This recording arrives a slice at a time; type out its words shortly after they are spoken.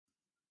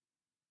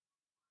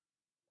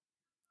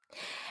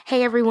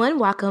Hey everyone,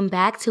 welcome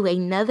back to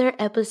another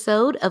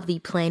episode of the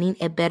Planning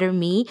a Better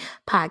Me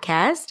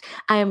podcast.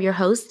 I am your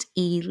host,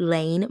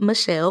 Elaine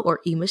Michelle or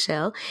E.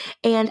 Michelle,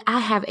 and I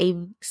have a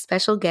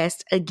special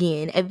guest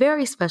again, a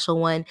very special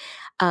one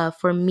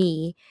for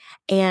me.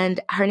 And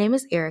her name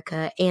is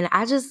Erica. And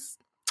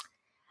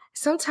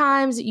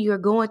sometimes you're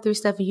going through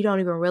stuff and you don't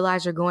even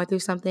realize you're going through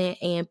something,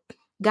 and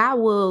God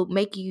will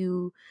make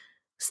you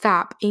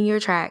stop in your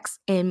tracks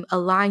and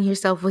align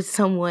yourself with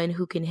someone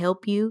who can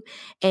help you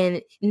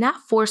and not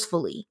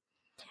forcefully.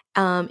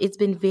 It's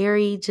been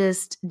very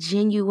just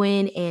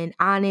genuine and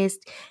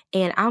honest,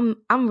 and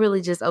I'm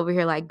really just over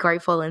here like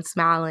grateful and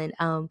smiling.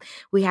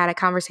 We had a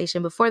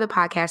conversation before the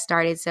podcast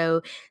started,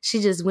 so she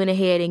just went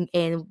ahead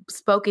and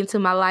spoke into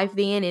my life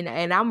then,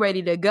 and I'm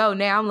ready to go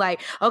now. I'm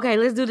like, okay,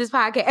 let's do this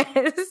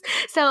podcast.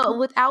 So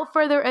without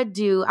further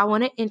ado, I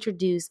want to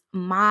introduce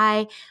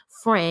my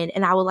friend,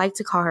 and I would like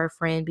to call her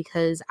friend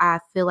because I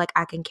feel like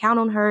I can count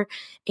on her,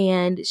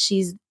 and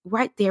she's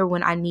right there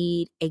when I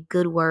need a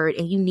good word,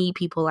 and you need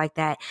people like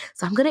that.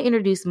 So I'm going to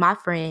introduce my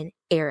friend,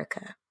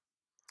 Erica.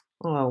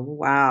 Oh,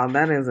 wow.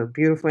 That is a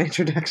beautiful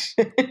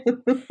introduction.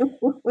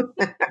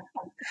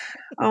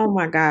 Oh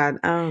my God.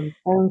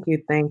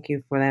 Thank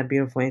you for that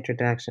beautiful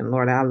introduction.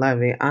 Lord, I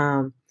love it.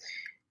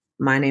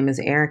 My name is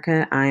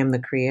Erica. I am the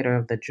creator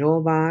of the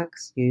Jewel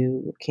Box.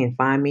 You can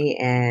find me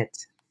at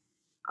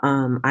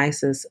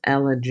Isis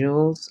Ella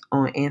Jewels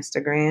on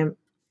Instagram.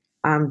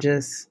 I'm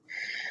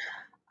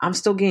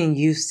still getting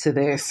used to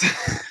this.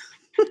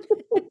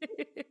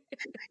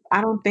 I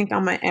don't think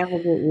I'm gonna ever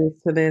get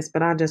used to this,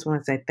 but I just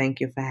want to say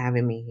thank you for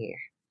having me here.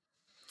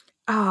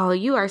 Oh,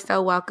 you are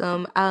so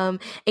welcome.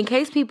 In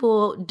case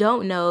people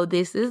don't know,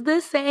 this is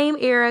the same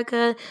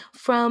Erica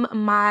from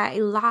my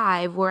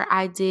live where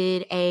I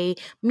did a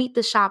Meet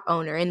the Shop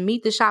Owner, and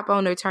Meet the Shop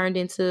Owner turned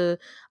into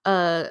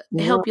What?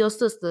 Help Your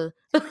Sister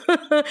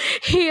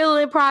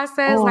healing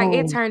process. Like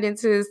it Oh, turned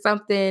into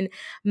something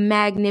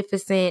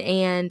magnificent,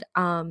 and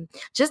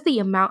just the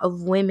amount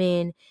of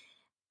women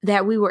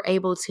that we were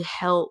able to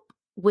help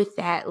with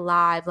that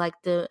live, like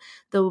the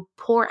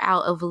pour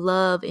out of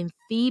love and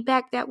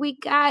feedback that we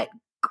got,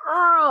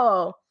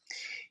 girl.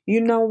 you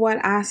know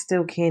what? I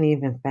still can't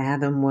even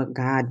fathom what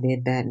God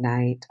did that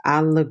night.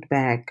 I looked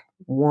back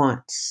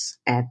once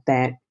at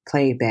that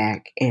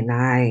playback and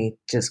I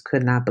just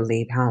could not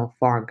believe how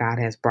far God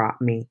has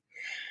brought me.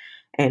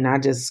 And I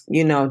just,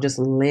 just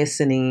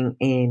listening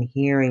and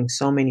hearing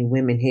so many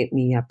women hit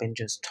me up and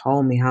just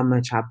told me how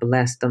much I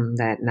blessed them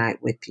that night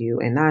with you.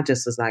 And I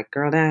just was like,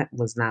 girl, that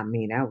was not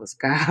me. That was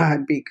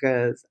God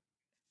because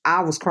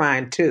I was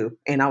crying too.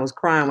 And I was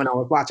crying when I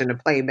was watching the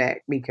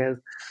playback because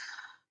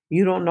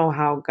you don't know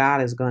how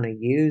God is going to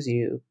use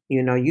you.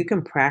 You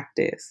can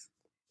practice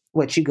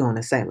what you're going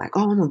to say, like,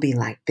 oh, I'm going to be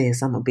like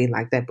this, I'm going to be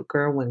like that. But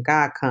girl, when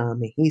God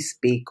come and he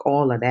speak,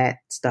 all of that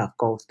stuff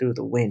goes through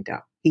the window.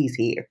 He's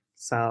here.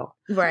 So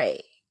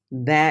Right.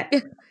 that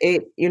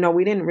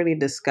we didn't really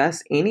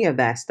discuss any of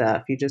that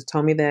stuff. You just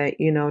told me that,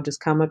 just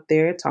come up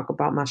there, talk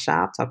about my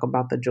shop, talk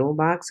about the jewel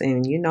box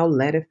and,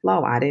 let it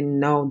flow. I didn't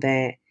know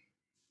that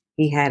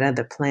he had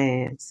other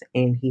plans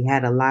and he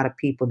had a lot of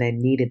people that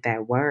needed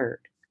that word.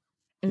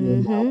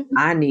 Mm-hmm.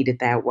 I needed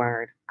that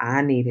word.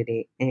 I needed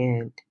it.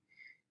 And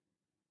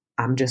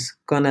I'm just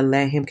gonna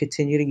let him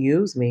continue to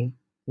use me.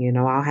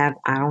 I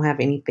don't have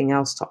anything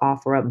else to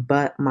offer up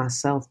but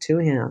myself to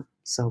him.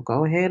 So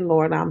go ahead,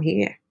 Lord, I'm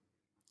here.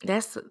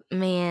 That's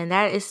man,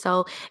 that is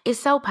so it's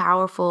so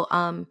powerful.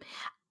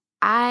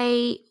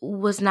 I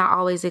was not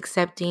always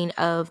accepting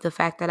of the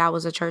fact that I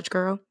was a church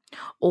girl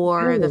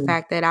or the Mm,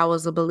 fact that I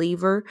was a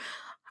believer.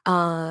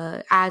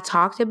 I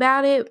talked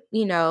about it,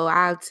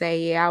 I'd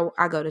say, yeah,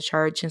 I go to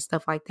church and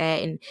stuff like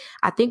that. And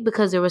I think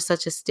because there was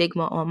such a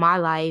stigma on my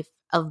life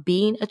of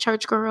being a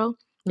church girl,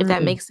 if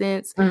that mm, makes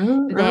sense,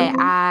 mhm, that mhm.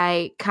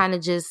 I kind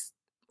of just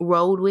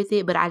rolled with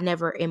it, but I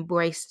never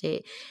embraced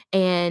it.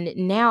 And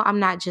now I'm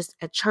not just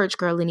a church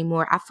girl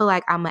anymore. I feel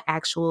like I'm an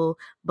actual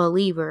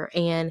believer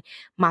and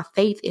my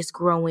faith is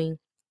growing,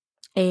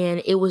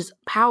 and it was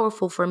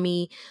powerful for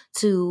me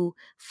to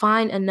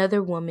find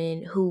another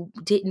woman who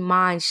didn't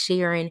mind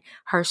sharing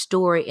her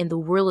story in the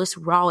realest,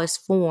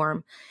 rawest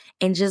form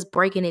and just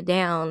breaking it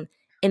down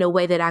in a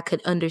way that I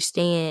could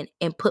understand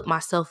and put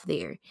myself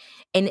there.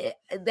 And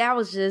that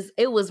was just,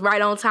 it was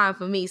right on time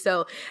for me.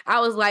 So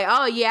I was like,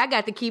 oh yeah, I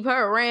got to keep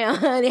her around,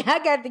 honey. I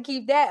got to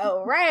keep that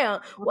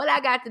around. What I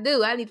got to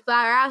do? I need to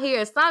fly her out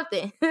here or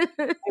something.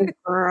 Hey,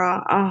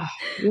 girl,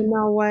 you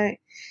know what?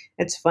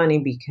 It's funny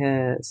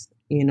because,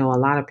 a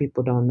lot of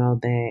people don't know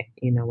that,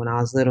 when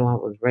I was little, I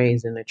was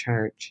raised in the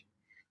church,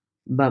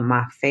 but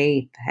my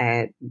faith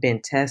had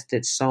been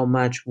tested so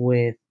much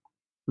with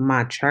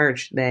my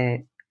church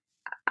that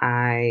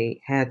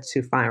I had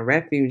to find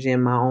refuge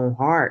in my own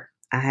heart.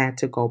 I had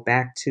to go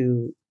back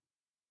to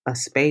a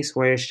space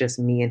where it's just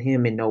me and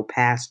him and no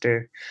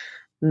pastor,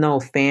 no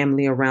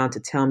family around to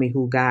tell me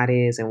who God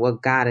is and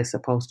what God is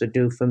supposed to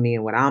do for me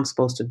and what I'm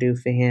supposed to do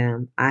for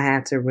him. I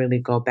had to really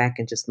go back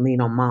and just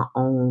lean on my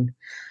own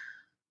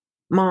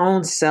my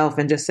own self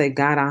and just say,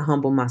 God, I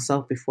humble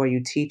myself before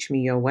you teach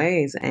me your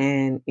ways.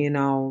 And,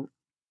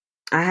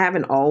 I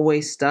haven't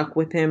always stuck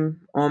with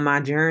him on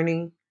my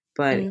journey,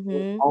 but he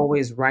was Mhm.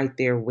 always right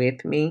there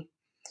with me.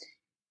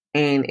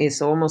 And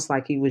it's almost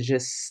like he would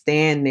just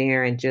stand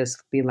there and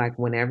just be like,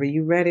 whenever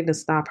you're ready to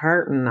stop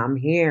hurting, I'm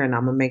here and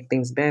I'm going to make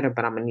things better,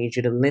 but I'm going to need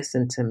you to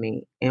listen to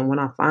me. And when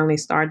I finally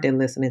started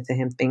listening to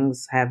him,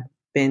 things have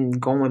been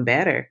going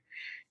better.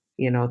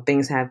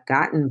 Things have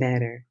gotten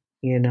better,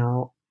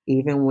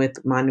 even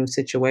with my new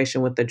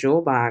situation with the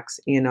jewel box,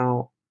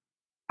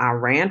 I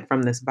ran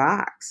from this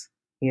box.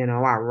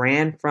 I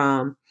ran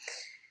from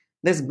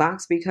this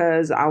box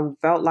because I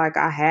felt like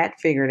I had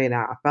figured it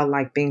out. I felt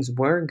like things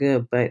were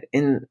good, but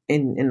in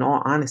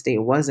all honesty,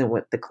 it wasn't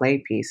with the clay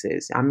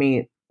pieces. I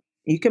mean,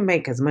 you can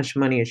make as much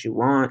money as you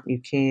want.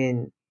 You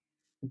can,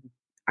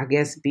 I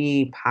guess,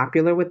 be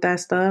popular with that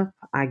stuff,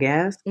 I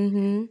guess,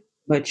 Mhm.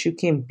 but you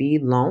can be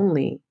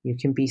lonely. You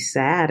can be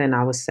sad, and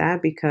I was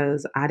sad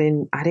because I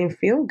didn't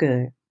feel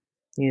good.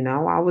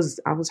 I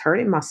was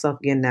hurting myself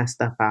getting that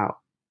stuff out.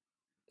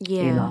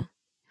 You know, Yeah.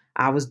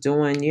 I was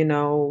doing,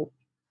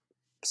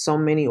 so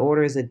many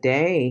orders a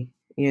day,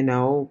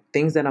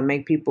 things that'll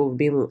make people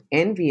be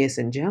envious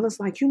and jealous.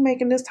 Like, you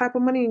making this type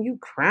of money and you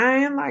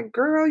crying, like,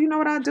 girl, you know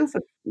what I do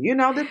for,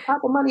 this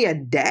type of money a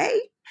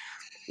day,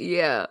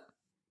 Yeah.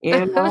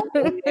 you know?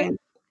 And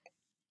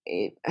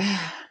it,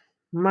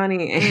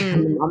 money, I'm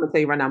Mm. gonna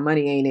tell you right now,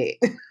 money ain't it.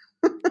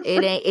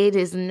 It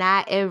is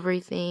not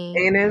everything.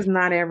 And it's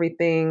not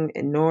everything,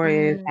 and nor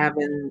is Mm.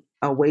 having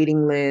a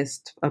waiting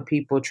list of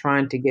people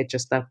trying to get your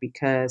stuff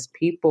because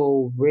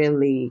people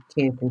really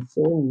can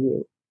consume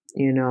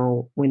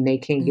you, when they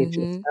can't get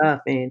your Mhm.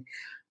 stuff. And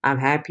I've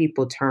had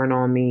people turn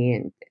on me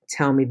and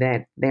tell me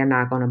that they're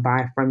not going to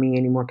buy from me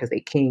anymore because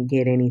they can't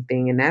get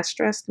anything. And that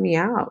stressed me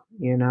out.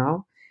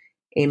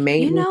 It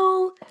made You me,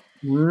 know,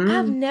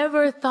 I've mm,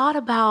 never thought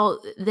about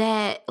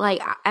that.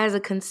 Like, as a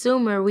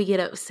consumer, we get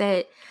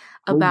upset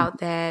oh, about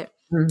that.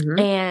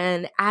 mm-hmm,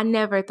 And I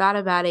never thought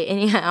about it.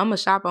 And yeah, I'm a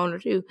shop owner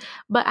too,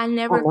 but I I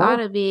never thought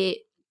know. of it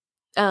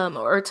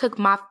or took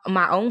my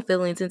own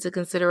feelings into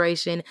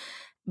consideration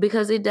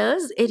because it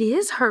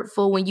is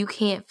hurtful when you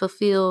can't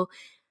fulfill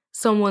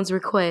someone's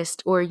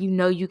request or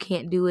you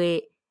can't do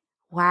it.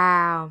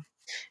 Wow.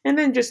 And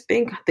then just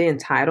think the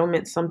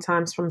entitlement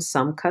sometimes from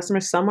some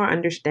customers. Some are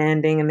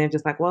understanding and they're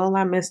just like, well,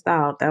 I missed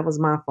out. That was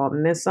my fault.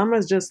 And then some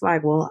is just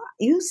like, well,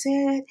 you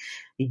said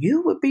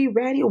you would be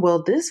ready.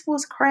 Well, this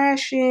was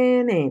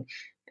crashing.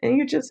 And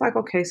you're just like,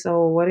 okay,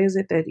 so what is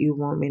it that you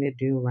want me to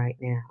do right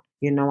now?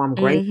 I'm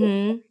grateful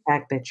for Mhm. the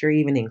fact that you're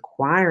even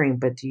inquiring,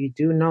 but do you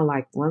do know,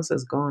 like, once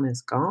it's gone,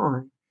 it's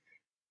gone?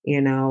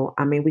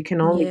 I mean, we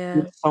can only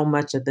keep Yeah. so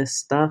much of this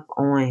stuff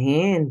on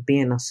hand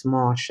being a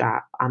small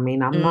shop. I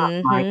mean, I'm not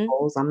Mhm.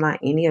 Michaels. I'm not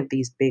any of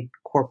these big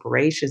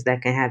corporations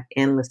that can have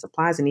endless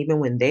supplies. And even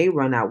when they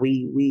run out,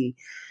 we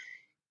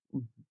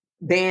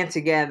band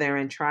together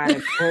and try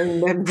to bring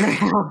them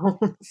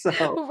down.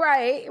 So,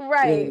 Right,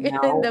 you right.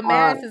 know, The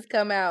masses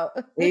come out.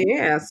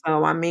 yeah.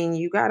 So, I mean,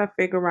 you got to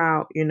figure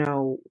out,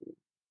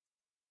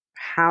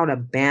 how to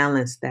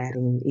balance that.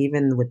 And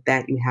even with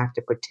that, you have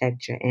to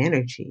protect your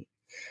energy.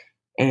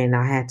 And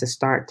I had to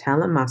start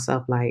telling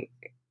myself, like,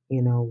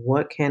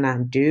 what can I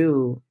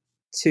do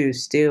to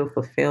still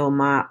fulfill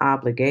my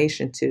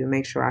obligation to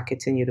make sure I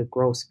continue to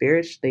grow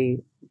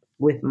spiritually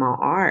with my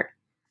art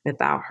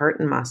without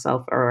hurting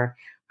myself or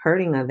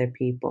hurting other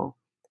people?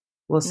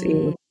 Well, see,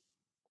 Mm.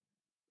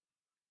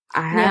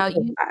 I had Now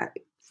the, you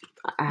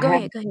I go had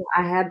ahead, go ahead.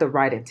 I had the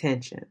right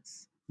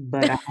intentions,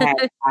 but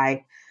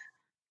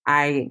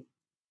I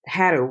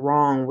had it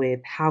wrong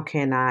with how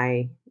can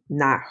I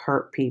not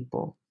hurt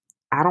people?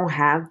 I don't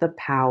have the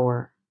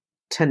power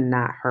to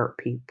not hurt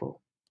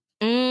people.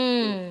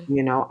 Mm.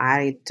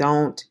 I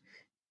don't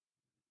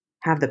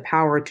have the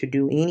power to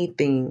do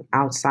anything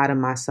outside of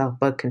myself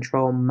but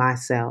control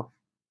myself.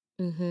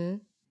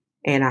 Mhm.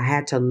 And I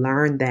had to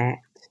learn that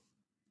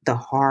the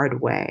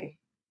hard way.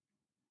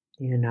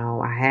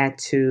 I had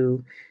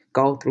to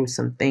go through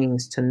some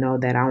things to know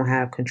that I don't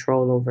have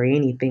control over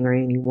anything or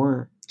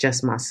anyone,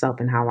 just myself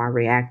and how I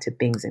react to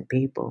things and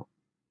people.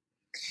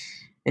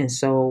 And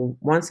so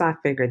once I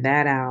figured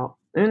that out,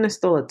 and it's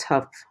still a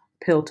tough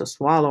pill to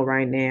swallow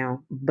right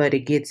now, but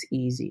it gets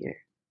easier.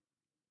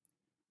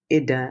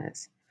 It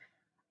does.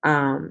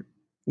 Um,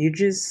 you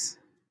just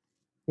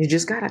you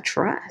just gotta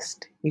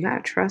trust. You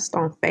gotta trust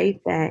on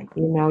faith that,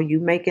 you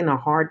making a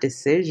hard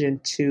decision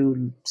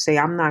to say,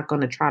 I'm not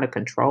gonna try to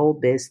control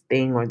this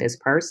thing or this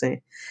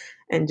person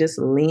and just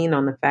lean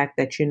on the fact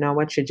that you know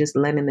what, you're just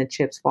letting the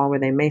chips fall where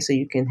they may so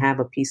you can have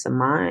a peace of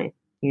mind.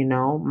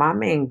 My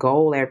main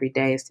goal every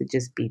day is to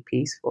just be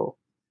peaceful,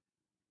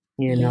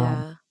 you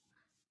know. Yeah.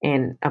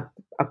 And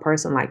a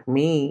person like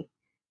me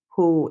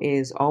who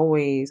is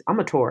always, I'm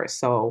a Taurus,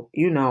 so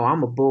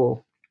I'm a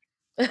bull.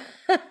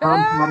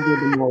 I'm probably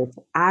the most.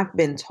 I've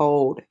been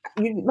told.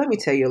 Let me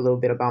tell you a little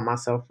bit about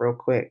myself, real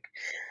quick.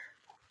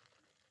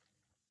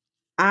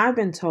 I've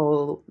been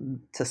told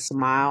to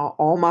smile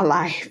all my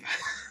life.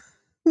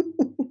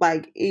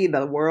 Like,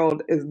 the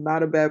world is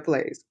not a bad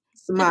place.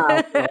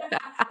 Smile, girl.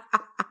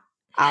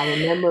 I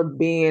remember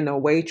being a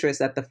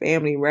waitress at the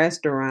family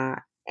restaurant,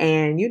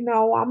 and,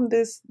 I'm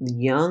this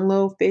young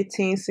little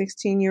 15,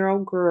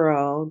 16-year-old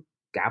girl,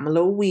 got my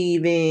little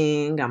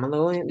weaving, got my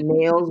little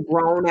nails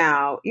grown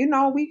out.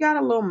 We got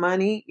a little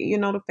money,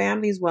 the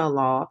family's well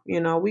off,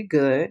 we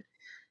good.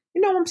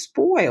 I'm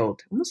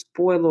spoiled. I'm a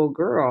spoiled little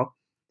girl,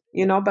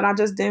 but I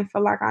just didn't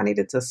feel like I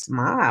needed to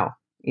smile,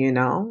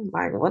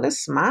 like, what is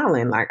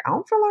smiling? Like, I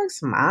don't feel like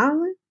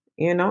smiling,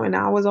 and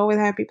I was always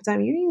having people tell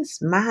me, you need to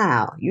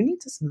smile. You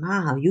need to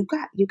smile. You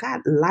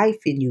got life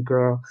in you,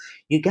 girl.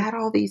 You got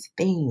all these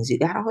things. You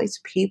got all these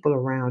people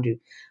around you.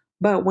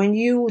 But when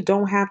you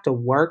don't have to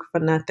work for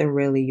nothing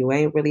really, you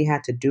ain't really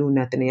had to do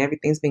nothing, and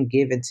everything's been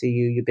given to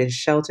you, you've been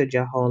sheltered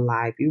your whole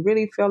life, you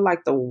really feel like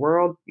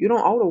you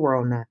don't owe the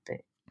world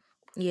nothing.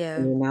 Yeah.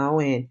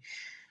 And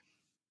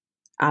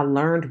I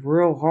learned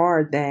real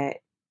hard that,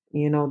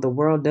 the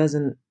world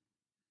doesn't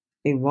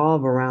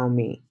evolve around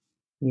me.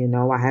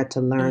 I had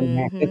to learn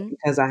that just Mhm.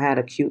 because I had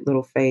a cute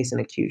little face and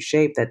a cute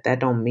shape, that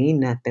don't mean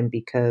nothing,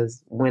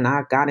 because when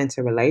I got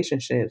into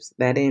relationships,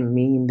 that didn't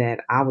mean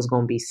that I was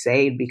going to be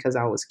saved because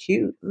I was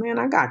cute. Man,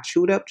 I got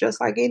chewed up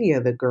just like any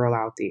other girl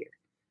out there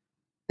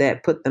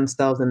that put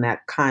themselves in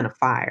that kind of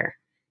fire.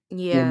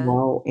 Yeah.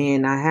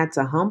 And I had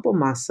to humble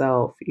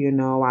myself.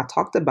 I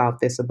talked about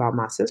this about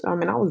my sister. I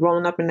mean, I was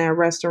rolling up in that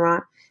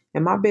restaurant,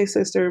 and my big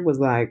sister was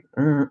like,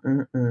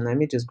 let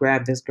me just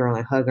grab this girl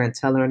and hug her and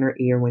tell her in her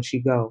ear when she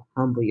go,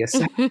 humble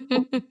yourself.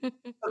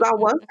 Because I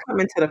was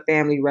coming to the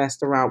family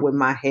restaurant with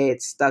my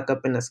head stuck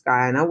up in the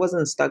sky, and I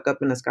wasn't stuck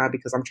up in the sky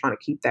because I'm trying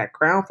to keep that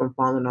crown from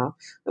falling off.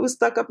 It was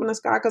stuck up in the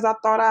sky because I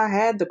thought I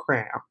had the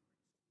crown.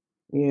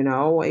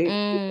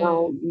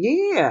 Mm.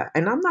 Yeah,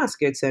 and I'm not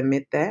scared to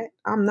admit that.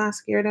 I'm not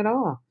scared at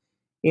all.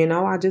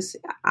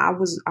 I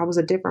was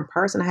a different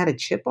person. I had a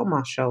chip on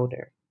my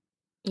shoulder,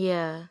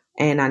 Yeah.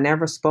 and I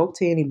never spoke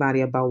to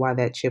anybody about why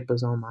that chip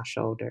was on my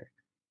shoulder.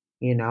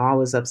 I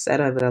was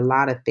upset at a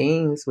lot of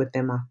things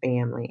within my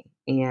family,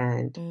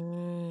 and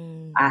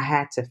Mm. I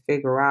had to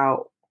figure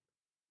out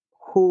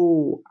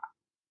who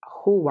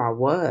who I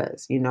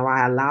was.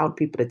 I allowed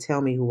people to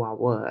tell me who I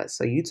was.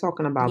 So you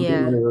talking about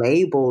being Yeah.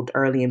 labeled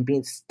early and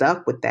being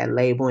stuck with that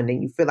label, and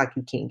then you feel like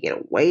you can't get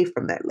away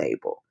from that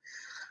label.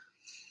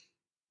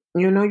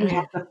 You Mm.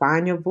 have to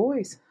find your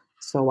voice.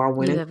 So I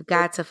went You into have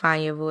got to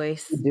find your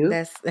voice. to do.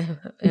 That's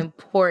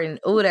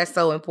important. Oh, that's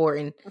so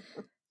important.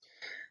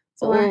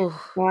 So I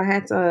Oh. so I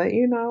had to,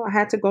 I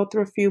had to go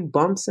through a few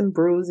bumps and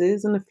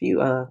bruises and a few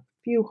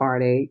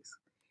heartaches.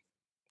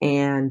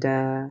 And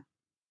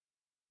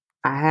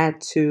I had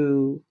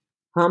to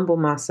humble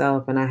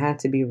myself, and I had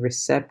to be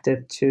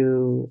receptive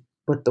to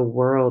what the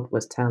world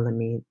was telling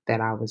me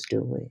that I was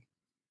doing.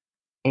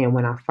 And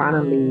when I Mm.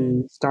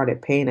 finally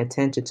started paying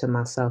attention to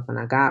myself, and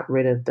I got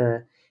rid of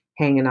the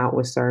hanging out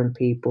with certain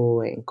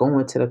people and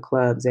going to the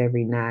clubs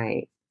every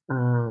night,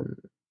 um,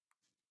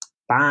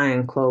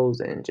 buying clothes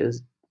and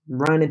just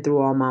running through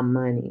all my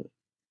money,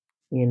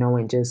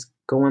 and just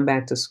going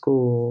back to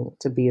school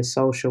to be a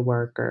social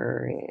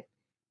worker and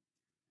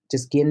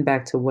just getting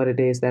back to what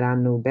it is that I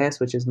knew best,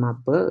 which is my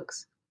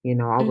books. I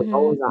was Mhm.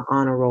 always an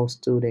honor roll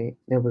student.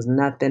 There was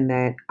nothing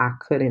that I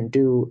couldn't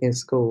do in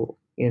school.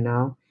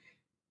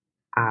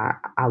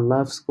 I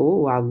love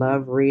school. I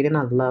love reading.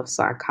 I love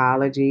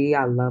psychology.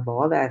 I love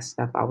all that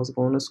stuff. I was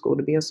going to school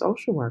to be a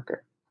social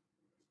worker.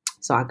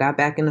 So I got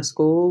back into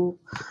school.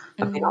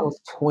 I think I Mhm. was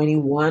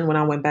 21 when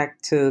I went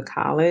back to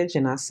college,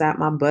 and I sat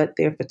my butt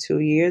there for 2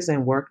 years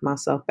and worked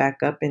myself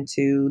back up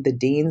into the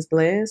dean's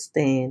list.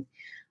 And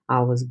I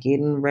was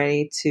getting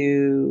ready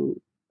to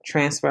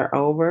transfer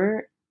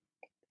over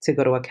to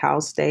go to a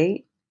Cal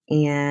State.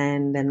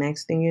 And the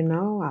next thing you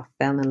know, I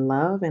fell in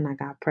love and I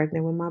got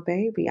pregnant with my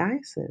baby,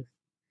 Isis.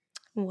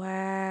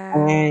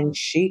 And Wow.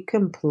 she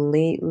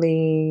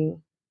completely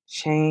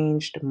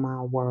changed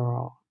my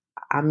world.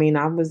 I mean,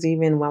 I was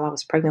even while I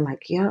was pregnant,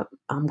 like, yep,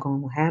 I'm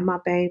going to have my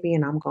baby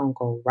and I'm going to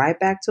go right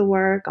back to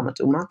work. I'm going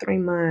to do my 3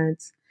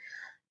 months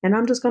and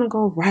I'm just going to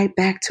go right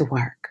back to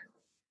work.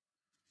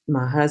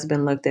 My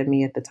husband looked at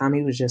me at the time.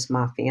 He was just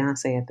my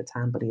fiance at the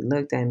time, but he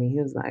looked at me. He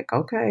was like,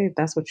 okay, if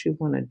that's what you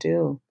want to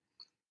do.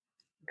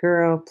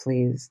 Girl,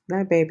 please.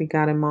 That baby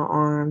got in my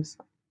arms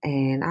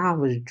and I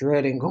was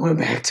dreading going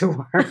back to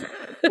work.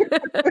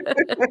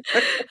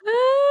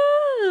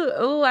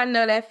 Oh, I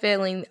know that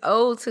feeling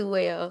oh too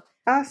well.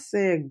 I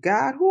said,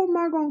 God, who am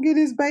I gonna get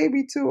this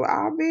baby to?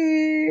 I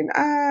mean,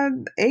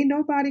 ain't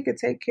nobody could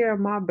take care of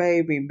my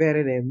baby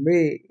better than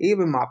me.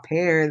 Even my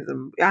parents,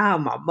 and I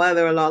have my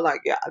mother-in-law.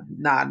 Like, yeah,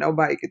 nah,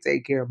 nobody could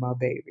take care of my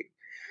baby.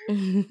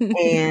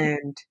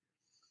 And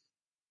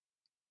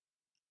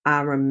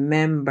I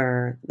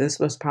remember this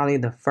was probably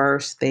the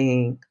first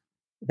thing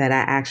that I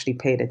actually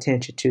paid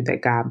attention to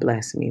that God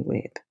blessed me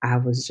with. I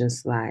was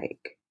just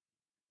like,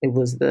 it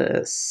was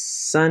the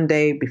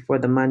Sunday before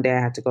the Monday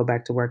I had to go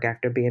back to work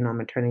after being on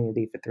maternity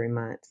leave for 3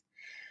 months.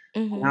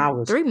 And I Mhm.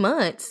 was 3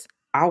 months?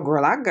 Oh,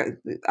 girl,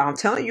 I'm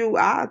telling you,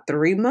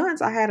 3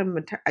 months. I had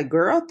a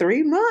girl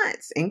 3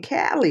 months in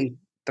Cali.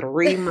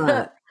 3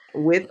 months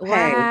with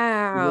pay.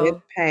 With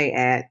Wow. pay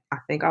at, I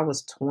think I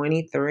was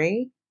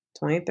 23,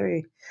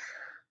 23.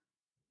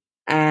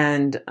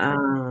 And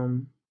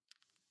um,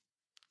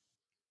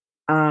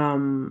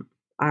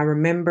 I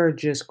remember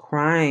just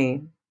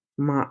crying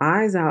my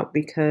eyes out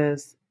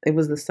because it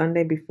was the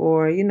Sunday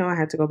before, I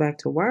had to go back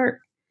to work.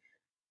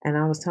 And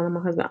I was telling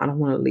my husband, I don't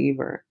want to leave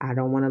her. I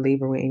don't want to leave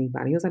her with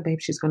anybody. He was like, babe,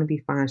 she's going to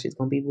be fine. She's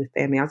going to be with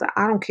family. I was like,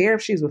 I don't care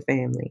if she's with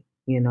family.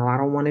 I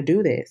don't want to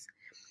do this.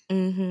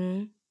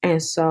 Mm-hmm.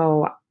 And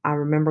so I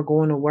remember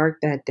going to work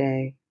that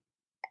day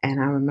and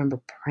I remember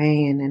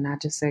praying and I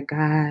just said,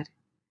 God,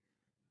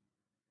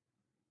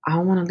 I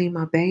don't want to leave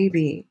my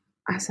baby.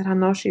 I said, I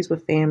know she's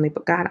with family,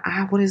 but God,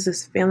 what is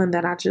this feeling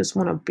that I just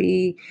want to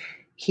be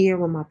here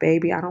with my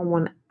baby? I don't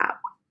want,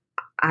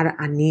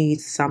 I need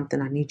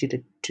something. I need you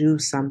to do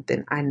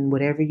something. And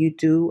whatever you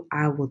do,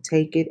 I will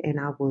take it and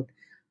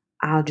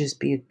I'll just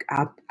be,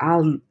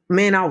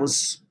 man, I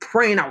was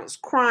praying. I was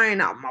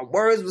crying out. My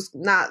words was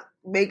not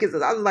making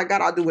sense. I was like,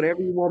 God, I'll do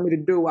whatever you want me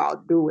to do.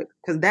 I'll do it.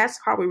 Cause that's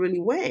how it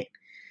really went.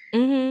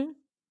 Mm-hmm.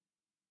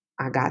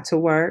 I got to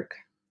work.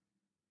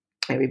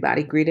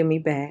 Everybody greeted me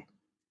back.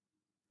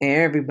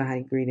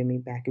 Everybody greeted me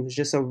back. It was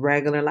just a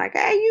regular, like,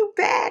 hey, you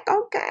back?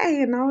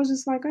 Okay. And I was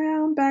just like,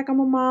 yeah, I'm back. I'm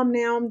a mom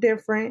now. I'm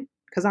different.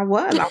 Because I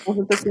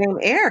wasn't the same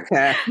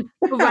Erica.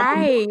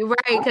 Right, right.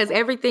 Because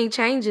everything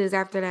changes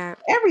after that.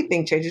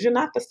 Everything changes. You're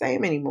not the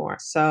same anymore.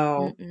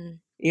 So, Mm-mm.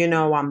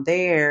 I'm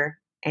there.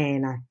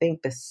 And I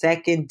think the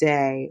second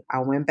day I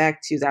went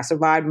back Tuesday. I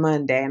survived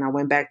Monday and I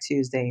went back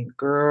Tuesday. And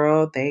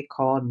girl, they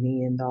called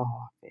me in the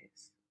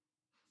office.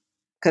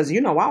 Because, I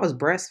was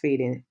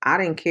breastfeeding. I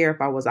didn't care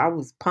if I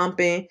was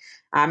pumping.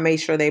 I made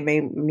sure they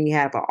made me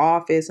have an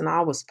office and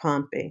I was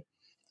pumping.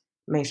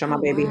 Make sure my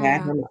Oh, baby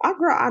had wow. him.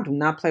 Girl, I do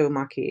not play with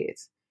my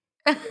kids.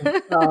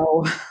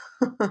 So,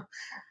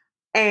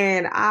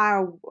 and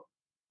I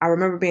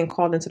remember being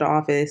called into the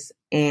office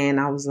and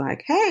I was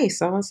like, hey,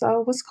 so and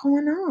so, what's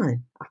going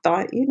on? I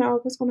thought,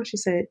 what's going on? She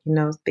said,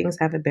 things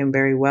haven't been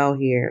very well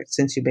here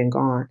since you've been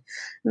gone.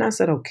 And I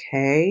said,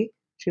 okay.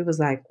 She was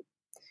like,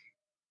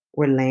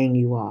 we're laying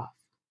you off.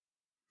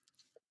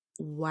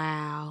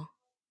 Wow.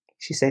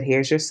 She said,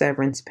 here's your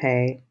severance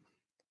pay.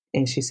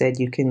 And she said,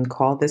 you can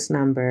call this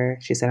number.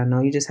 She said, I know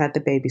you just had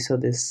the baby, so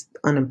this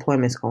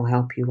unemployment's going to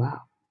help you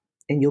out.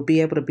 And you'll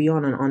be able to be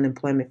on an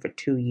unemployment for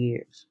 2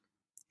 years.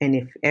 And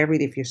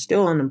if you're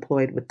still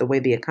unemployed with the way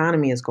the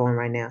economy is going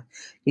right now,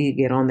 you can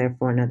get on there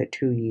for another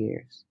 2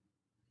 years.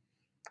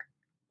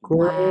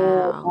 Girl,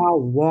 Wow. I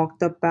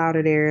walked up out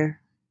of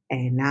there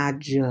and I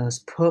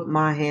just put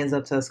my hands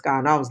up to the sky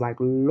and I was like,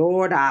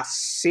 Lord, I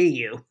see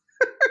you.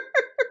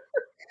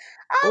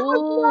 I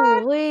was Ooh,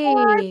 not wee.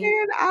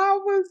 crying. I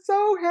was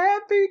so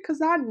happy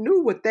because I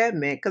knew what that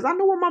meant. Because I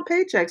knew what my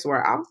paychecks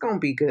were. I was gonna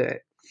be good.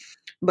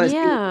 But see,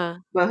 Yeah.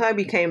 but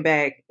hubby came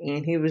back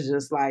and he was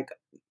just like,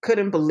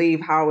 couldn't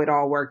believe how it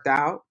all worked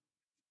out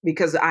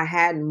because I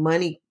had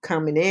money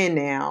coming in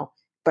now,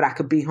 but I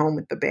could be home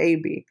with the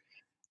baby.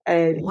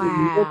 And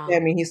he looked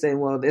at Wow. me. He said,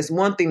 "Well, there's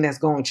one thing that's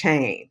going to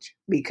change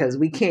because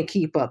we can't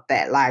keep up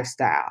that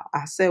lifestyle."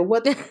 I said,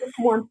 "What's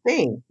one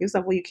thing?" He was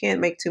like, "Well, you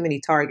can't make too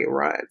many Target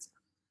runs."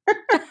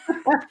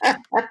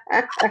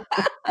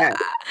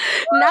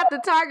 Not the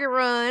Target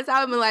runs.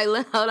 I would be like,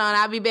 hold on,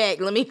 I'll be back.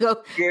 Let me go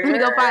find this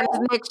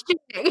Girl, next check.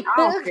 I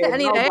don't care I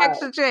need an nobody.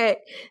 extra check.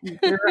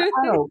 Girl,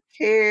 I don't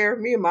care.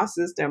 Me and my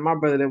sister and my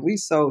brother, we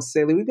so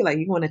silly. We be like,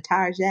 "You want a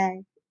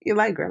Tarjay?" You're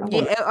like, "Girl, I'm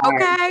going Yeah, to Tarjay.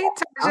 okay.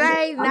 I'm,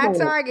 Tarjay, I'm not going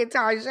to, Target,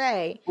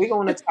 Tarjay. we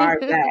going to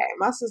Tarjay."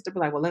 My sister be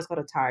like, "Well, let's go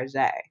to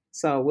Tarjay."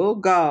 So we'll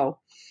go.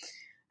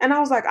 And I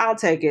was like, I'll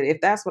take it.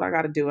 If that's what I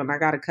got to do and I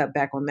got to cut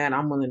back on that,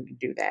 I'm willing to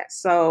do that.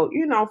 So,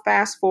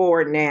 fast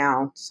forward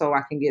now so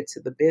I can get to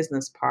the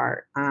business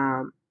part.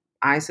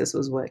 Isis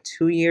was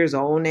 2 years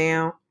old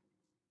now.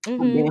 I've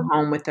been Mm-hmm.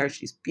 home with her.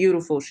 She's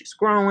beautiful. She's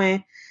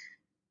growing.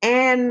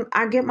 And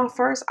I get my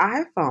first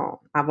iPhone.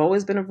 I've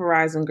always been a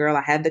Verizon girl.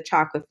 I had the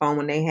chocolate phone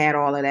when they had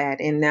all of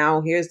that. And now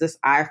here's this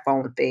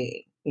iPhone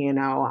thing.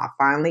 I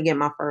finally get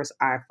my first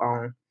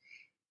iPhone.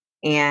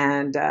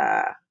 And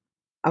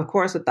of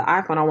course, with the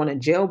iPhone, I want to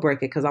jailbreak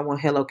it because I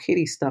want Hello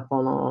Kitty stuff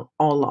on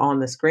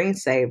the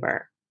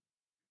screensaver.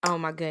 Oh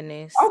my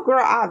goodness. Oh,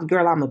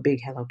 girl, I'm a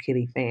big Hello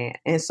Kitty fan,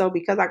 and so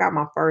because I got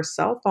my first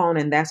cell phone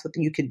and that's what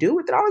you could do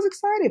with it, I was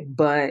excited.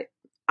 But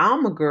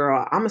I'm a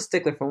girl. I'm a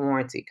stickler for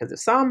warranty because if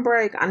something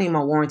break, I need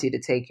my warranty to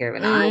take care of it.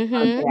 And I ain't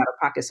gonna pay Mm-hmm. out of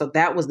pocket. So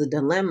that was the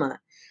dilemma.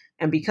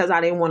 And because I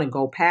didn't want to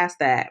go past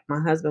that, my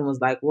husband was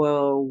like,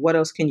 "Well, what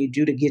else can you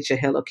do to get your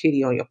Hello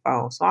Kitty on your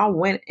phone?" So I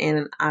went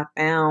and I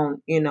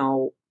found,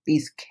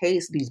 these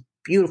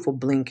beautiful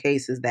bling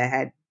cases that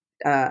had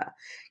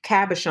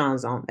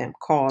cabochons on them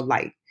called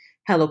like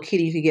Hello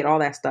Kitty. You could get all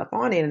that stuff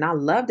on it, and I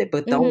loved it.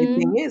 But the only Mm-hmm.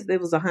 thing is, it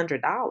was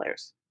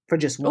 $100 for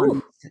just one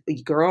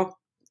Ooh. girl.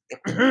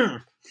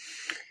 $100.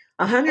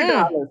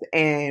 Mm.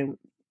 And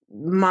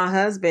my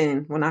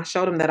husband, when I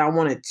showed him that I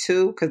wanted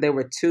two, because there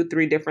were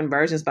 3 different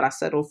versions, but I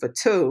settled for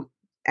two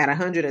at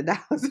 $100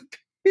 a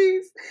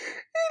piece,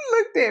 he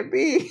looked at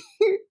me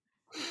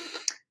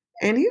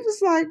And he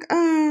was like,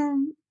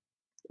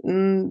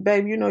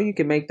 babe, you know you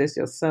can make this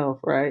yourself,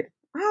 right?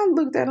 I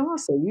looked at him, I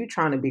said, you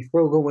trying to be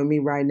frugal with me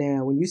right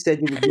now when you said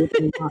you was giving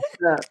me my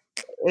stuff.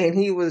 And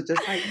he was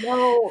just like,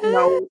 no,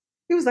 no.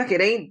 He was like,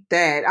 it ain't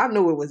that. I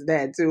knew it was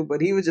that too,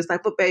 but he was just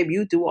like, but babe,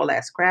 you do all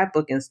that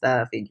scrapbooking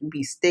stuff and you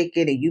be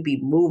sticking and you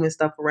be moving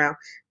stuff around.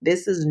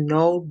 This is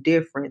no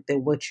different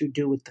than what you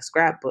do with the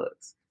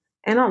scrapbooks.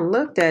 And I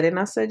looked at it and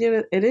I said,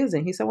 yeah, it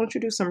isn't. He said, why don't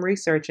you do some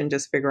research and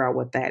just figure out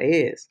what that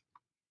is?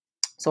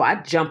 So I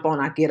jump on,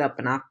 I get up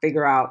and I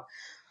figure out,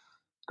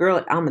 girl,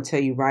 I'm gonna tell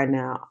you right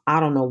now, I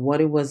don't know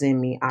what it was in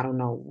me. I don't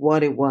know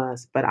what it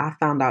was, but I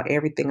found out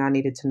everything I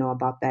needed to know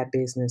about that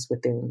business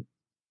within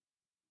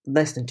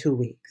less than 2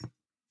 weeks.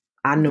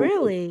 I knew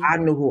Really? I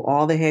knew who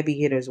all the heavy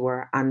hitters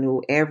were. I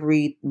knew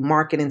every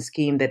marketing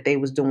scheme that they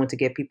was doing to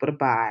get people to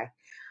buy.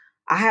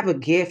 I have a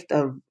gift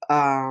of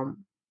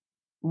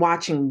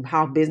watching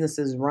how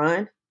businesses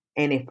run,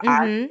 and if I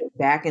Mm-hmm. sit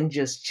back and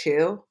just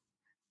chill,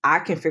 I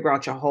can figure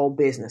out your whole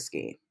business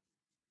scheme.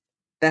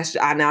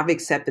 I've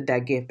accepted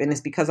that gift, and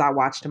it's because I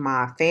watched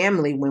my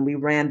family when we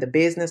ran the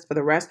business for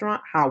the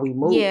restaurant, how we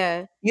moved.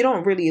 Yeah. You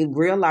don't really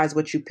realize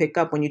what you pick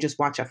up when you just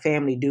watch a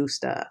family do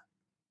stuff.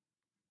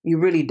 You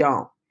really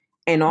don't.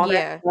 And all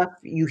that Yeah. stuff,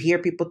 you hear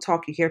people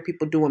talk, you hear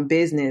people doing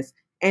business,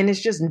 and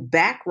it's just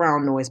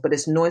background noise, but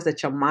it's noise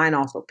that your mind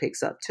also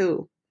picks up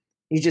too.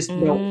 You just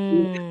don't.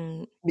 Mm,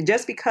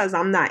 Just because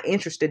I'm not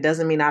interested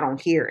doesn't mean I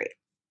don't hear it.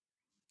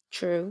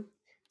 true.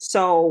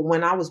 So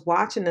when I was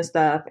watching the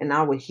stuff and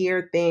I would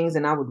hear things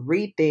and I would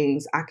read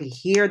things, I could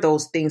hear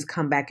those things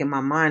come back in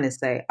my mind and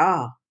say,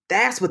 oh,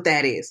 that's what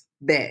that is.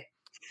 That.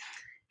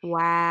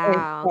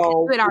 And Wow. 'Cause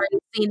you so, had already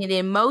seen it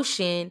in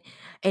motion,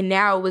 and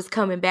now it was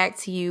coming back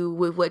to you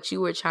with what you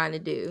were trying to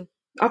do.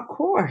 of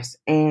course.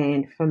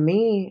 And for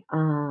me,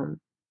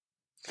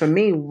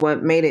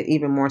 what made it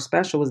even more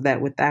special was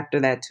that with after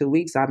that 2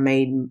 weeks, I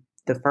made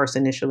the first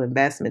initial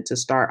investment to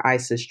start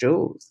Isis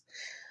Jewels.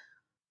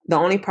 The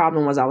only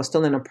problem was I was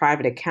still in a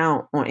private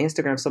account on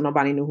Instagram, so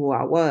nobody knew who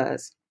I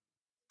was.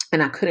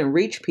 And I couldn't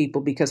reach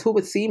people because who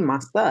would see my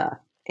stuff?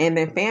 And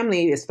then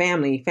family is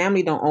family.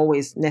 Family don't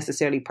always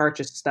necessarily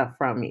purchase stuff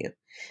from you.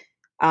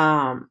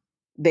 Um,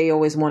 they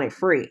always want it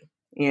free,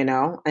 And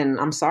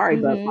I'm sorry,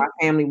 but my Mhm.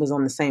 family was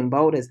on the same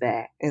boat as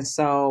that. And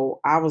so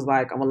I was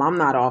like, well, I'm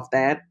not off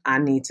that. I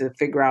need to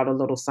figure out a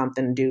little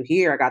something to do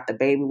here. I got the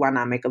baby. Why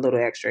not make a little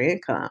extra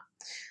income?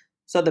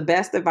 So the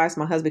best advice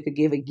my husband could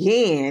give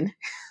again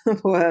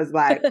was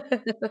like,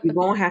 you're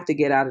going to have to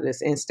get out of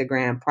this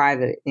Instagram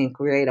private and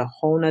create a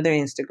whole nother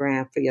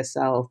Instagram for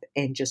yourself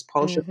and just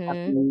post your stuff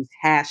Mhm. and use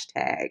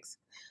hashtags.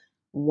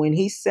 When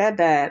he said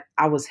that,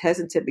 I was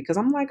hesitant because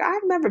I'm like,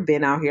 I've never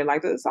been out here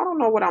like this. I don't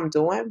know what I'm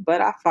doing,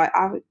 but I'm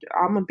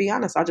going to be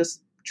honest. I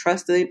just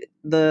trusted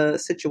the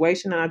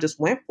situation and I just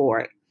went for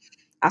it.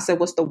 I said,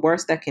 what's the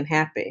worst that can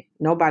happen?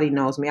 Nobody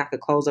knows me. I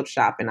could close up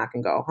shop and I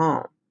can go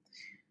home.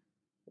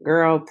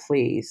 Girl,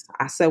 please.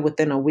 I said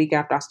within a week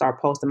after I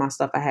started posting my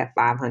stuff, I had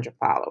 500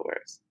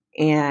 followers.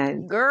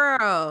 And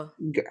Girl,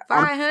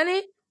 I'm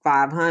 500?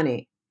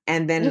 500.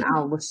 And then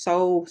I was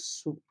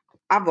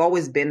I've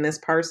always been this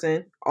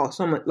person, or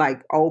someone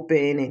like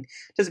open and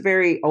just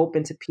very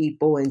open to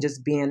people and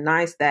just being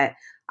nice that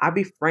I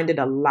befriended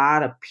a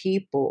lot of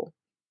people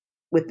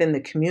within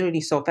the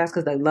community so fast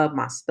because they love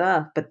my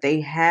stuff, but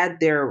they had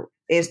their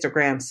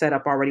Instagram set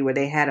up already where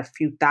they had a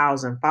few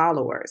thousand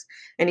followers.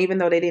 And even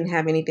though they didn't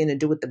have anything to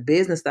do with the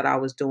business that I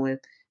was doing,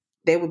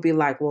 they would be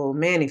like, well,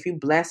 man, if you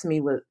bless me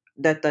with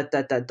da da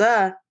da da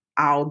da,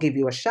 I'll give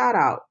you a shout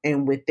out.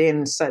 And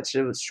within such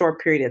a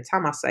short period of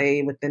time, I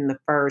say within the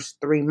first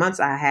 3 months,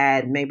 I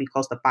had maybe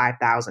close to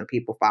 5,000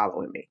 people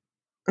following me.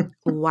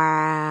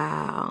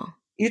 Wow.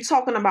 You're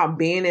talking about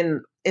being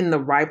in the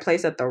right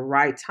place at the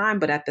right time,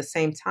 but at the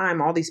same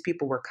time, all these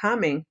people were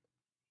coming,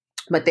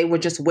 but they were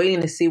just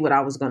waiting to see what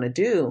I was going to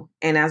do.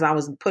 And as I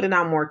was putting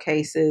out more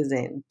cases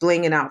and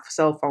blinging out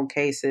cell phone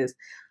cases,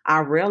 I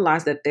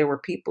realized that there were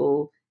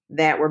people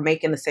that were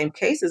making the same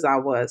cases I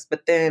was.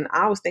 But then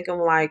I was thinking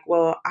like,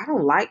 well, I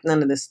don't like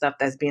none of this stuff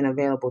that's being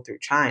available through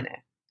China.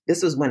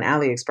 This was when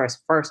AliExpress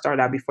first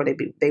started out before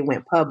they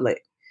went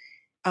public.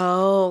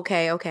 Oh,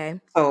 okay, okay.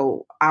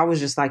 So I was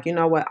just like, you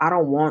know what? I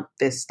don't want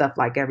this stuff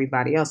like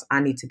everybody else.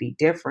 I need to be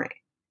different.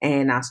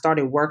 And I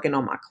started working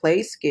on my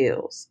clay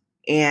skills.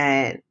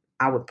 And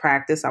I would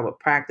practice, I would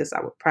practice,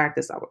 I would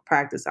practice, I would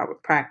practice, I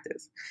would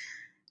practice.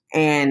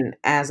 And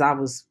as I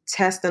was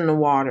testing the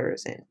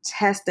waters and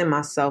testing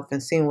myself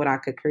and seeing what I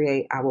could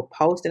create, I would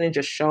post it and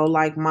just show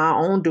like my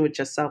own do it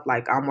yourself,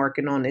 like I'm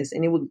working on this.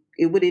 And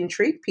it would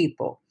intrigue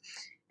people.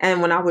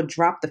 And when I would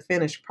drop the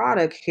finished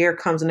product, here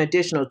comes an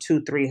additional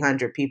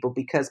 200-300 people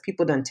because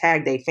people done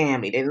tag their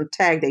family, they done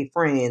tag their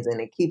friends,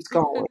 and it keeps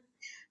going.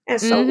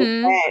 And so with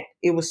Mhm. that,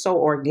 it was so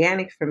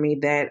organic for me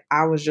that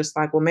I was just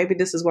like, well, maybe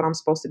this is what I'm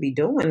supposed to be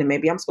doing, and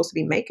maybe I'm supposed to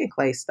be making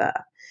clay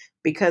stuff.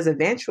 Because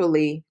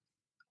eventually,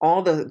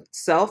 all the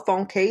cell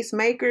phone case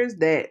makers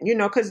that,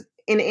 because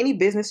in any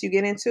business you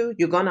get into,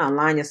 you're going to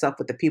align yourself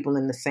with the people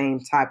in the same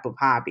type of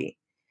hobby.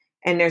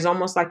 And there's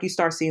almost like you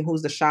start seeing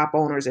who's the shop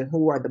owners and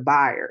who are the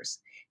buyers.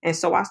 And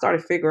so I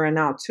started figuring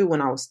out too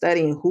when I was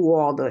studying who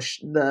all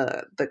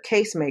the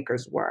case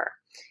makers were.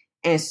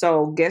 And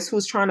so guess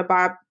who's trying to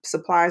buy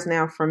supplies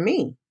now from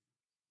me?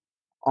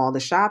 All the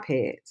shop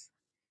heads.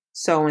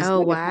 So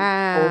Oh,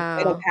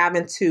 instead of wow.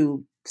 having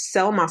to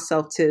sell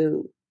myself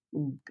to,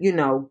 you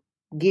know,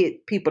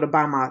 get people to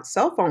buy my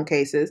cell phone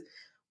cases,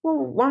 well,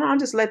 why don't I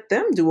just let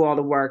them do all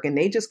the work and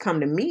they just come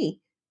to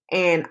me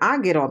and I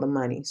get all the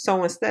money?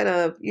 So instead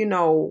of,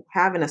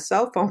 having a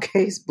cell phone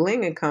case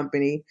blinging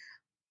company,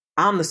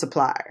 I'm the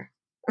supplier.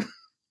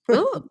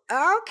 Ooh,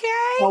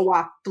 okay. So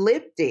I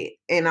flipped it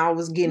and I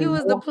was getting You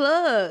was the more.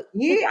 plug.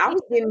 Yeah, I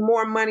was getting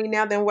more money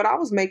now than what I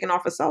was making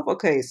off a cell phone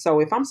case. So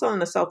if I'm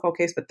selling a cell phone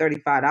case for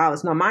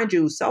 $35, now mind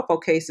you, cell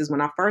phone cases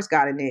when I first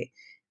got in it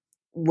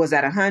was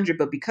at 100,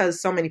 but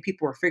because so many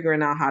people were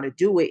figuring out how to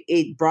do it,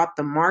 it brought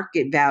the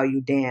market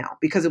value down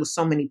because it was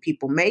so many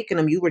people making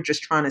them. You were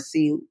just trying to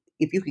see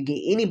if you could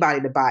get anybody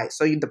to buy it.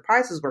 So the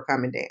prices were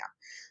coming down.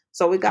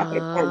 So it got to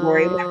the point where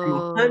it went from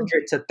Oh.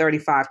 100 to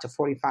 35 to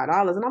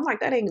 $45. And I'm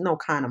like, that ain't no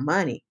kind of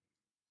money.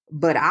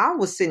 But I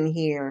was sitting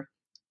here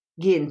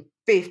getting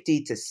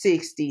 50 to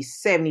 60,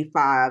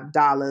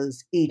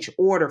 $75 each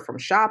order from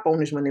shop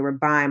owners when they were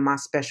buying my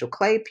special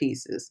clay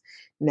pieces.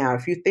 Now,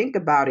 if you think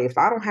about it, if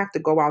I don't have to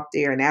go out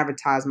there and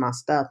advertise my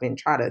stuff and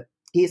try to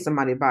get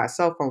somebody to buy a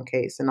cell phone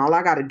case, and all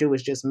I got to do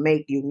is just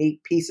make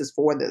unique pieces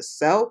for the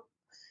cell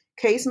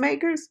case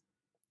makers,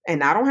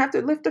 and I don't have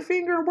to lift a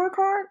finger and work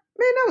hard,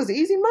 man, that was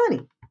easy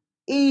money.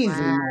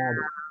 Easy Wow.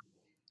 money.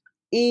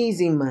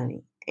 Easy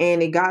money.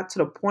 And it got to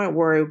the point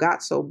where it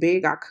got so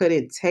big I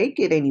couldn't take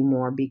it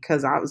anymore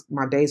because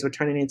my days were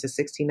turning into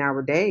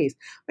 16-hour days.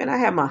 Man, I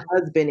had my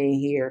husband in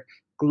here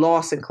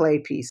glossing clay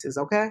pieces,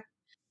 okay?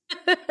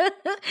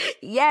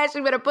 Yes,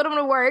 you better put them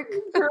to work.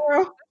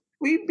 Girl,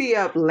 we'd be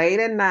up late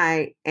at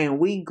night and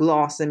we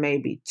glossing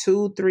maybe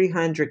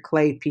 300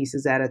 clay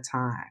pieces at a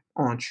time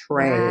on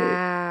trays.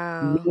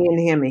 Me Wow. and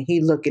him, and he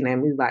looking at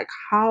me like,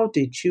 how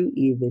did you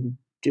even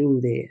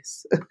do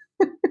this?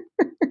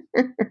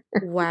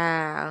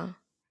 Wow.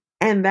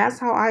 And that's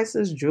how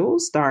Isis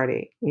Jewels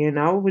started.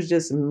 It was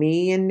just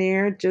me in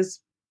there,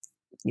 just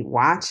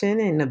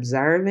watching and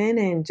observing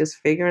and just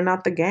figuring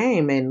out the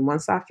game. And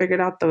once I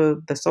figured out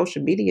the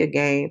social media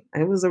game,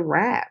 it was a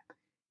wrap.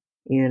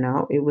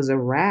 It was a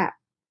wrap.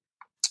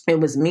 It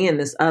was me and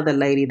this other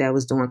lady that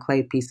was doing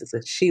clay pieces,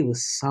 and she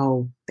was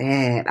so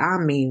bad. I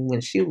mean,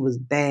 when she was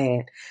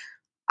bad,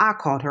 I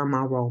called her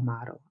my role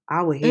model.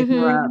 I would hit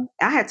her up. Mhm.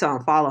 I had to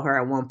unfollow her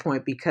at one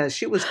point because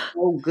she was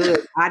so good.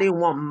 I didn't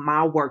want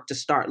my work to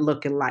start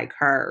looking like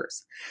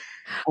hers.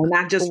 And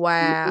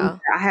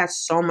Wow. I had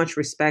so much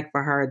respect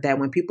for her that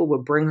when people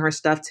would bring her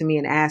stuff to me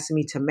and ask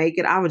me to make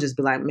it, I would just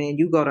be like, man,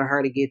 you go to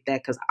her to get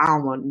that because I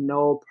don't want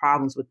no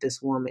problems with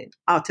this woman.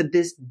 To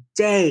this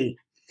day,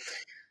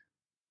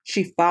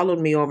 she followed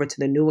me over to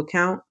the new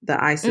account,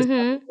 the ISIS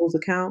Mhm.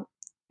 account.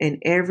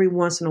 And every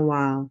once in a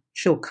while,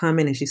 she'll come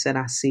in and she said,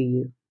 I see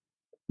you.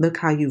 Look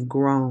how you've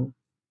grown.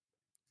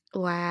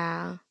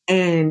 Wow.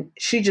 And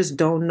she just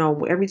don't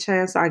know. Every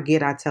chance I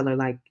get, I tell her,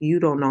 like, you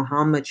don't know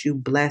how much you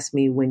blessed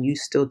me when you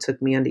still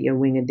took me under your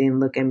wing and didn't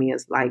look at me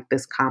as like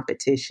this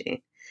competition.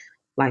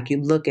 Like you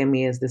look at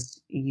me as this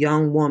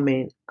young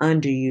woman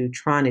under you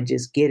trying to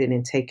just get it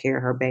and take care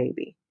of her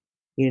baby.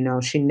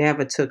 She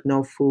never took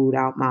no food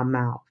out my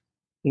mouth,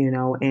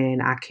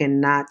 and I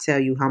cannot tell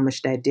you how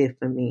much that did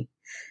for me.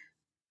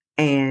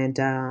 And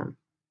I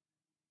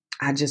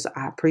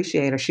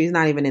appreciate her. She's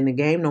not even in the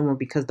game no more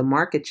because the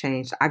market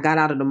changed. I got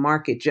out of the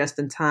market just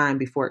in time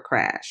before it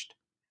crashed.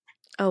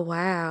 Oh,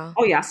 wow.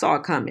 Oh yeah, I saw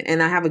it coming.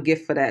 And I have a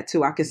gift for that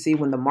too. I can see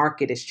when the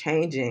market is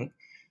changing.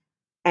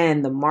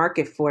 And the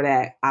market for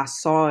that, I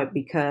saw it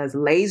because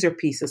laser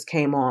pieces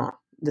came on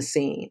the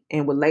scene.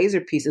 And with laser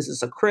pieces,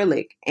 it's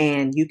acrylic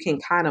and you can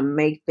kind of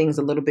make things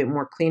a little bit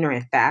more cleaner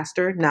and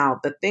faster. Now,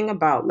 the thing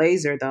about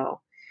laser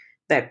though,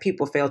 that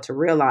people fail to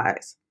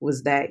realize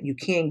was that you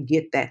can't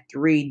get that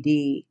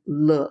 3D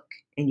look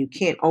and you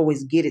can't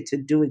always get it to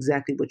do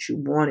exactly what you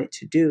want it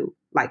to do.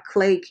 Like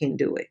clay can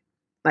do it.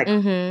 Like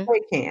Mhm.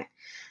 clay can.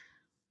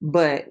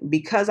 But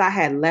because I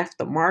had left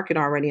the market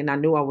already and I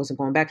knew I wasn't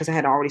going back because I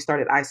had already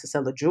started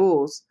Isosella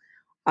Jewels,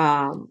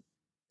 um,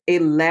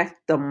 it left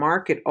the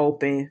market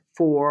open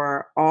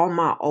for all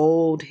my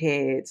old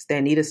heads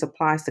that needed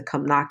supplies to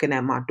come knocking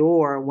at my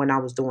door when I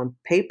was doing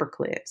paper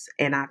clips.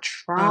 And I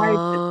tried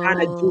to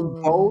kind of do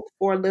Oh. both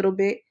for a little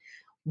bit,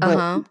 but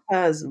Uh-huh.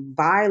 because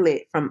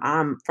Violet from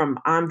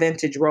I'm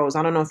Vintage Rose,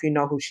 I don't know if you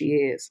know who she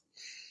is.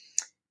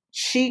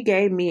 She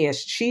gave me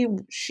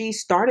she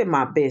started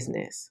my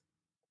business.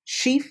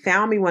 She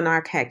found me when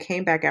I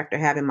came back after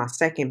having my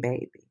second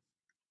baby.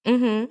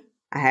 Mhm.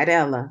 I had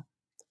Ella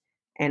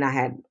and I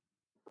had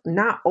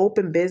not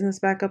open business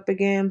back up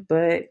again,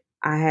 but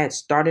I had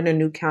started a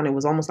new account. It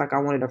was almost like I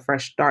wanted a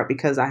fresh start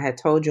because I had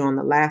told you on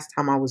the last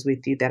time I was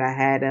with you that I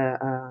had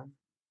a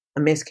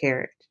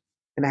miscarriage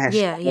and I had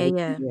Yeah, yeah,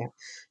 yeah. yeah.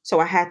 So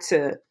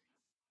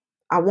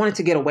I wanted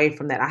to get away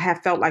from that. I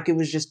had felt like it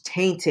was just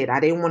tainted. I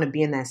didn't want to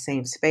be in that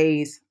same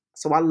space.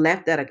 So I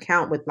left that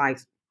account with like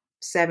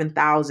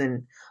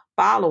 7,000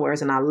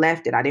 followers and I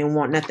left it. I didn't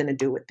want nothing to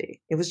do with it.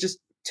 It was just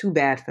too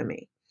bad for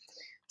me.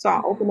 So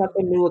I opened up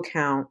a new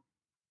account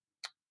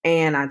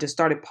and I just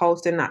started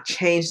posting. I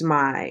changed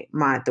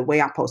the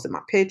way I posted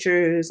my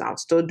pictures. I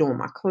was still doing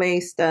my clay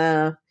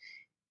stuff.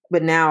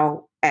 But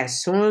now,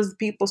 as soon as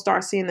people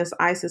start seeing this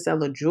Isis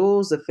Ella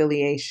Jules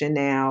affiliation,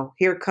 now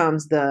here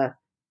comes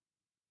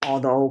all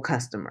the old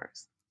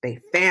customers. They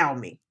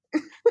found me.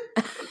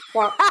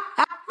 Well,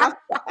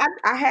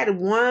 I had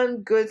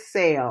one good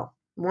sale,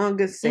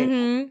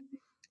 Mm-hmm.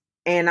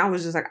 and I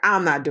was just like,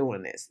 I'm not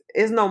doing this.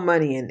 There's no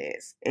money in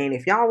this. And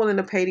if y'all willing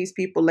to pay these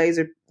people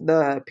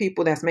the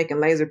people that's making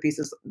laser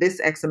pieces, this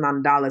X amount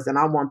of dollars, and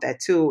I want that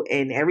too.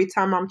 And every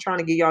time I'm trying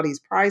to give y'all these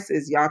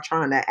prices, y'all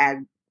trying to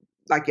act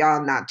like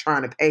y'all not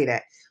trying to pay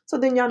that. So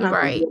then y'all not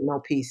going to Right. get no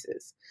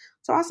pieces.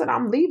 So I said,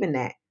 I'm leaving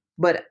that.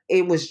 But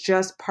it was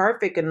just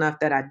perfect enough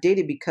that I did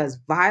it because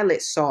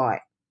Violet saw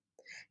it.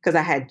 Because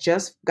I had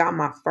just got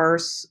my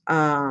first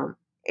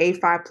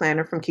A5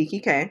 planner from Kiki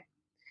K.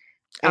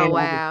 And Oh, I was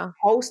wow.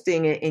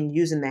 posting it and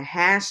using the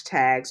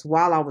hashtags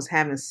while I was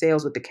having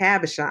sales with the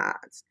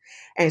cabochons.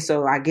 And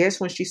so I guess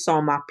when she saw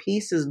my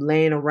pieces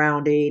laying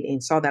around it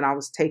and saw that I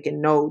was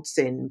taking notes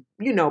and,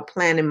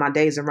 planning my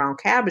days around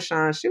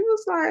cabochon, she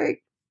was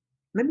like,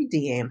 let me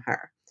DM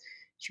her.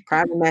 She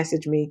private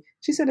messaged me.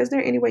 She said, is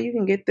there any way you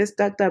can get this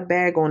ducked up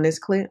bag on this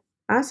clip?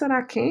 I said,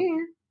 I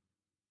can.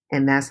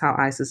 And that's how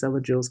Isis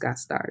Ella Jules got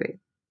started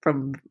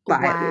from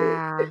Violet.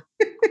 Wow.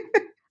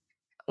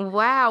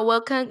 Wow.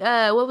 Well,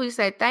 what would you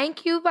say?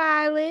 Thank you,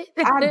 Violet.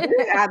 I did.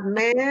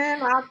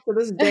 To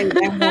this day,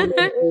 that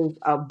woman is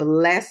a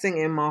blessing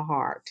in my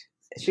heart.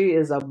 She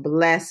is a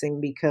blessing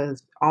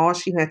because all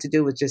she had to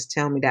do was just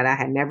tell me that I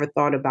had never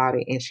thought about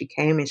it. And she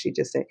came and she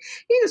just said,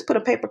 you just put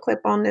a paper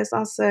clip on this.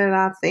 I said,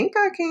 I think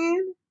I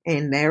can.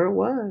 And there it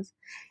was.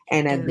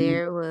 And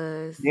there it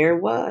was. there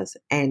it was.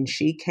 And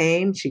she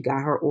came, she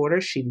got her order.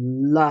 She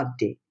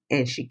loved it.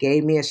 And she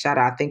gave me a shout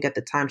out. I think at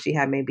the time she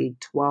had maybe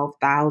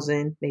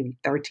 12,000, maybe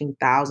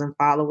 13,000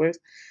 followers.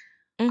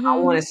 Mm-hmm. I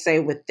want to say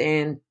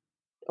within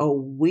a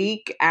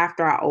week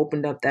after I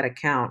opened up that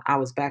account, I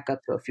was back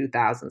up to a few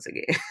thousands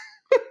again.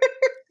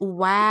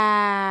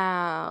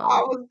 Wow.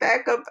 I was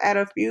back up at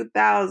a few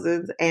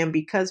thousands. And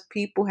because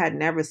people had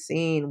never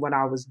seen what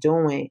I was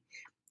doing,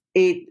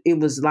 it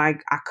was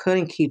like I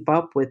couldn't keep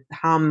up with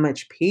how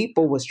much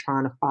people was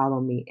trying to follow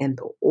me. And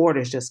the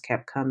orders just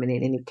kept coming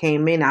in. And it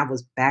came in, I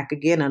was back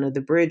again under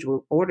the bridge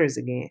with orders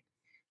again.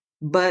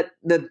 But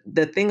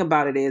the thing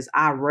about it is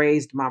I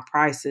raised my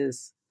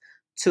prices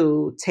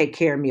to take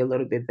care of me a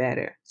little bit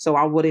better. So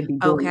I wouldn't be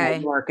doing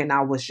that work and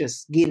I was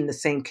just getting the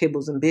same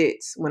kibbles and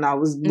bits when I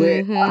was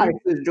with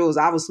Isis Jules.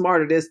 I was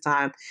smarter this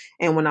time.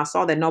 And when I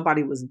saw that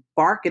nobody was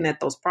barking at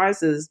those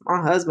prices,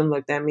 my husband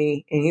looked at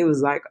me and he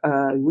was like,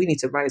 we need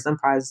to raise them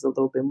prices a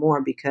little bit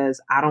more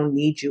because I don't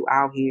need you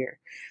out here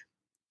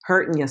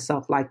hurting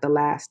yourself like the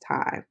last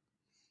time.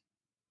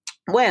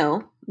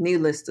 Well,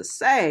 needless to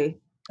say,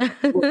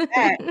 with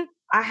that,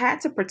 I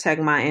had to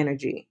protect my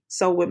energy.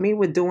 So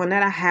with doing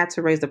that, I had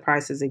to raise the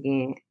prices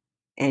again.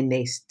 And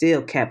they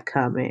still kept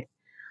coming.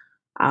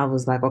 I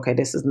was like, okay,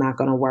 this is not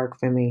going to work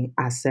for me.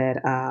 I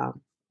said,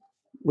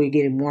 we're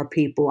getting more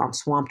people. I'm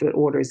swamped with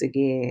orders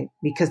again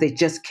because they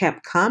just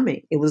kept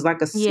coming. It was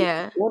like a sea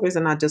of orders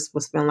and I just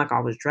was feeling like I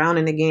was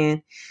drowning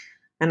again.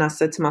 And I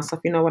said to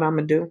myself, you know what I'm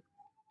going to do?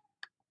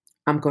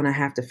 I'm going to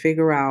have to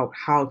figure out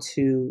how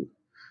to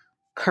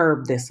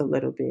curb this a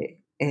little bit.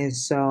 And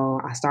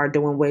so I started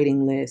doing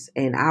waiting lists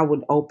and I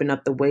would open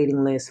up the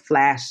waiting list,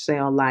 flash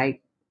sale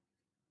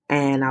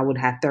and I would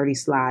have 30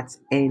 slots.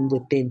 And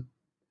within,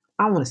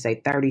 I want to say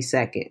 30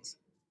 seconds,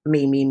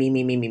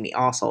 me,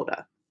 all sold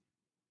up.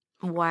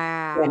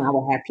 Wow. And I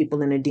would have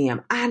people in the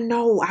DM. I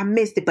know I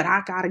missed it, but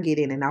I got to get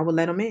in. And I would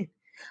let them in.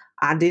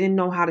 I didn't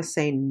know how to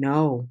say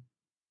no.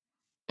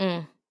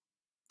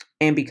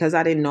 And because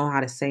I didn't know how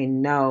to say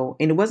no,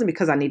 and it wasn't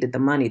because I needed the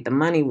money.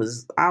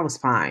 I was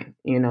fine.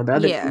 The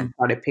other people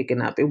started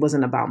picking up. It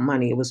wasn't about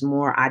money. It was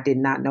more, I did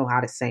not know how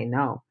to say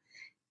no.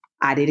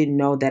 I didn't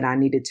know that I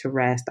needed to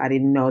rest. I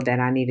didn't know that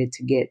I needed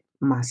to get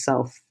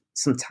myself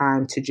some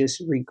time to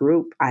just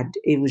regroup.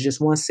 It was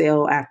just one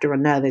sale after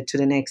another to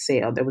the next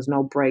sale. There was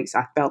no breaks.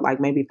 I felt like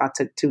maybe if I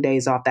took 2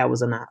 days off, that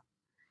was enough.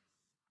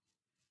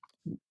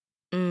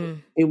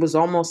 It was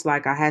almost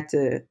like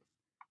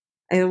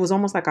it was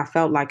almost like I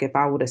felt like if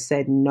I would have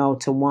said no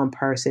to one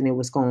person, it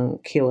was going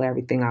to kill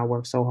everything I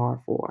worked so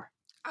hard for.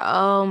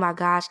 Oh my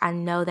gosh, I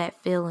know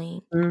that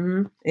feeling.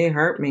 It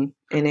hurt me.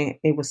 And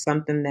it was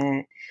something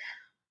that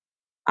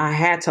I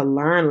had to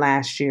learn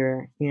last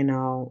year,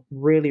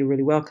 really,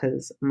 really well.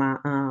 Because my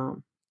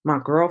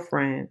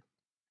girlfriend,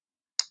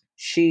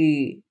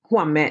 who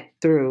I met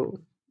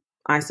through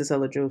Isis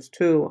Ella Jules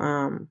too,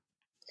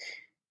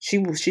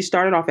 she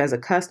started off as a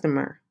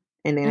customer.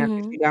 And then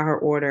after she got her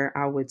order,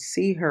 I would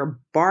see her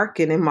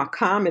barking in my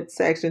comment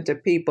section to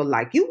people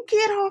like, you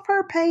get off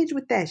her page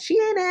with that. She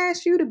ain't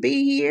asked you to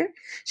be here.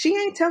 She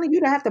ain't telling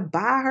you to have to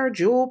buy her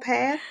jewel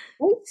pass.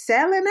 They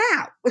selling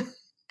out.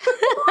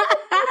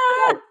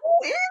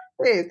 who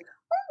is this?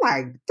 I'm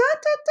like, da,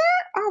 da,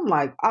 da. I'm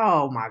like,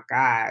 oh my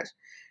gosh.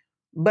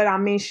 But I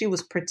mean, she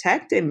was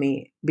protecting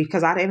me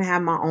because I didn't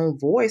have my own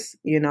voice.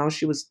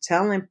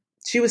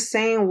 She was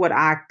saying what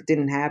I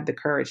didn't have the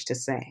courage to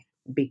say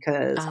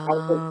because I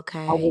was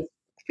Okay.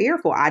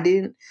 fearful. I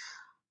didn't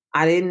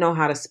know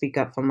how to speak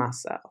up for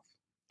myself.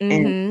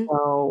 And Mhm.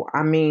 so,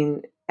 I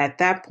mean, at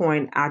that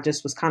point, I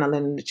just was kind of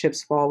letting the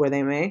chips fall where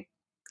they may.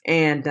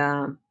 And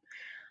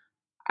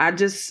I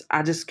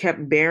just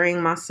kept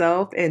burying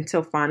myself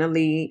until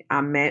finally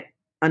I met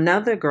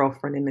another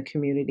girlfriend in the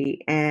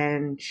community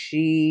and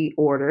she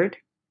ordered.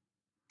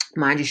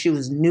 Mind you, she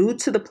was new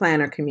to the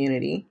planner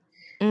community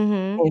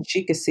Mhm. and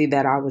she could see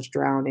that I was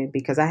drowning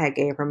because I had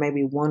gave her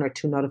maybe one or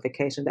two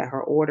notifications that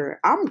her order.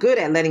 I'm good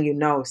at letting you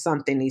know if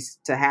something needs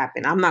to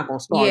happen. I'm not going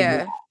to stall you.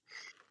 Yeah.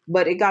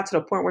 But it got to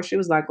the point where she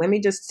was like, let me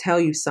just tell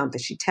you something.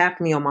 She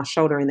tapped me on my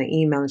shoulder in the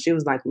email and she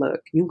was like,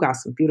 look, you got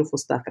some beautiful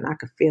stuff and I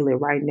could feel it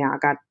right now. I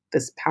got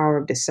this power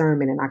of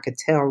discernment and I could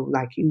tell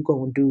like you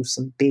going to do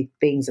some big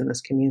things in this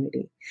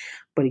community.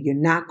 But you're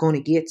not going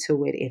to get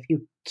to it if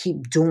you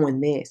keep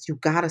doing this. You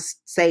got to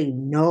say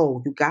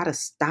no. You got to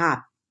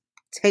stop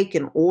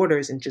taking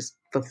orders and just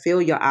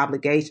fulfill your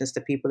obligations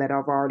to people that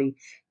have already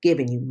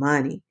given you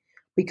money.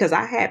 Because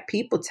I had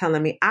people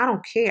telling me, I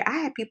don't care. I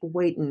had people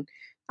waiting.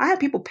 I had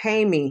people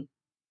pay me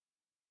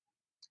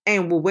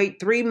and will wait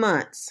 3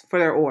 months for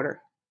their order.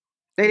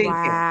 They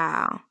didn't care.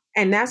 Wow.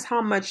 And that's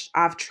how much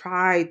I've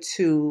tried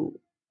to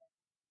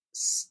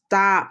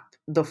stop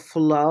the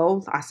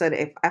flow. I said,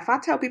 if I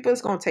tell people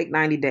it's going to take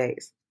 90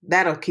 days,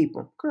 that'll keep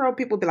them. Girl,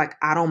 people be like,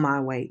 I don't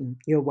mind waiting.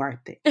 You're worth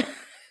it.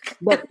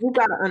 But you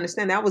got to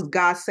understand that was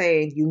God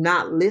saying, you're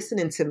not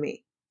listening to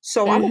me.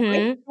 So I'm going to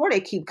make Mhm. sure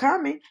they keep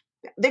coming.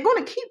 They're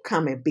going to keep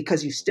coming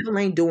because you still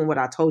ain't doing what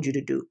I told you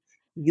to do.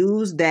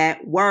 Use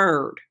that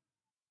word.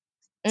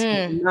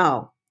 Mm.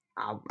 No,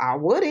 I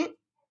wouldn't.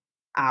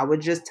 I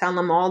would just tell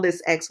them all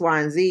this X,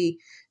 Y, and Z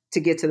to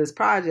get to this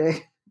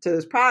project, to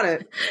this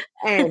product.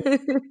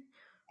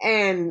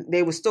 And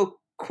they would still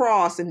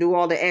cross and do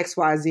all the X,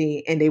 Y,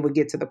 Z and they would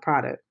get to the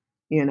product,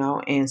 you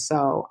know? And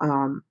so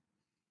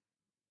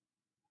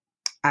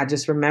I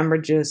just remember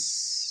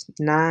just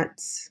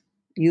not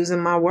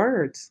using my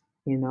words.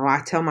 You know,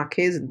 I tell my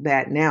kids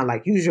that now,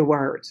 like, use your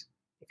words.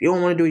 If you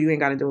don't want to do it, you ain't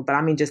got to do it. But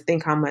I mean, just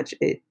think how much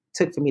it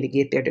took for me to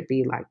get there to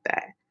be like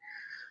that.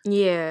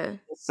 Yeah.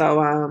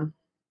 So,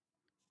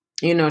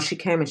 you know, she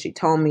came and she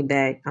told me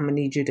that I'm gonna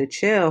need you to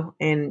chill.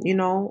 And, you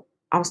know,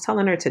 I was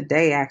telling her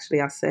today,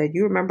 actually, I said,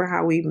 you remember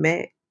how we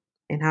met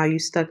and how you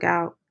stuck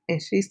out?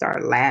 And she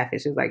started laughing.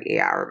 She was like,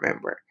 yeah, I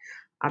remember.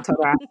 I told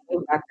her I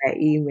still got that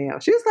email.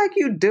 She was like,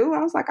 you do? I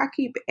was like, I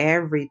keep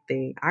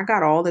everything. I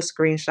got all the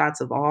screenshots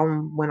of all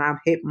when I've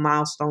hit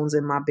milestones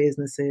in my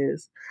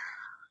businesses.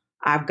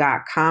 I've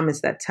got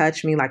comments that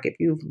touch me. Like if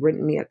you've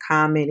written me a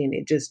comment and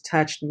it just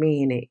touched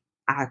me and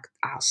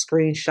I'll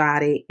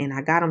screenshot it and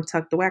I got them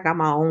tucked away. I got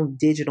my own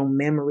digital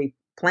memory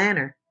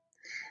planner.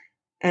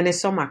 And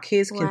it's so my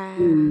kids can Wow.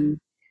 see,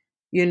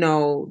 you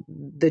know,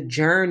 the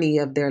journey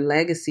of their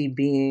legacy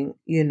being,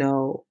 you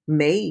know,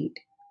 made,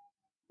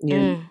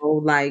 you Mm. know,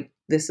 like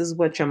this is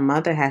what your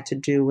mother had to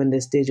do in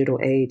this digital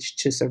age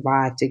to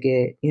survive to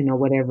get, you know,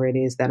 whatever it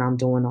is that I'm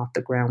doing off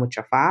the ground with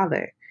your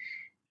father,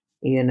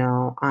 you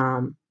know.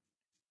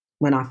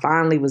 When I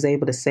finally was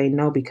able to say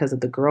no because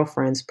of the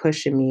girlfriends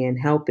pushing me and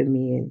helping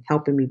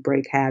me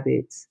break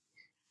habits,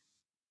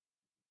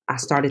 I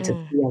started to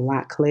Mm. see a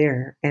lot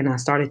clearer and I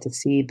started to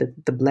see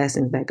the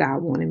blessings that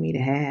God wanted me to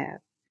have.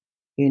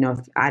 You know, if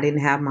I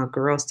didn't have my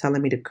girls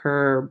telling me to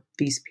curb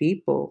these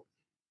people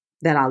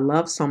that I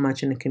love so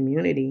much in the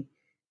community,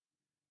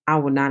 I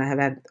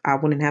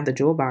wouldn't have the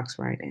jewel box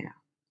right now.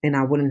 And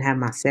I wouldn't have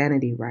my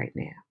sanity right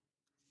now.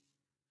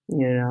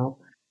 You know,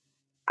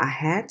 I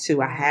had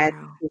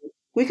Wow. to,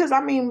 because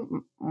I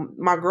mean,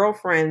 my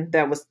girlfriend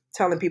that was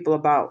telling people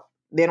about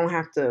they don't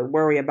have to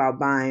worry about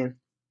buying,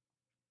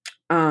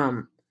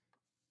 um,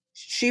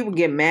 she would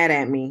get mad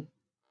at me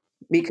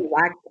because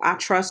I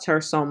trust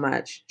her so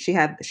much.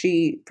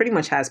 She pretty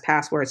much has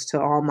passwords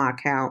to all my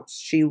accounts.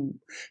 She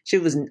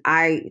was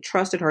I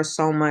trusted her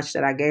so much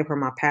that I gave her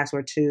my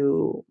password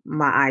to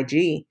my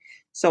IG.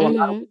 So a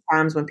lot of Mhm. the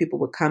times when people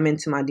would come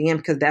into my DM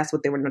because that's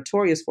what they were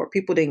notorious for,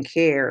 people didn't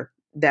care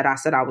that I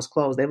said I was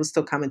closed. They would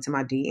still come into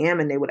my DM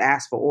and they would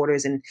ask for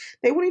orders and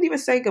they wouldn't even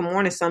say good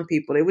morning. Some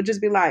people they would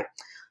just be like,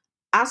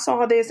 I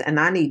saw this and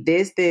I need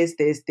this.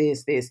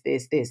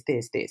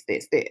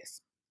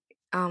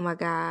 Oh my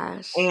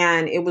gosh.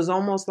 And it was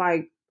almost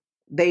like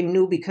they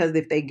knew because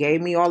if they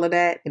gave me all of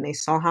that and they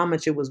saw how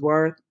much it was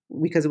worth,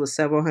 because it was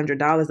several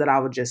 $100s, that I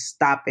would just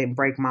stop and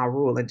break my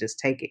rule and just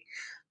take it.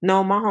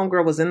 No, my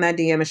homegirl was in that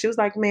DM and she was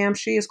like, ma'am,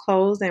 she is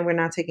closed and we're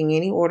not taking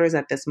any orders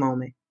at this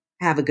moment.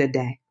 Have a good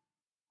day.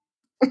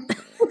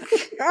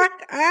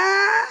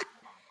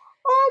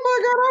 Oh my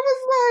God. I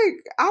was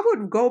like, I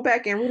would go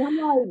back and read. I'm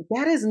like,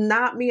 that is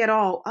not me at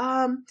all.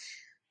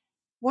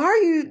 why are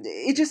you,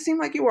 it just seemed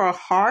like you were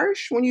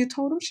harsh when you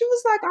told him. She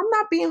was like, I'm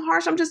not being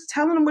harsh. I'm just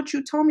telling him what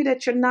you told me,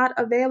 that you're not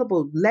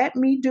available. Let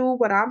me do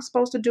what I'm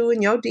supposed to do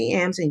in your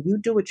DMs, and you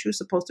do what you're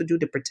supposed to do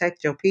to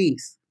protect your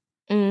peace.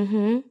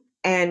 Mm-hmm.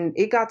 And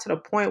it got to the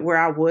point where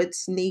I would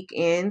sneak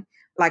in.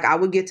 Like I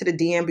would get to the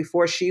DM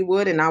before she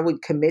would, and I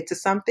would commit to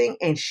something,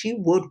 and she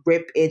would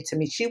rip into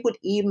me. She would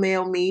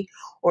email me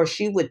or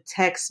she would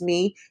text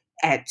me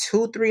at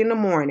 2, 3 in the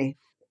morning.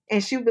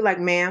 And she would be like,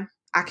 ma'am,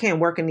 I can't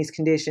work in these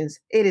conditions.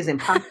 It is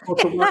impossible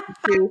to work with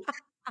you.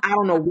 I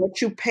don't know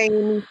what you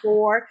paying me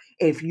for.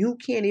 If you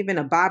can't even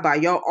abide by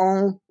your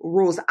own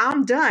rules,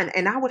 I'm done.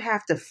 And I would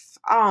have to,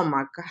 oh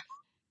my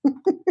God.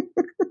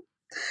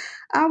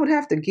 I would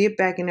have to get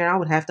back in there. I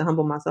would have to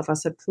humble myself. I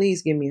said,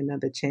 please give me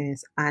another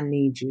chance. I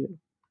need you.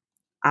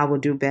 I will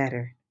do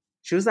better.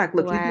 She was like,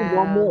 look, you do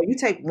one more. Wow. You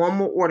take one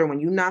more order when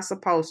you're not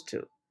supposed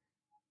to.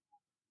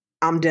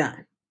 I'm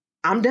done.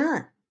 I'm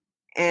done.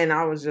 And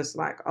I was just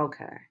like,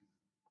 okay.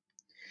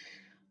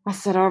 I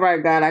said, all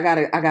right, God, I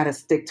gotta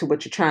stick to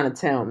what you're trying to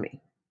tell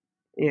me,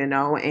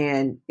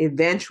 and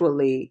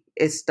eventually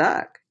it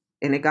stuck.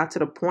 And it got to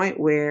the point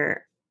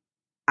where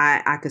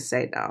I could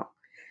say no.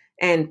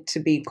 And to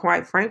be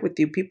quite frank with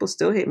you, people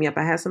still hit me up.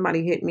 I had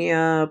somebody hit me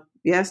up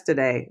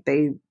yesterday.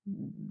 They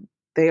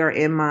are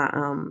in my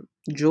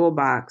jewel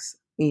box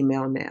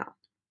email now.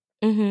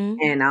 Mm-hmm.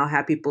 And I'll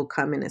have people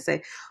come in and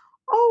say,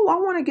 oh, I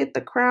want to get the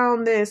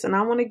crown this, and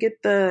I want to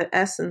get the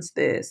essence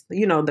this,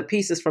 the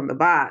pieces from the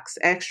box,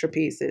 extra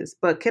pieces.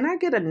 But can I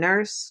get a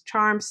nurse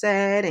charm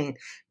set? And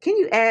can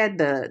you add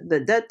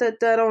the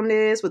dut on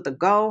this with the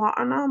gold?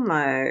 And I'm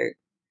like,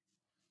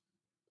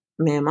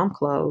 ma'am, I'm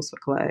closed for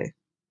clay.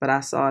 But I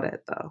saw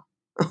that though.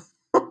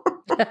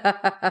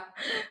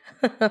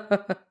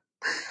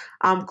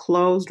 I'm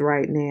closed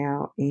right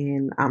now,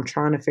 and I'm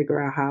trying to figure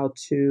out how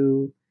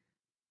to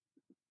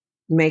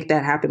make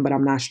that happen, but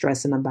I'm not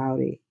stressing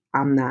about it.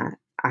 I'm not.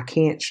 I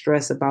can't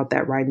stress about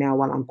that right now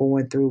while I'm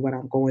going through what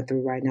I'm going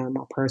through right now in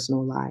my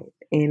personal life.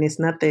 And it's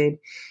nothing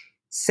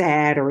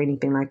sad or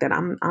anything like that.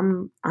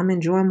 I'm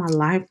enjoying my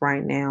life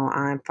right now.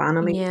 I'm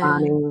finally Yeah.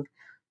 finding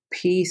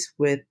peace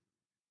with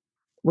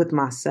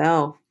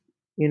myself.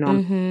 I'm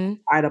Mm-hmm.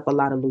 tied up a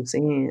lot of loose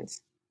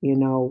ends,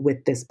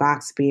 with this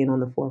box being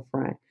on the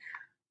forefront.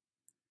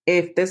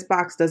 If this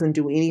box doesn't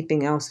do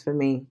anything else for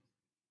me,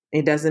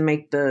 it doesn't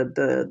make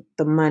the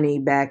money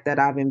back that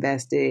I've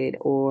invested,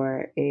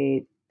 or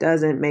it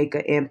doesn't make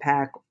an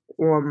impact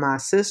on my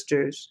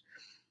sisters,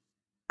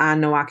 I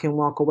know I can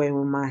walk away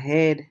with my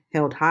head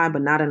held high,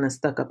 but not in a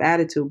stuck up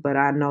attitude. But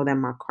I know that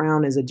my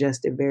crown is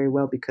adjusted very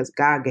well because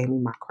God gave me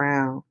my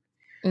crown.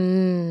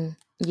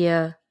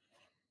 Yeah.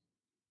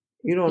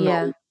 You don't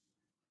Yeah. know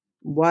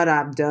what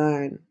I've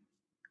done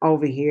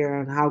over here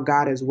and how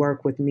God has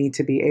worked with me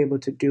to be able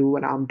to do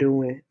what I'm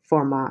doing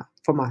for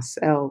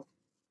myself.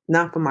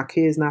 Not for my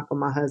kids, not for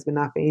my husband,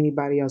 not for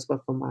anybody else,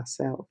 but for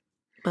myself.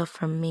 But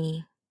for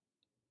me.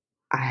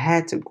 I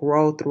had to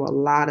grow through a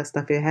lot of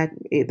stuff.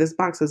 This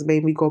box has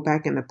made me go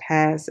back in the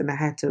past, and I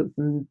had to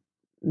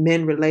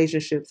mend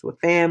relationships with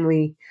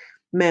family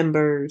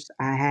members.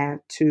 I had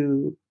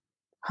to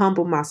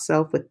humble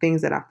myself with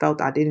things that I felt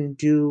I didn't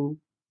do.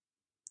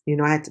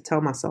 I had to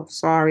tell myself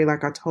sorry,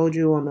 like I told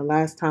you on the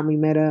last time we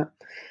met up.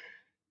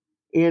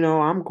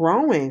 I'm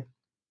growing.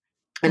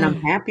 And I'm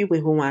Mm. happy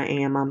with who I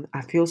am.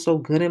 I feel so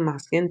good in my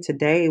skin.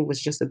 Today was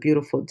just a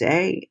beautiful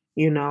day.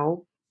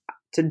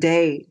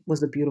 Today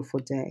was a beautiful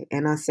day.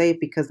 And I say it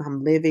because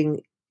I'm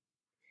living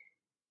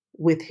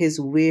with his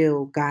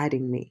will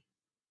guiding me.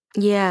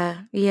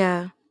 Yeah.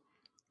 Yeah.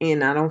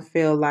 And I don't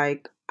feel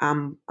like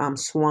I'm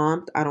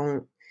swamped. I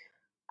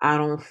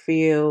don't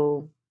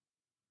feel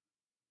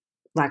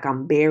like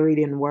I'm buried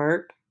in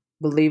work.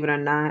 Believe it or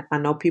not, I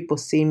know people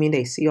see me,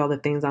 they see all the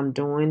things I'm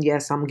doing.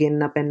 Yes, I'm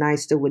getting up at night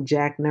still with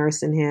Jack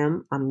nursing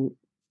him. I'm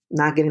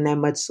not getting that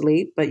much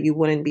sleep, but you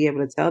wouldn't be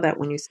able to tell that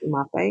when you see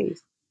my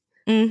face.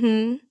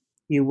 Mm-hmm.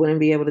 You wouldn't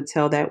be able to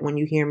tell that when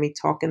you hear me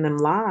talking them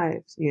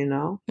lives.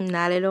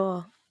 Not at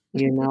all.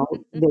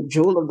 The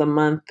jewel of the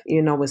month,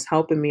 is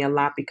helping me a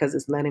lot because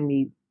it's letting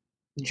me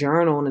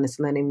journal and it's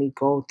letting me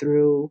go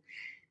through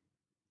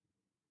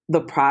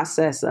the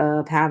process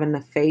of having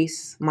to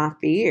face my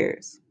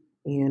fears.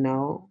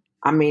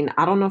 I mean,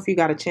 I don't know if you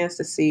got a chance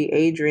to see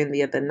Adrian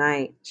the other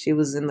night. She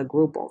was in the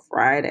group on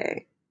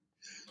Friday.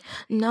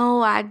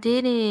 No, I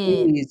didn't.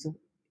 Please,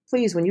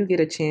 please, when you get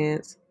a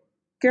chance,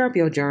 get up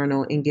your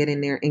journal and get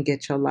in there and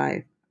get your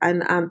life.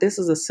 And this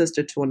is a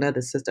sister to another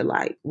sister.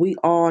 Like, we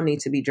all need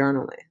to be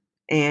journaling.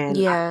 And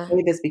I Yeah.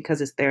 say this because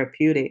it's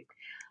therapeutic.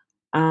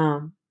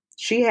 Um,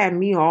 she had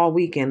me all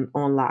weekend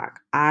on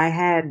lock. I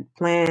had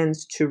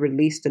plans to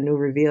release the new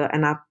reveal,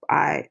 and I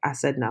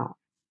said no.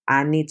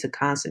 I need to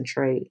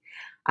concentrate.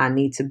 I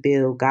need to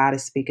build. God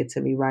is speaking to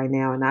me right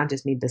now, and I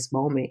just need this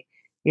moment.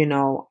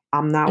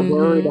 I'm not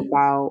worried Mm-hmm.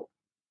 about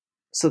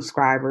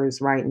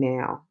subscribers right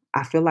now.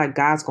 I feel like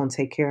God's gonna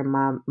take care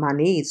of my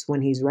needs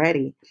when He's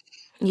ready.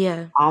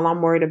 Yeah. All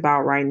I'm worried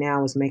about right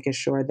now is making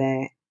sure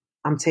that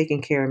I'm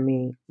taking care of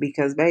me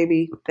because,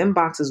 baby, them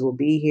boxes will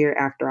be here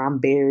after I'm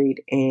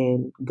buried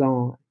and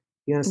gone.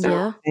 You understand what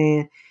Yeah. I'm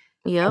saying?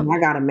 And Yep. I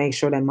got to make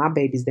sure that my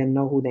babies them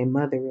know who their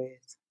mother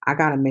is. I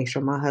got to make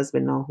sure my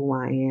husband know who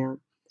I am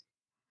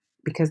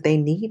because they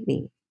need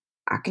me.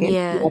 I can't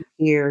be Yeah. up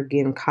here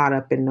getting caught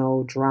up in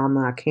no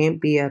drama. I can't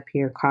be up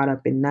here caught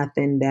up in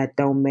nothing that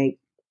don't make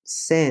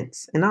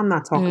sense. And I'm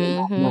not talking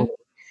about Mhm. money.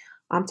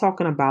 I'm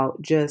talking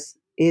about just,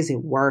 is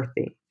it worth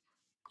it?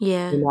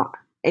 Yeah. You know,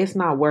 it's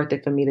not worth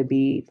it for me to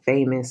be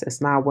famous.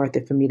 It's not worth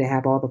it for me to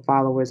have all the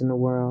followers in the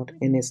world.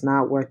 And it's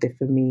not worth it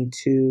for me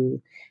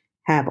to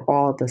have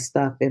all the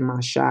stuff in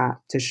my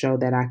shop to show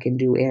that I can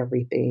do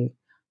everything.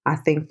 I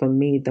think for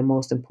me, the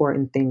most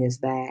important thing is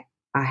that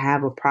I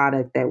have a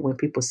product that when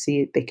people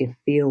see it, they can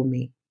feel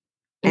me.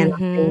 And I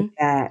think Mhm.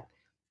 that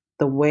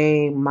the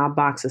way my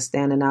box is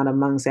standing out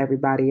amongst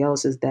everybody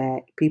else is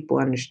that people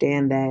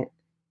understand that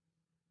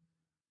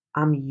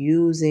I'm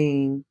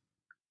using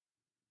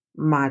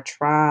my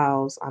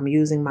trials, I'm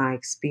using my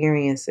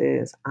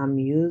experiences, I'm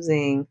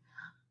using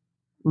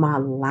my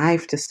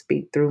life to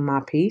speak through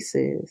my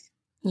pieces.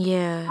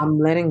 Yeah. I'm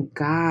letting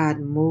God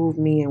move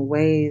me in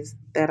ways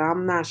that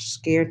I'm not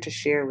scared to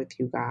share with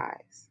you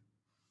guys.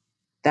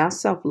 That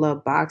self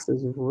love box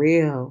is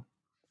real.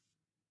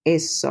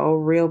 It's so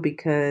real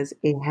because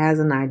it has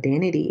an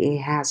identity,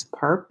 it has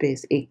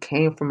purpose. It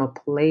came from a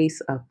place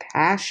of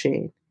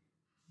passion,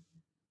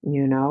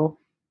 you know?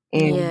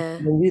 And Yeah.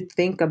 when you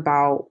think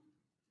about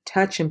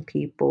touching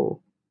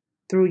people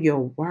through your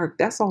work,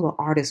 that's all the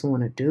artists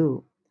want to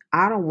do.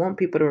 I don't want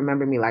people to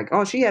remember me like,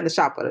 oh, she had the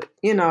shop for, this,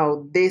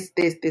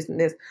 and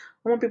this.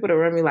 I want people to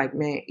remember me like,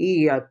 man,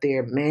 E up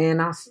there, man.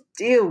 I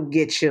still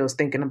get chills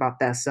thinking about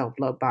that self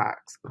love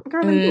box.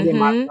 Girl, let me go get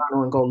my Mhm.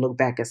 journal and go look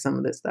back at some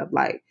of this stuff.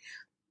 Like,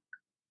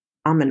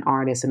 I'm an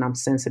artist and I'm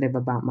sensitive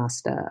about my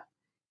stuff.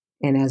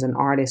 And as an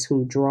artist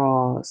who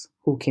draws,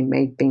 who can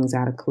make things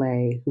out of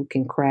clay, who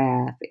can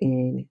craft,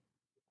 and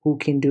who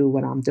can do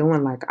what I'm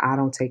doing, like, I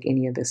don't take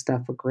any of this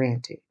stuff for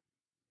granted.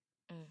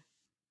 Mm.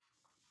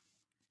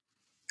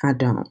 I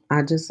don't.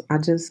 I just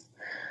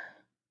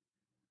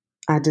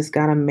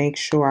gotta make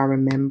sure I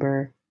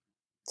remember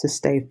to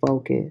stay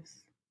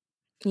focused.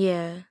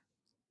 Yeah.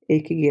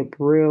 It could get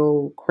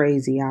real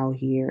crazy out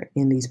here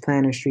in these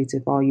planner streets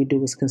if all you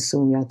do is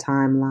consume your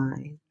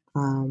timeline.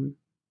 Um,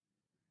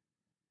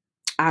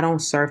 I don't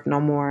surf no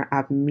more.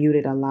 I've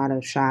muted a lot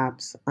of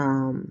shops.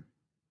 I'm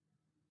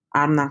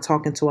not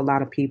talking to a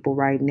lot of people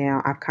right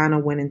now. I've kind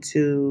of went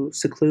into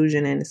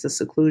seclusion, and it's a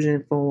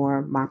seclusion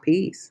for my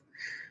peace.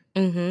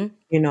 Mhm.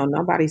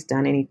 Nobody's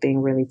done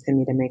anything really to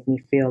me to make me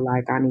feel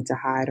like I need to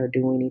hide or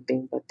do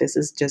anything. But this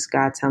is just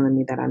God telling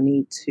me that I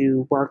need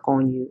to work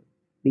on you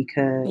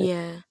because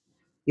Yeah.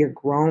 you're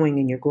growing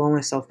and you're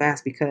growing so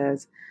fast.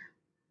 Because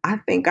I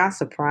think I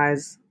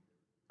surprise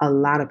a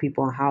lot of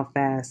people on how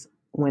fast,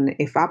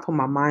 if I put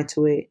my mind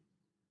to it,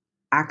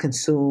 I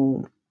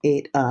consume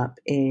it up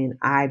and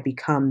I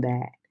become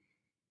that.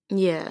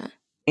 Yeah.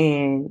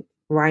 And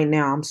right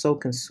now, I'm so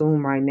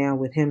consumed right now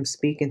with him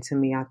speaking to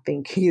me. I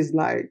think he's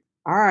like,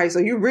 all right, so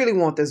you really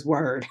want this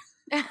word.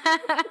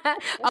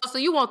 Oh, so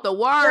you want the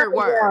Yeah, word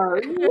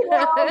word.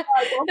 yeah. I'm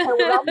like, okay,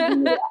 well,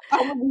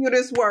 I'm gonna give you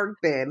this work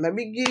then. Let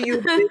me give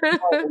you this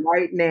work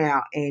right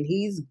now. And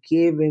he's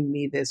giving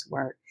me this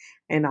work.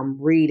 And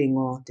I'm reading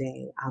all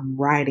day. I'm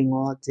writing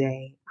all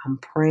day. I'm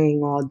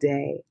praying all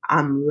day.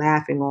 I'm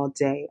laughing all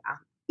day. I'm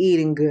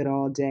eating good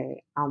all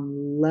day.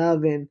 I'm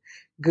loving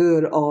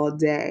good all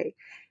day.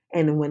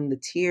 And when the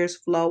tears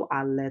flow,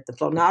 I let them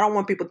flow. Now, I don't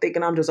want people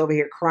thinking I'm just over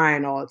here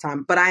crying all the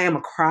time, but I am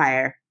a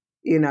crier.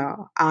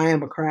 I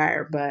am a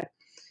crier, but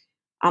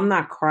I'm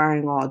not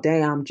crying all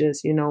day. I'm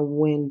just,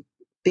 when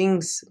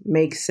things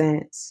make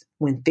sense,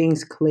 when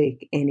things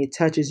click and it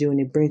touches you and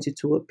it brings you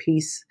to a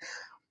peace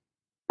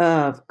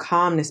of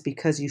calmness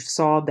because you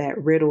saw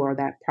that riddle or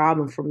that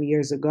problem from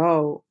years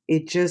ago,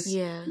 it just,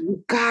 Yeah.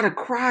 you gotta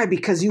cry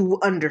because you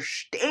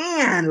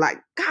understand, like,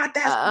 God,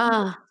 that's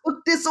Uh,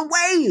 took this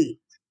away.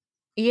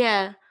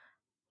 yeah.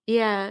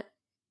 Yeah.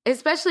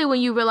 Especially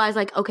when you realize,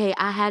 like, okay,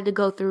 I had to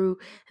go through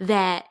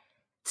that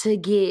to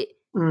get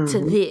to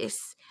Mm-hmm.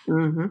 this.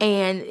 Mm-hmm.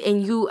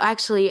 And you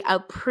actually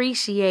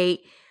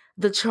appreciate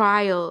the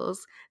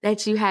trials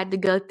that you had to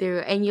go through.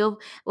 And you'll,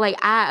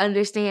 like, I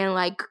understand,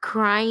 like,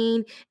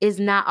 crying is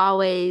not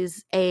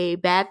always a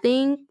bad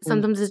thing. Mm-hmm.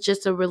 Sometimes it's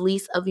just a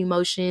release of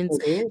emotions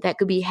It is. that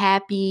could be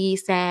happy,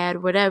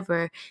 sad,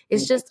 whatever.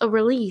 It's just a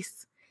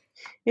release.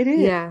 It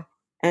is. Yeah.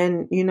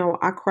 And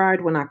I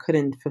cried when I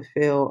couldn't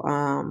fulfill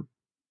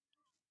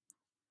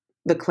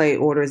the clay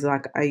orders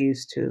like I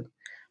used to.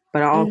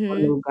 But I also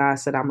Mm-hmm. knew God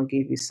said, I'm going to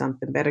give you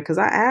something better because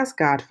I asked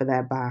God for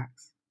that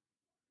box.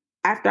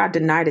 After I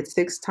denied it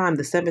 6 times,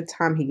 the 7th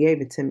time he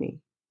gave it to me.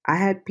 I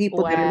had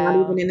people that are not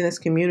even Wow. in this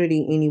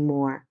community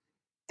anymore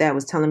that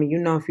was telling me,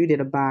 if you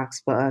did a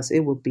box for us,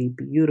 it would be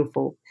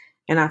beautiful.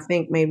 And I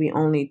think maybe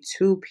only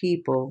 2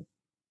 people,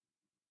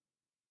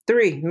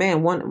 3,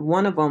 man,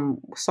 one of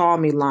them saw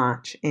me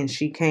launch and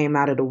she came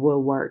out of the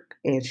woodwork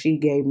and she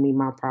gave me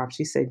my props.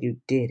 She said, you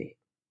did it.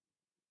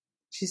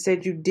 She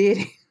said, you did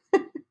it.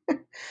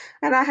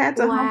 And I had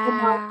to humble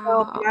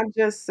myself and Wow. I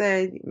just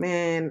said,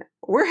 man,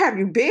 where have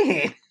you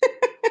been?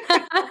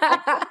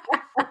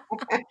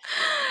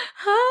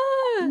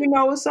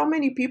 Huh. So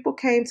many people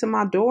came to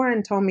my door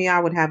and told me I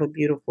would have a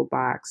beautiful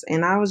box.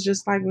 And I was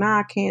just like, nah,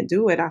 I can't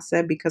do it. I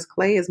said, because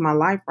Clay is my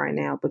life right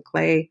now. But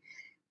Clay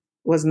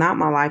was not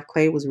my life.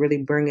 Clay was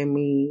really bringing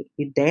me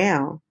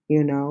down,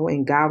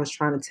 and God was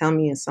trying to tell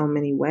me in so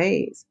many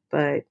ways.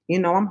 But,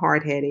 I'm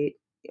hard headed,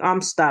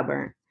 I'm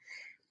stubborn.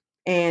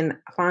 And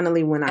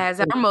finally, when I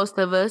As are most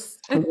of us.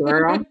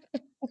 girl,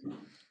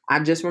 I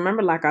just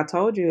remember, like I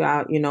told you,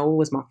 it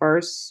was my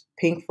first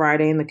Pink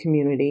Friday in the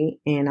community,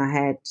 and I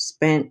had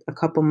spent a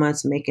couple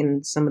months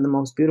making some of the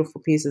most beautiful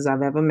pieces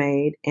I've ever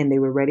made, and they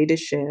were ready to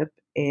ship.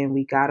 And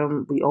we got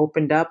them, we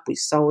opened up, we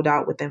sold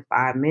out within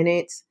 5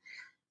 minutes,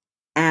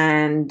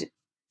 and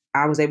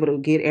I was able to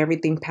get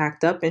everything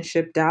packed up and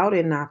shipped out.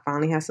 And I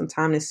finally had some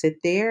time to sit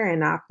there,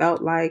 and I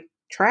felt like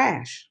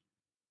trash,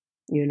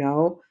 you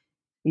know?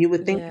 You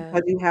would think Yeah.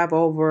 because you have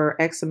over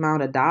X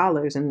amount of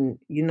dollars and,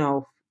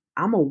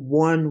 I'm a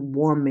one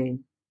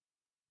woman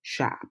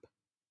shop.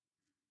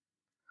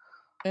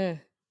 Mm.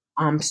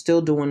 I'm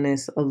still doing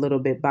this a little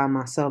bit by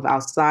myself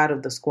outside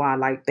of the squad.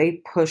 Like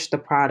they push the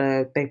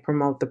product, they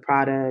promote the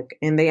product,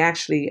 and they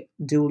actually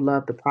do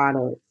love the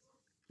product.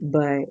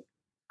 But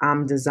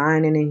I'm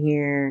designing in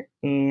here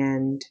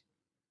and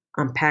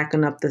I'm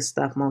packing up this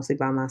stuff mostly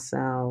by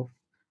myself.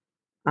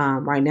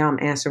 Right now, I'm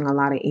answering a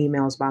lot of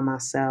emails by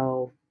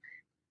myself.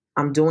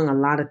 I'm doing a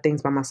lot of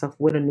things by myself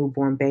with a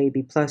newborn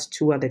baby, plus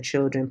two other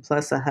children,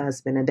 plus a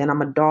husband, and then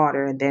I'm a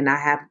daughter, and then I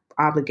have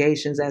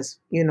obligations as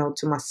to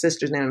my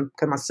sisters, and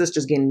because my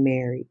sister's getting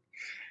married.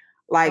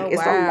 Like Oh,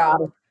 it's a lot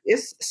of wow.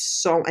 it's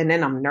so, and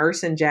then I'm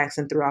nursing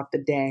Jackson throughout the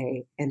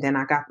day, and then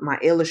I got my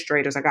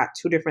illustrators. I got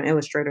two different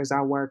illustrators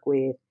I work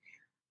with,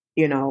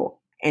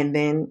 and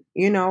then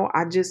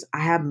I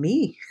have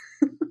me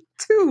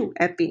too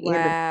at the end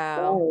of the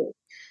Wow. day.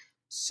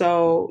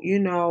 So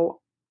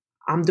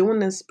I'm doing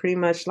this pretty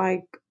much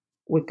like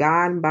with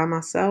God and by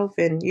myself.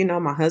 And,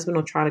 my husband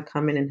will try to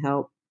come in and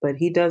help, but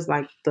he does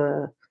like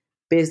the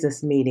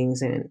business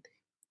meetings and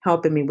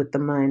helping me with the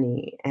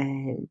money.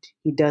 And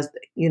he does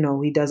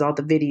all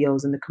the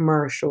videos and the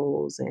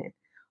commercials and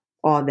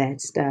all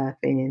that stuff.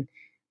 And,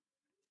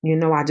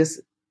 I just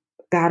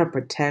got to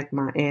protect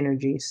my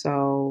energy.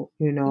 So,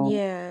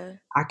 Yeah.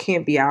 I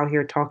can't be out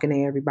here talking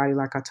to everybody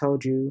like I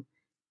told you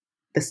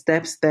the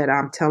steps that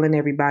I'm telling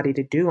everybody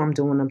to do, I'm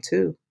doing them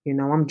too.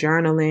 I'm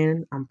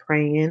journaling, I'm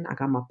praying. I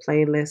got my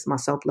playlist, my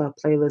self love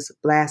playlist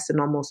blasting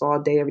almost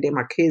all day, every day.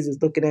 My kids is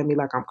looking at me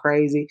like I'm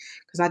crazy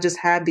because I just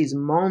have these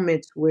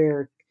moments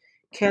where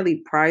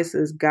Kelly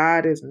Price's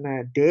God is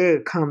Not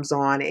Dead comes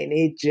on and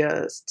it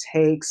just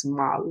takes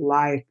my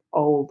life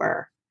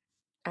over.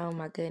 Oh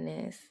my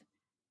goodness.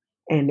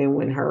 And then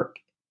when her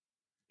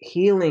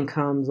healing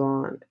comes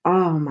on,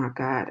 oh my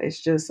God,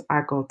 it's just,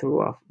 I go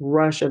through a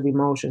rush of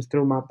emotions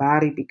through my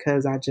body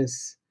because I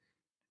just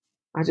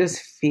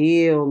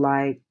feel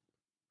like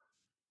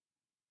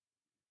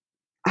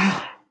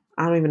I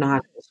don't even know how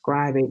to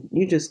describe it.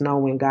 You just know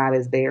when God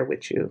is there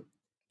with you.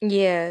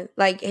 Yeah,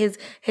 like his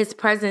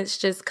presence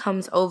just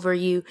comes over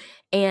you,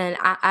 and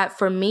I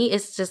for me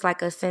it's just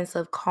like a sense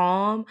of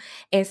calm,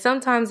 and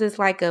sometimes it's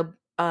like a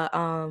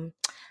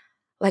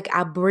like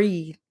I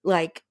breathe,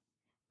 like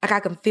I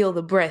can feel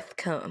the breath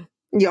come.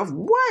 Yeah,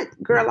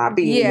 what? Girl, I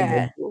be in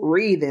there Yeah.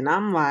 breathing.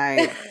 I'm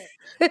like,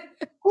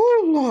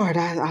 oh Lord,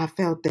 I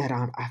felt that.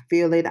 I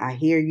feel it. I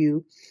hear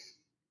you.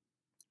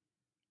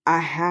 I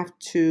have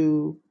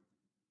to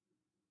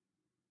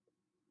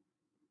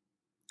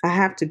I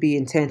have to be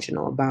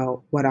intentional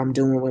about what I'm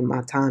doing with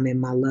my time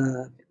and my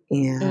love.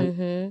 And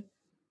Mhm.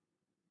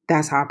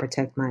 that's how I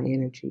protect my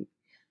energy.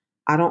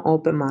 I don't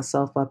open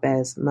myself up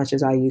as much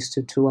as I used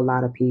to a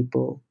lot of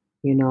people,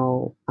 you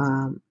know.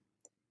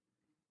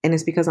 And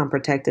it's because I'm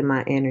protecting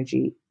my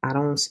energy. I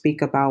don't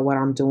speak about what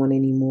I'm doing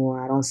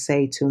anymore. I don't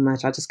say too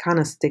much. I just kind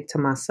of stick to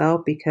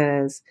myself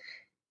because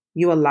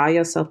you allow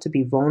yourself to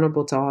be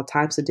vulnerable to all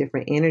types of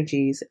different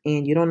energies.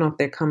 And you don't know if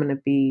they're coming to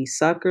be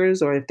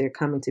suckers or if they're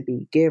coming to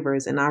be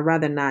givers. And I'd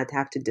rather not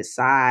have to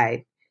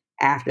decide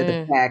after the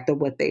Mm. fact of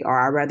what they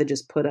are. I'd rather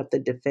just put up the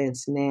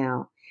defense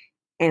now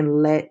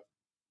and let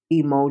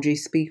emoji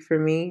speak for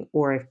me.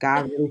 Or if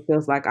God really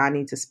feels like I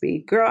need to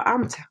speak, girl,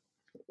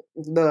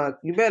 look,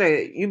 you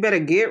better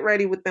get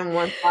ready with them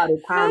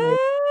one-sided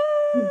comments.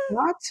 You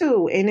got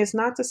to. And it's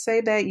not to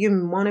say that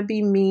you want to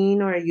be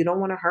mean or you don't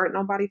want to hurt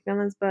nobody's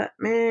feelings, but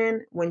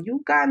man, when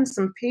you gotten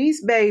some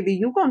peace, baby,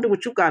 you gonna do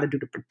what you gotta do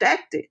to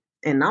protect it.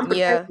 And I'm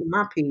Yeah. protecting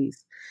my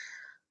peace.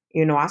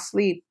 I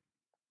sleep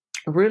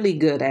really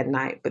good at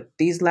night, but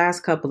these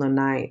last couple of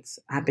nights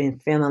I've been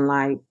feeling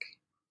like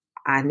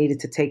I needed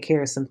to take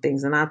care of some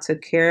things and I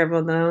took care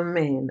of them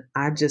and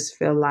I just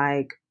feel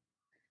like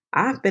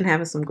I've been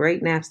having some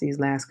great naps these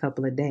last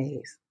couple of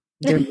days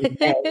during the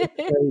day.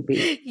 It's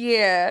crazy.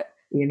 Yeah.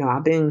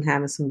 I've been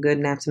having some good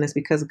naps, and it's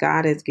because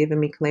God has given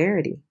me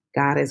clarity.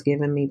 God has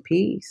given me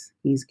peace.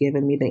 He's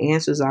given me the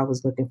answers I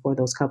was looking for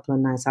those couple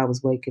of nights I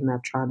was waking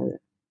up trying to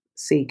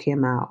seek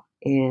Him out.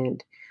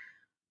 And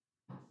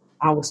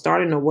I was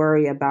starting to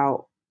worry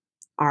about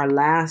our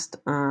last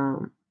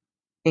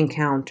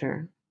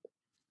encounter,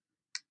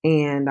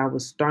 and I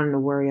was starting to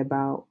worry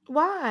about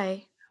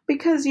Why?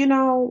 because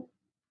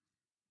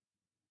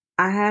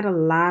I had a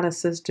lot of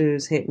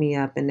sisters hit me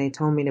up and they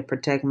told me to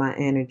protect my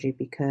energy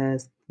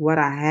because what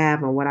I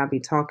have and what I be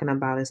talking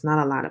about is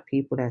not a lot of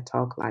people that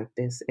talk like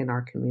this in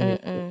our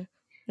community. Mm-mm.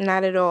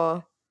 Not at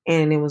all.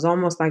 And it was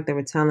almost like they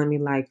were telling me,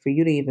 like, for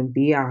you to even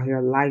be out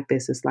here like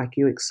this, it's like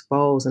you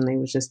exposed. And they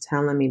was just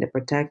telling me to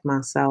protect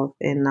myself.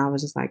 And I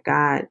was just like,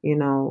 God,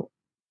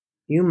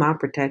 you my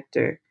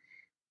protector.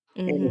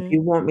 And if Mm-hmm.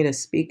 you want me to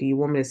speak, or you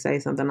want me to say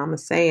something, I'm gonna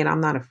say it.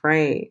 I'm not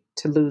afraid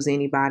to lose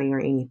anybody or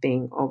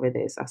anything over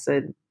this. I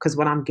said, because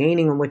what I'm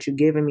gaining and what you're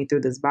giving me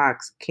through this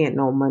box can't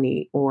no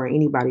money or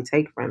anybody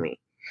take from me.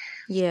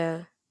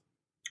 Yeah.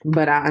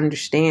 But I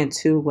understand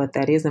too what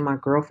that is, and my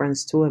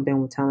girlfriends too have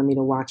been telling me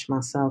to watch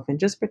myself and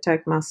just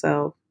protect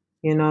myself.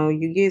 You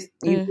get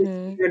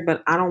Mm-hmm. scared,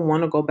 but I don't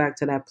want to go back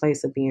to that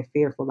place of being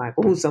fearful, like,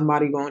 oh,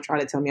 somebody gonna try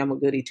to tell me I'm a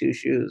goody two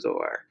shoes,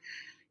 or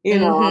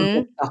I'm just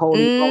Mm-hmm. a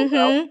holy roller Mm-hmm.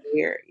 over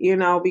here,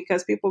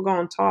 because people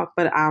gonna talk.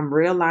 But I'm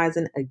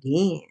realizing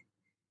again,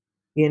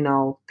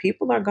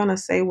 people are gonna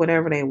say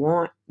whatever they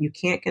want. You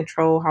can't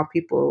control how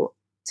people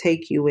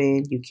take you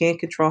in. You can't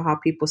control how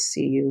people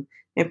see you.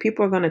 And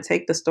people are gonna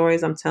take the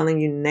stories I'm telling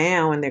you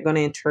now and they're gonna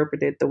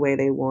interpret it the way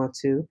they want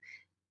to.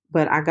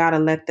 But I gotta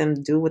let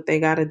them do what they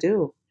gotta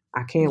do.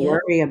 I can't Yep.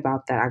 worry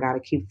about that. I gotta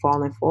keep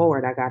falling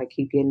forward. I gotta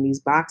keep getting these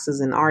boxes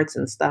and arts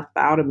and stuff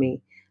out of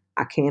me.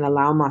 I can't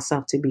allow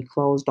myself to be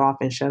closed off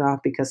and shut off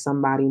because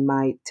somebody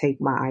might take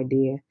my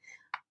idea.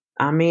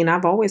 I mean,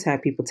 I've always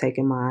had people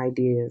taking my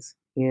ideas.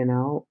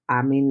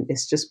 I mean,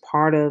 it's just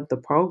part of the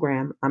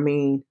program. I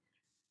mean,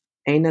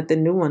 ain't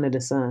nothing new under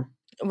the sun.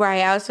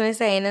 Right. I was gonna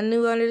say, ain't nothing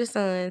new under the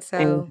sun. Ain't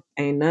So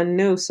ain't nothing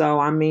new. So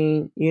I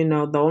mean,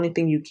 the only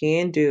thing you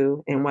can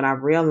do, and what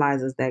I've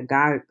realized is that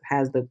God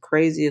has the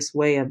craziest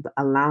way of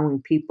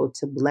allowing people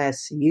to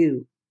bless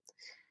you.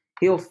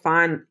 He'll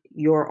find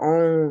your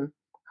own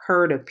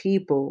herd of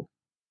people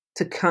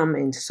to come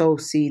and sow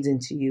seeds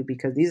into you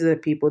because these are the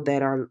people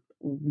that are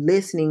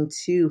listening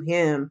to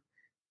him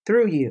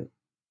through you,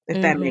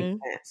 if that makes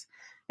mm-hmm. sense.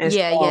 And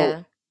Yeah, so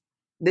yeah.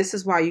 this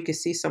is why you can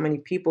see so many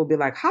people be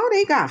like, how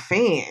they got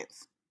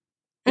fans?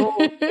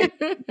 Well,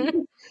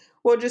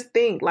 well, just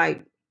think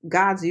like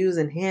God's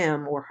using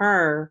him or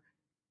her,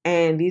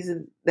 and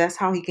that's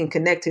how he can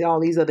connect to all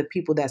these other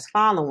people that's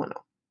following him.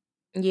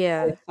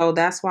 Yeah. So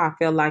that's why I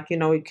feel like,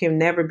 it can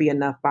never be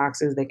enough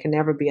boxes. There can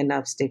never be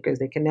enough stickers.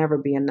 There can never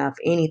be enough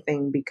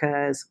anything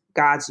because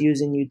God's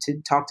using you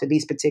to talk to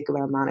these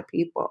particular amount of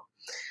people.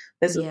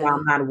 This is why Yeah.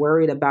 I'm not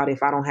worried about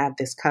if I don't have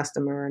this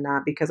customer or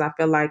not, because I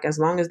feel like as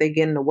long as they're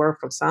getting the word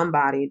from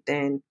somebody,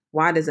 then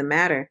why does it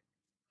matter?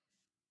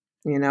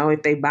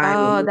 If they buy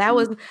Oh, it.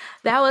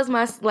 that was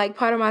my like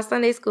part of my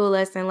Sunday school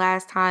lesson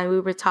last time. We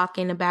were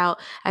talking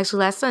about actually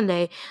last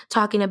Sunday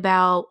talking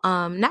about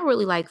not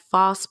really like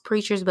false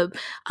preachers, but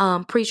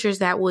preachers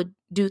that would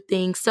do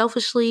things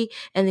selfishly,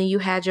 and then you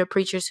had your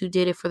preachers who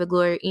did it for the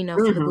glory, for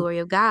the Mhm, glory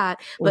of God.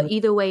 But mhm.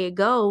 either way it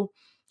go,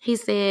 he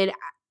said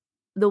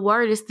the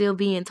word is still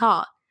being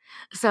taught.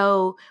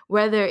 So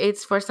whether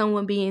it's for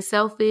someone being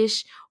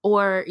selfish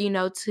or,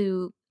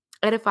 to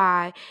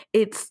edify,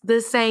 it's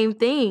the same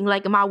thing.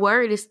 Like my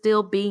word is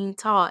still being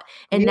taught.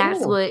 And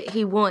that's Yeah, what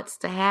he wants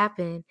to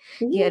happen.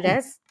 Yeah, yeah.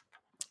 that's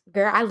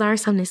girl, I learned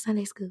something in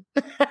Sunday school.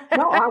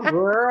 No,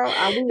 girl,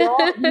 we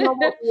all, you know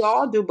what, we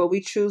all do, but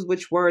we choose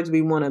which words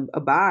we want to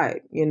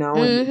abide,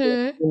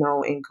 Mhm.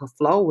 and can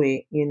flow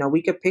with.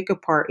 We could pick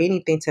apart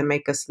anything to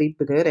make us sleep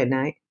good at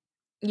night.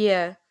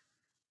 Yeah.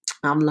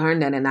 I'm learning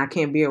that, and I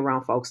can't be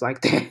around folks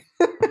like that.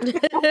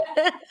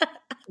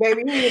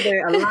 Baby, you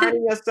either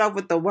aligning yourself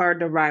with the word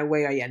the right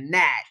way or you're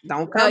not.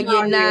 Don't Oh, come you're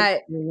out here.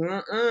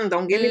 not.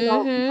 Don't give me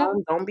no.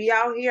 Mhm. Don't be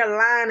out here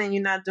lying and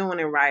you're not doing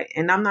it right.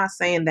 And I'm not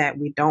saying that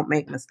we don't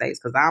make mistakes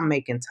because I'm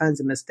making tons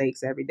of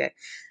mistakes every day.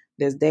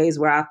 There's days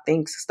where I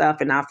think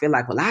stuff and I feel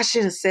like, well, I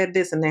should have said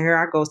this, and then here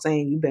I go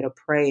saying, you better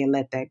pray and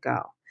let that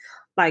go.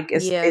 Like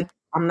Yeah.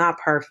 I'm not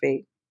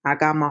perfect. I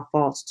got my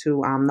faults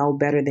too. I'm no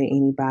better than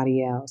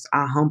anybody else.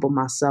 I humble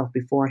myself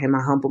before him.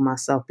 I humble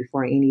myself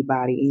before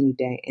anybody any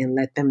day and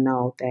let them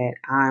know that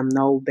I'm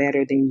no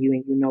better than you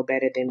and you no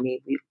better than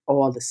me. We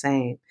all the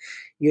same.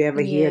 You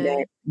ever hear Yeah.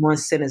 that one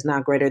sin is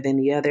not greater than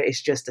the other?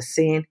 It's just a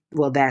sin.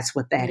 Well, that's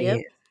what that is.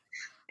 Yep.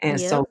 And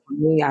so Yep. for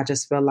me, I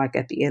just feel like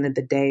at the end of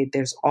the day,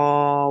 there's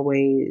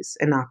always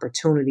an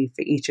opportunity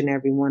for each and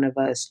every one of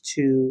us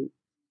to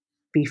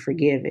be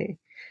forgiven.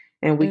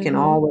 And we can Mhm.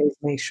 always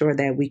make sure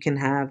that we can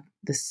have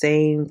the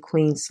same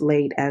clean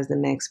slate as the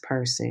next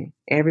person.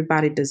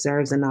 Everybody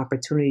deserves an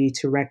opportunity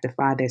to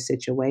rectify their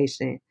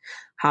situation.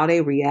 How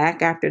they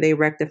react after they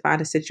rectify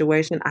the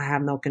situation, I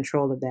have no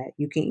control of that.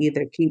 You can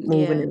either keep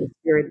moving Yeah. in the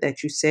spirit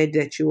that you said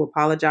that you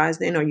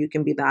apologized in, or you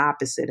can be the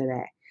opposite of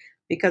that.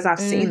 Because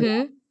I've seen that.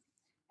 Mhm.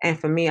 And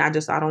for me, I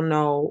don't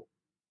know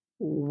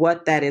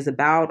what that is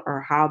about or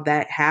how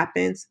that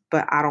happens,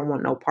 but I don't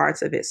want no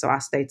parts of it. So I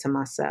stay to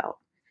myself.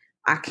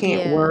 I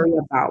can't Yeah. worry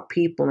about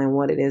people and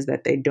what it is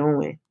that they're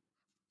doing.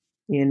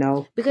 You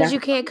know, Because that's you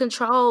can't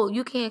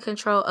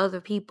control other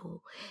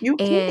people. you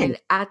can.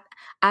 And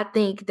I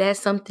think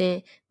that's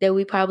something that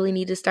we probably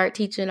need to start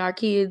teaching our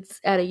kids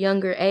at a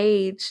younger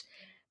age,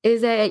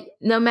 is that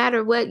no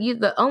matter what,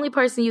 the only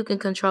person you can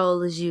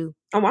control is you.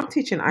 Oh, I'm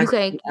teaching You Isis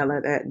can't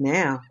that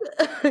now.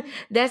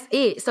 that's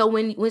it. So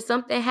when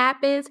something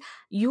happens,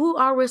 you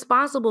are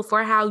responsible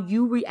for how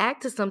you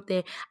react to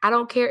something. I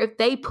don't care if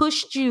they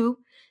pushed you.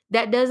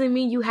 That doesn't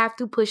mean you have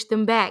to push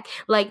them back.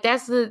 Like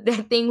that's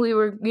that thing we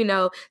were,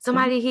 Mhm.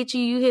 somebody hit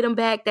you, you hit them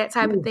back, that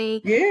type of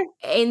thing. Yeah,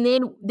 And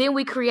then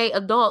we create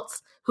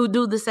adults who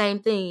do the same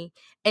thing.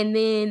 And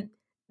then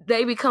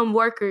they become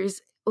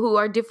workers who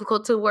are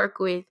difficult to work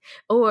with,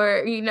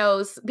 or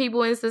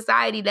people in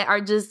society that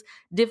are just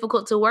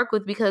difficult to work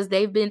with because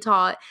they've been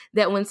taught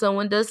that when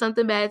someone does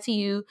something bad to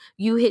you,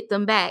 you hit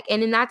them back.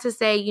 And then not to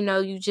say,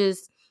 you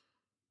just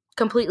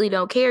completely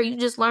don't care. You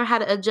just learn how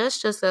to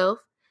adjust yourself.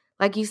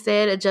 Like you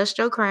said, adjust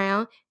your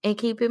crown and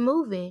keep it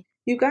moving.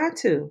 you got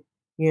to.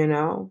 You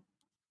know,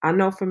 I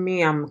know for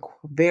me, I'm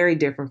very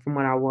different from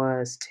what I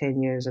was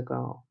 10 years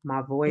ago.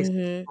 My voice is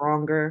Mm-hmm.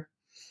 stronger.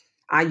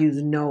 I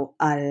use no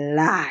a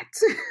lot.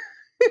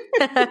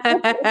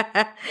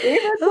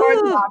 Even towards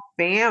Ooh, my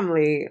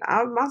family.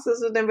 My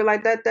sisters then be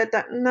like,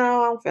 that.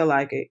 No, I don't feel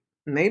like it.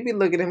 And they be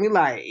looking at me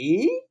like,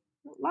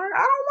 Like,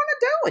 I don't want to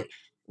do it.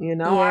 You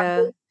know,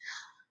 yeah.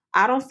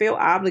 I don't feel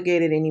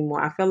obligated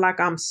anymore. I feel like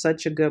I'm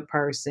such a good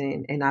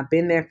person and I've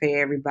been there for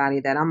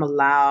everybody that I'm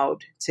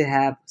allowed to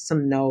have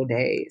some no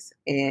days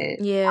and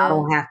I Yeah.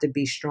 don't have to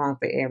be strong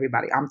for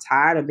everybody. I'm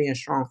tired of being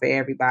strong for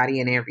everybody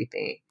and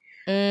everything.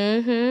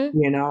 Mm-hmm.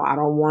 You know, I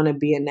don't want to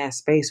be in that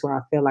space where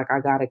I feel like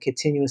I got to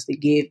continuously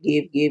give,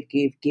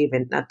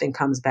 and nothing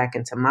comes back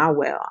into my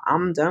well.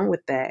 I'm done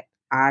with that.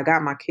 I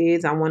got my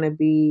kids. I want to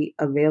be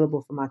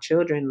available for my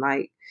children.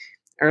 Like,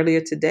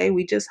 earlier today,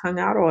 we just hung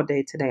out all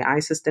day today.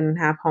 Isis didn't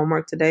have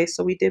homework today,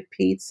 so we did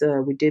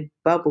pizza, we did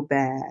bubble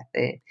bath,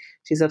 and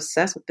she's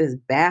obsessed with this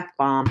bath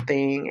bomb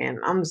thing. And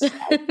I'm just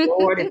like,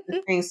 Lord, if this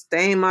thing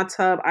stain my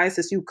tub,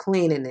 Isis, you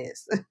cleaning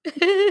this.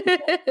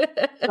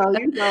 So,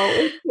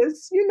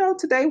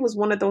 today was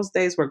one of those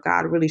days where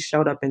God really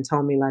showed up and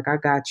told me, like, I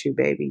got you,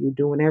 baby. You're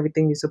doing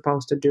everything you're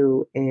supposed to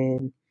do.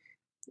 And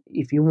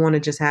if you want to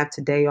just have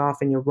today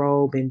off in your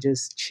robe and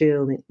just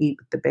chill and eat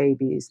with the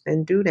babies,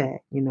 then do that.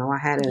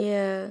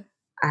 Yeah.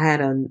 I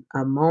had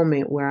a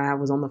moment where I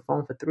was on the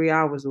phone for 3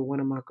 hours with one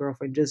of my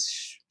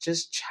girlfriends,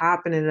 just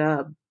chopping it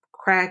up,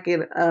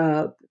 cracking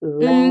up,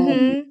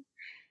 laughing.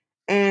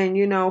 Mm-hmm.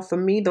 And for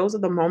me, those are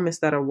the moments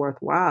that are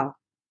worthwhile.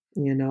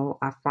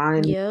 I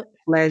find Yep.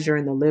 pleasure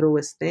in the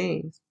littlest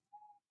things.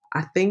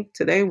 I think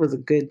today was a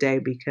good day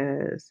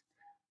because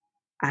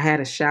I had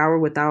a shower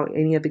without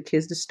any of the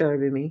kids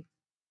disturbing me.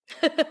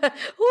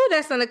 Ooh,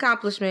 that's an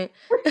accomplishment.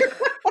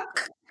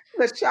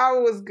 The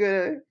shower was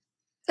good.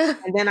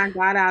 And then I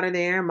got out of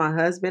there, and my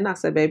husband, I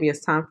said, baby,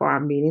 it's time for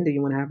our meeting. Do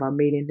you want to have our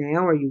meeting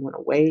now or you want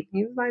to wait?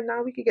 He was like,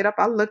 no, we can get up.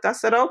 I looked, I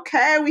said,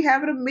 okay, we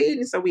having a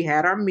meeting. So we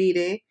had our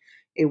meeting.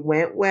 It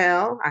went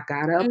well. I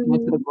got up,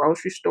 went to the Mm-hmm.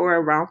 grocery store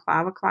around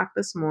 5 o'clock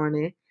this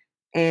morning,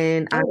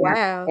 and I Oh, got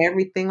wow.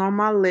 everything on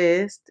my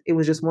list. It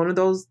was just one of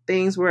those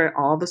things where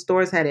all the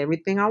stores had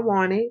everything I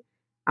wanted.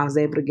 I was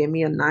able to get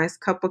me a nice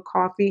cup of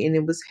coffee, and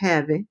it was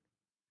heaven.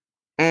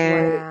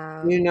 And,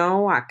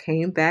 Wow. I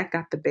came back,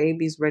 got the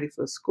babies ready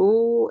for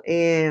school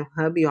and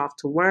hubby off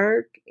to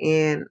work.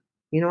 And,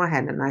 I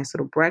had a nice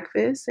little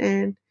breakfast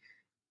and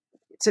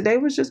today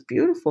was just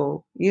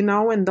beautiful,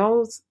 and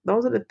those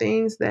are the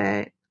things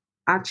that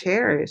I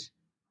cherish.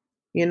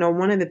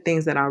 One of the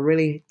things that I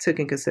really took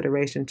in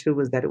consideration too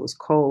was that it was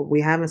cold.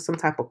 We having some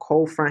type of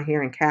cold front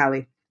here in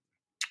Cali.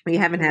 We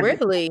haven't had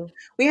Really?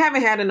 we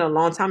haven't had it in a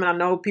long time. And I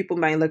know people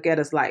may look at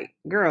us like,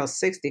 girl,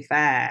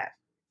 65,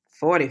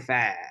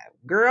 45.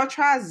 Girl,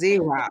 try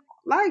zero.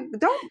 Like,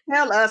 don't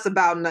tell us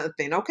about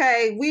nothing,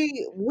 okay?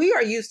 We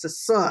are used to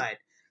sun.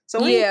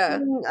 So Yeah.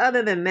 anything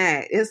other than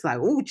that, it's like,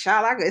 ooh,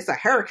 child, it's a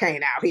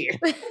hurricane out here.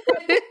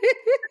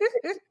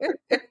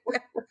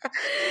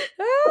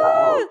 Ah,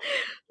 So,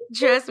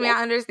 trust me,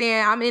 I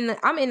understand.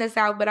 I'm in the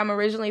South, but I'm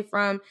originally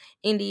from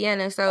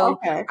Indiana, so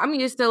okay. I'm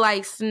used to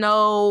like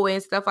snow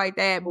and stuff like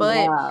that.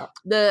 But Wow.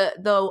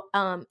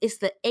 it's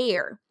the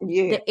air.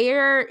 Yeah. The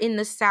air in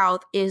the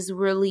South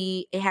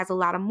it has a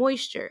lot of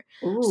moisture.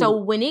 Ooh. So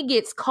when it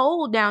gets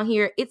cold down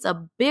here, it's a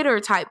bitter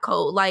type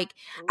cold. Like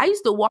I Ooh.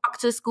 used to walk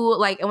to school,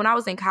 like when I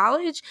was in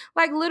college,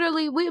 like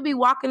literally we'd be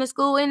walking to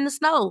school in the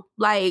snow,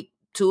 like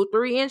 2 or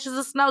 3 inches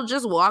of snow,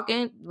 just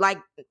walking. Like,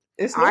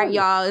 It's all right,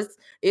 normal. y'all,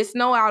 it's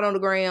snow out on the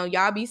ground.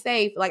 Y'all be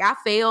safe. Like I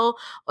fell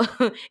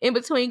in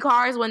between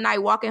cars one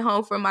night walking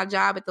home from my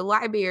job at the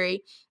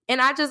library,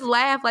 and I just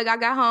laughed. Like I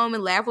got home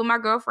and laughed with my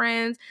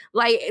girlfriends.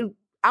 Like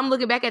I'm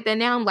looking back at that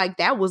now, I'm like,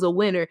 that was a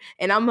winner,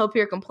 and I'm up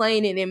here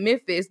complaining in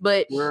Memphis,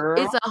 but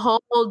Girl. it's a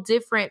whole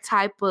different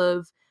type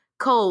of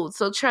cold.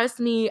 So trust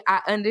me,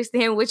 I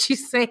understand what you're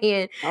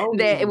saying. Oh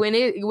That yeah.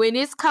 when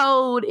it's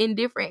cold in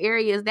different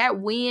areas, that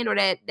wind or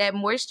that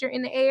moisture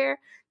in the air,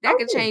 that Oh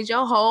could yeah. change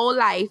your whole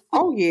life.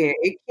 Oh yeah,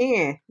 it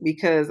can,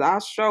 because I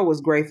sure was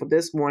grateful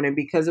this morning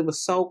because it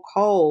was so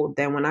cold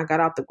that when I got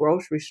out the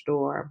grocery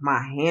store,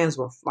 my hands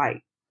were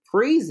like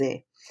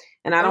freezing.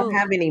 And I don't Oh.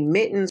 have any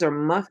mittens or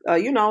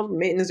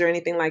mittens or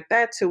anything like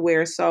that to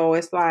wear. So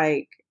it's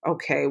like,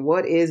 okay,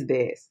 what is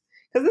this?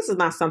 Because this is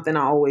not something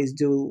I always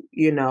do,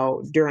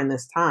 during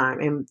this time.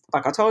 And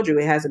like I told you,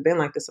 it hasn't been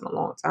like this in a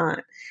long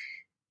time.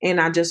 And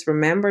I just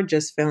remember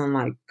just feeling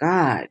like,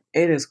 God,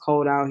 it is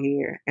cold out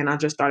here. And I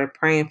just started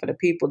praying for the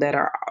people that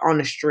are on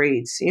the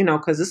streets,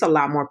 because there's a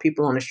lot more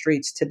people on the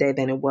streets today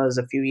than it was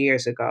a few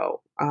years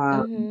ago.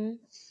 Mm-hmm.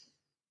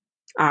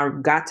 I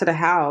got to the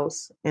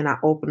house and I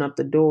opened up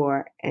the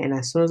door. And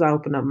as soon as I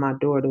opened up my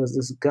door, there was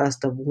this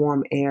gust of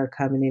warm air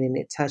coming in and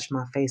it touched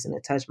my face and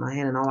it touched my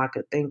hand. And all I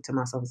could think to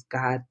myself was,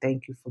 God,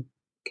 thank you for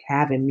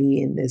having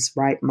me in this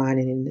right mind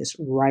and in this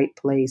right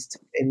place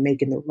and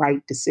making the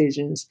right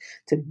decisions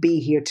to be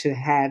here to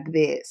have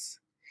this.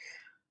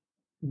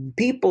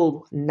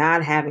 People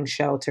not having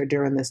shelter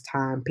during this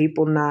time,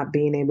 people not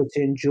being able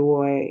to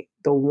enjoy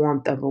the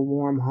warmth of a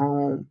warm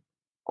home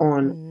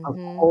on a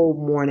Mm-hmm. cold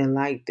morning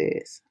like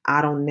this.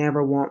 I don't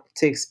never want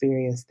to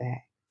experience that.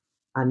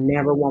 I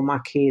never want my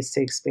kids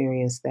to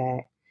experience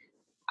that.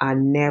 I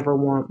never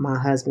want my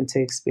husband to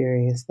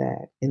experience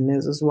that. And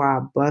this is why I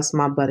bust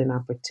my butt and I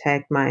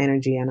protect my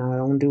energy and I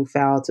don't do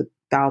foul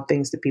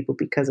things to people,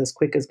 because as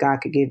quick as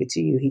God could give it to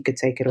you, he could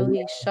take it Oh, away.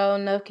 he sure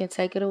enough can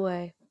take it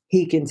away.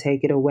 He can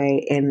take it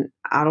away. And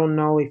I don't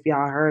know if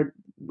y'all heard,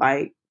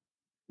 like,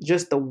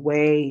 just the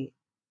way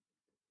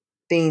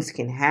things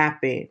can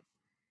happen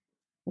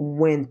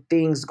when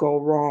things go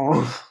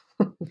wrong.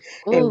 And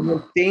Ooh.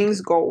 when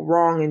things go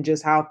wrong and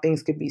just how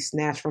things could be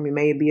snatched from you,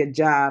 may it be a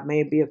job,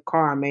 may it be a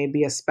car, may it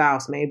be a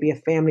spouse, may it be a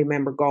family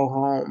member go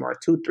home, or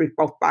 2, 3,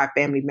 4, 5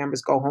 family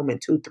members go home in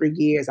 2, 3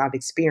 years. I've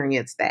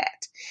experienced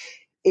that.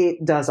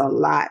 It does a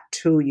lot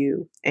to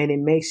you, and it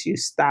makes you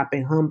stop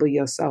and humble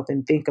yourself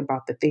and think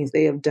about the things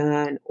they have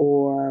done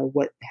or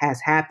what has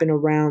happened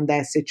around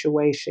that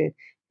situation.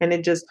 And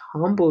it just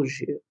humbles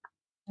you,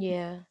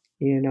 Yeah.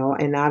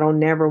 and I don't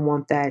never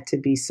want that to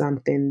be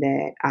something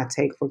that I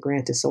take for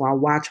granted. So I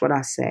watch what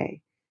I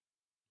say.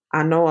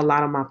 I know a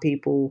lot of my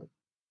people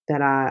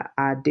that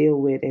I deal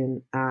with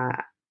and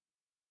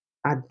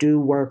I do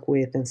work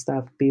with and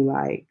stuff be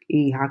like,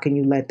 how can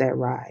you let that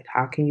ride?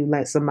 How can you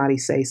let somebody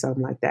say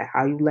something like that?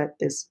 How you let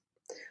this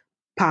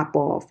pop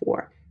off,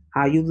 or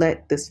how you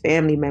let this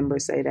family member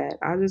say that?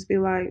 I just be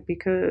like,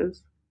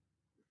 because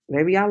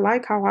maybe I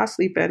like how I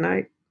sleep at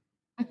night.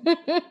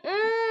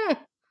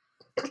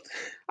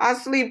 I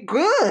sleep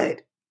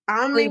good.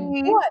 I Sleep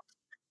mean, what?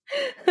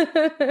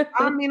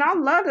 I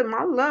love them.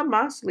 I love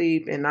my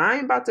sleep, and I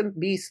ain't about to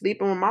be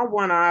sleeping with my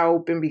one eye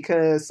open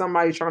because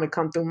somebody trying to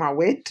come through my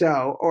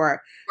window,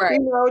 or Right.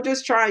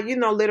 just try,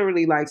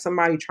 literally like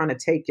somebody trying to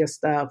take your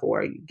stuff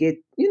or get,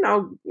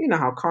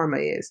 how karma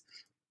is.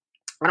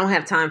 I don't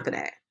have time for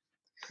that.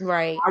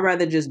 Right. I'd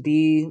rather just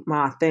be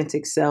my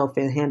authentic self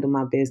and handle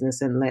my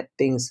business and let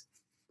things,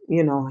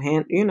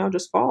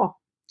 just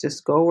fall.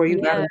 Just go where you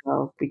Yeah. gotta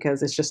go,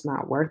 because it's just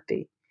not worth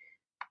it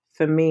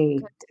for me.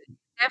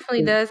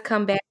 Definitely does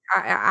come back.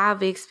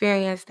 I've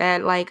experienced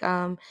that. Like,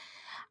 I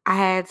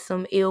had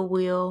some ill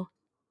will,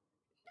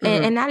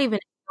 and, Mhm. and not even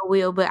ill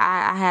will, but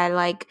I had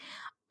like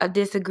a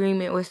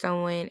disagreement with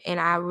someone, and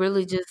I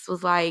really just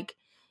was like,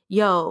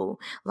 "Yo,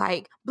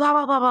 like blah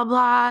blah blah blah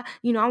blah."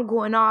 I'm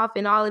going off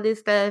and all of this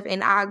stuff,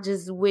 and I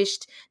just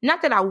wished.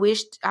 Not that I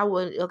wished I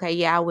would. Okay,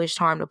 yeah, I wished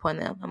harm upon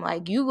them. I'm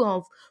like, you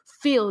gonna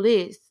feel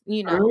this,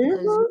 because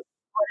Mhm.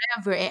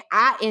 whatever. And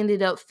I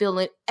ended up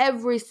feeling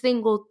every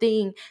single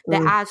thing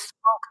that Mm, I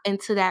spoke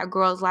into that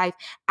girl's life.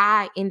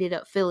 I ended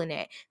up feeling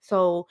it.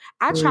 So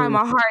I try mm.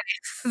 my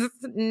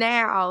hardest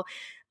now.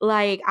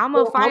 Like, I'm a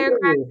Will humble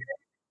firecracker, you.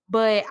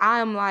 but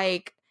I'm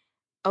like,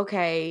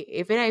 okay,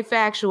 if it ain't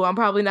factual, I'm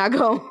probably not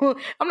going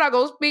I'm not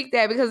going to speak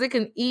that, because it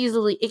can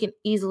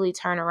easily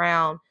turn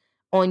around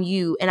on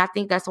you. And I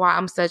think that's why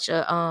I'm such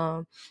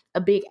a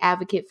big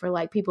advocate for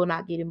like people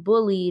not getting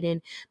bullied,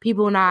 and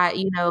people not,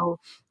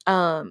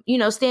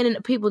 standing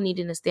people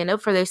needing to stand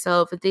up for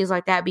themselves and things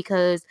like that,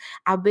 because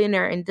I've been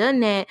there and done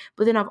that.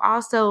 But then I've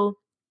also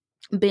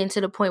been to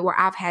the point where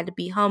I've had to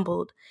be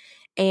humbled,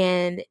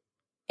 and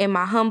in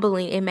my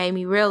humbling, it made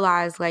me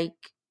realize, like,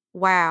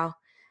 wow,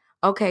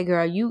 okay,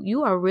 girl,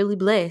 you are really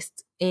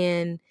blessed,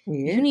 and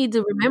you Yeah. need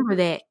to remember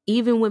that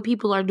even when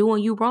people are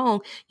doing you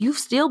wrong, you've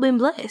still been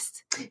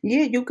blessed.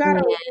 Yeah,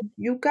 Yeah.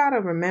 you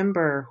gotta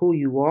remember who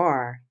you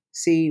are.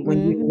 See,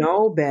 when you Mhm.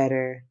 know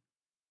better,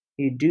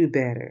 you do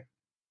better.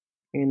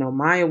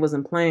 Maya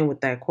wasn't playing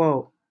with that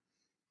quote.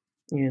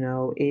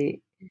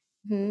 It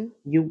Mhm.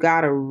 you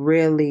gotta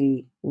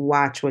really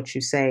watch what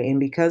you say. And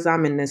because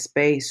I'm in this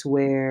space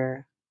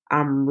where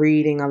I'm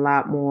reading a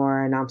lot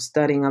more and I'm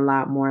studying a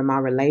lot more, and my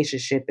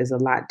relationship is a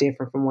lot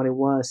different from what it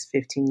was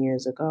 15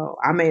 years ago.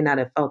 I may not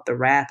have felt the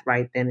wrath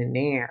right then and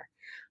there,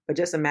 But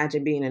just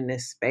imagine being in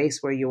this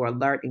space where you're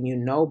alert and you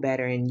know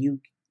better and you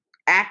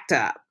act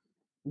up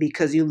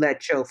because you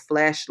let your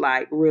flesh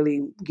like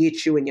really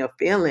get you in your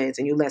feelings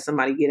and you let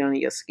somebody get under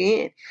your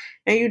skin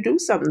and you do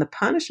something. The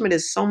punishment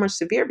is so much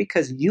severe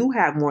because you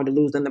have more to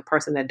lose than the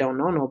person that don't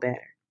know no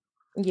better.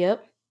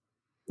 Yep.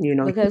 You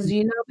know, Because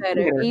you know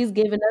better. He's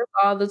given us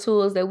all the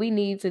tools that we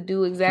need to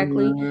do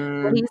exactly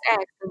what he's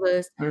asked of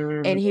us.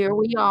 And here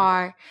we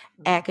are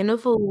acting a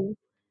fool.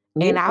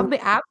 And Yeah.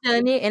 I've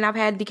done it, and I've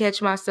had to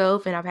catch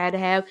myself, and I've had to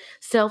have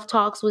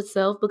self-talks with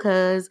self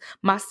because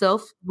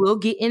myself will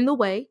get in the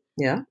way.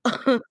 Yeah.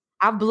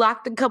 I've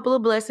blocked a couple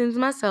of blessings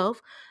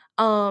myself.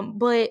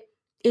 But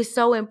it's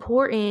so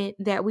important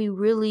that we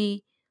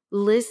really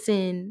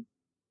listen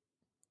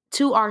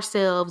to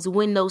ourselves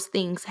when those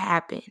things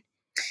happen.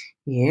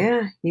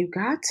 Yeah, you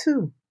got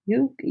to.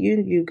 You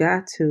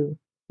got to.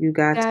 You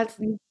got to.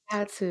 You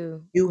got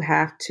to. You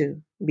have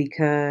to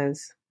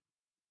because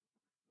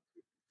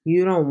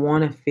you don't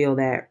want to feel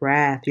that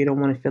wrath. You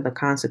don't want to feel the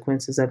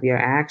consequences of your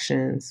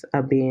actions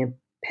of being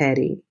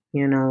petty.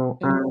 You know,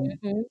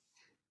 Mhm.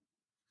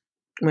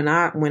 when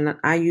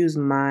I use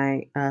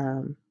my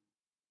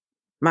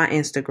my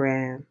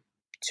Instagram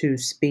to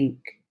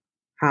speak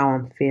how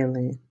I'm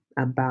feeling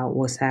about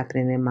what's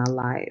happening in my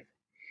life.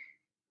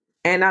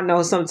 And I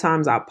know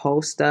sometimes I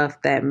post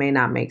stuff that may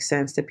not make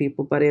sense to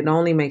people, but it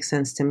only makes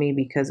sense to me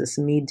because it's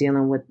me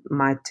dealing with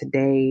my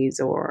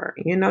todays or,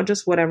 you know,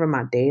 just whatever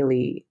my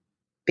daily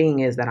thing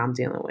is that I'm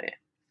dealing with.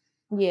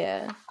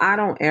 Yeah. I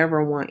don't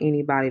ever want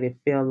anybody to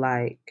feel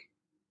like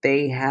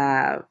they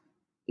have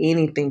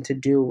anything to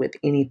do with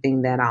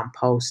anything that I'm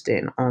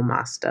posting on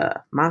my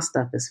stuff. My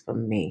stuff is for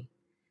me.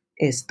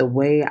 It's the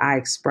way I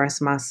express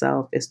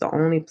myself. It's the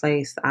only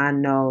place I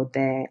know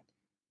that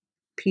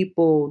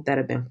people that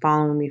have been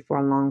following me for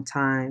a long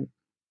time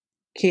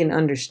can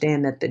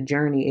understand that the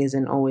journey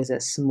isn't always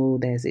as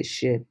smooth as it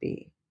should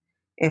be.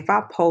 If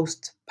I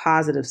post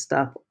positive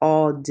stuff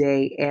all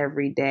day,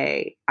 every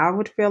day, I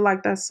would feel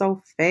like that's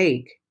so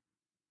fake.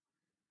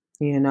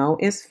 You know,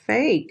 it's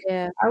fake.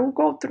 Yeah. I will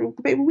go through,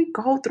 baby, we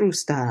go through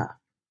stuff.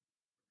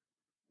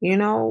 You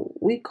know,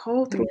 we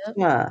go through Yep.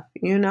 stuff.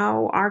 You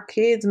know, our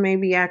kids may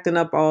be acting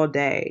up all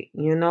day.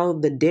 You know,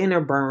 the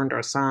dinner burned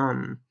or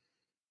something.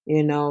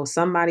 You know,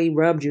 somebody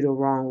rubbed you the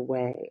wrong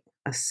way.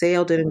 A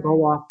sale didn't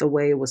go off the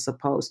way it was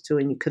supposed to,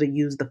 and you could have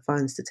used the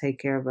funds to take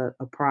care of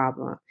a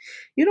problem.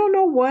 You don't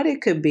know what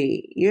it could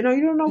be. You know,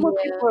 you don't know what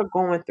Yeah. people are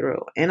going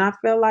through. And I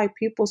feel like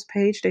people's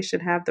page, they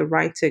should have the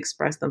right to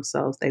express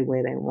themselves the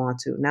way they want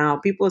to. Now,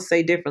 people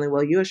say differently.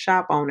 Well, you're a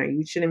shop owner.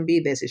 You shouldn't be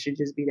this. It should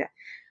just be that.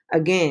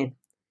 Again,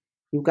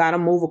 you got to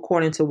move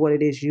according to what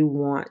it is you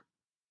want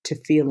to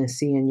feel and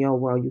see in your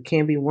world. You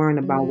can't be worrying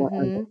about what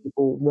other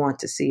people want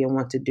to see and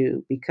want to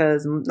do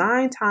because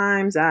 9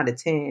 times out of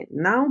 10,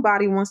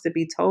 nobody wants to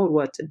be told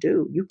what to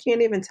do. You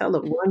can't even tell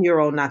a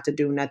 1-year-old not to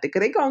do nothing because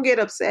they're going to get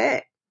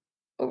upset.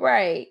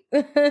 Right.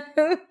 You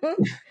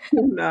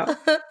know?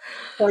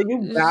 So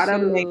you got to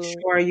make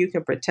sure you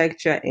can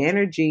protect your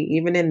energy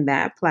even in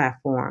that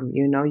platform.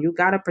 You know, you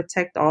got to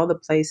protect all the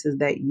places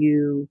that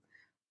you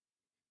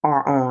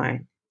are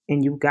on.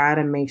 And you got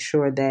to make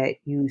sure that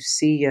you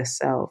see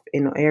yourself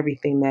in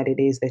everything that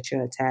it is that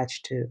you're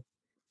attached to.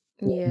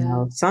 You Yeah.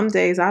 know, some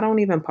days I don't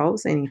even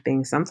post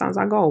anything. Sometimes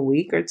I go a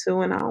week or two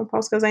and I don't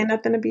post because ain't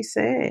nothing to be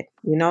said.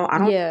 You know, I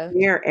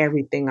don't share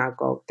everything I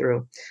go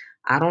through.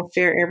 I don't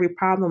share every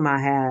problem I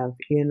have,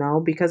 you know,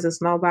 because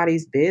it's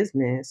nobody's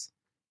business.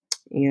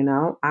 You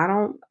know, I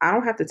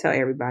don't have to tell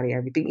everybody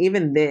everything.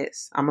 Even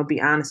this, I'm gonna be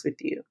honest with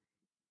you.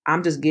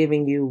 I'm just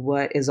giving you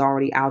what is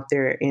already out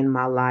there in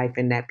my life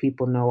and that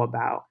people know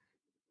about.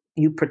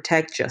 You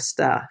protect your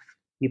stuff,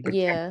 you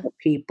protect the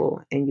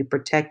people, and you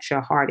protect your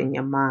heart and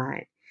your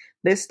mind.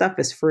 This stuff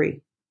is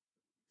free.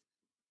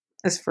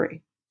 It's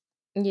free.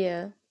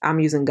 Yeah. I'm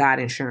using God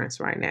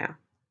insurance right now.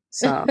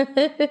 So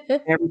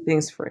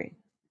everything's free.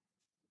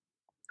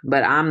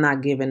 But I'm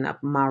not giving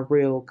up my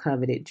real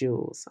coveted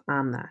jewels.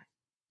 I'm not.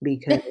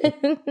 Because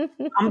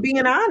I'm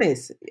being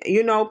honest.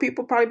 You know,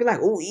 people probably be like,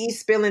 "Oh, he's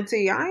spilling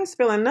tea." I ain't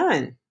spilling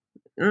none.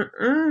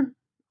 Mm-mm.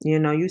 You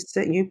know, you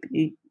said you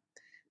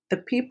the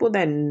people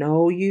that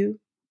know you,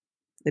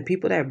 the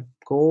people that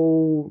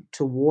go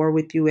to war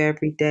with you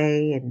every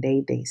day and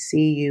they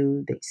see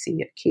you, they see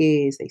your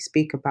kids, they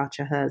speak about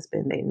your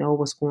husband, they know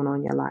what's going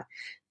on in your life.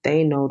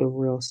 They know the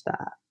real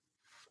stuff.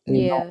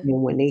 You know,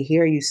 and when they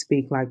hear you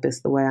speak like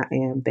this the way I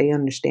am, they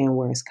understand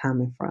where it's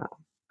coming from.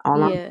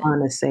 All I'm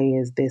trying to say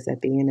is this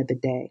at the end of the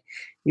day,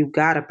 you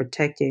got to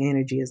protect your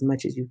energy as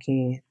much as you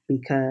can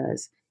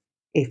because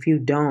if you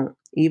don't,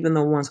 even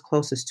the ones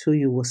closest to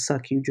you will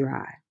suck you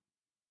dry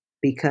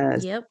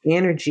because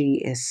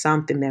energy is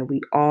something that we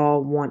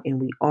all want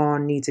and we all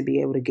need to be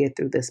able to get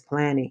through this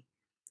planet.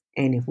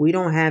 And if we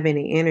don't have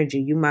any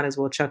energy, you might as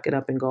well chuck it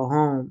up and go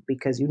home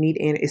because you need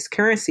it's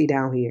currency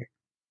down here.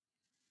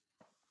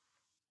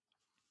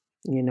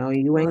 You know,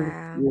 you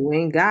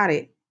ain't got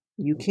it.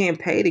 You can't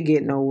pay to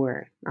get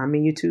nowhere. I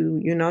mean, you're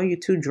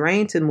too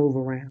drained to move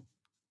around.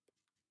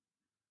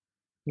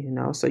 You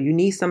know, so you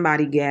need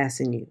somebody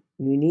gassing you.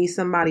 You need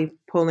somebody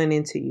pulling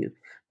into you.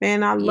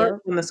 Man, I love Yep.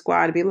 when the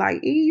squad be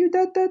like, "E, you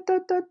da da da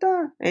da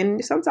da,"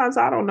 and sometimes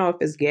I don't know if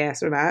it's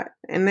gas or not,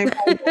 and they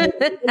probably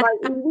like,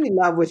 "E, we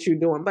love what you're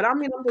doing," but I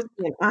mean, I'm just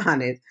being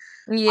honest.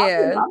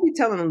 Yeah. I'll be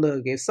telling them,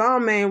 "Look, if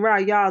something ain't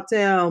right, y'all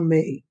tell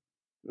me.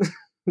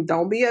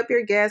 Don't be up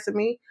here gassing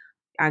me.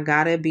 I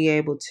gotta be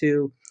able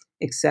to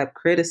accept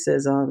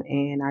criticism,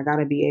 and I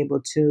gotta be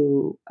able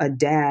to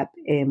adapt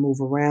and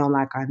move around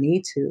like I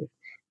need to."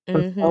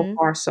 But so Mhm.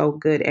 far, so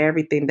good.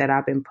 Everything that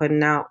I've been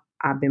putting out,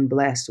 I've been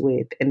blessed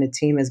with, and the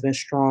team has been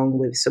strong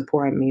with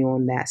supporting me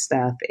on that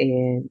stuff.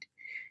 And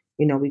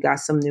we got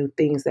some new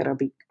things that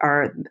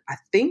are. I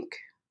think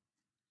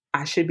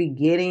I should be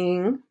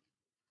getting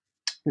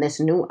this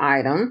new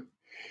item.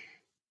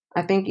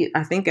 I think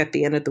at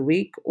the end of the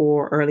week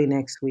or early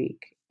next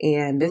week.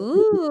 And this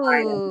new Ooh.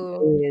 item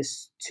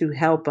is to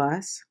help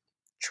us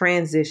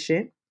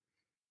transition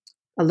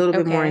a little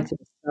bit more Okay. into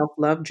the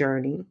self-love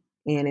journey,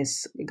 and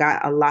it's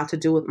got a lot to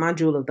do with my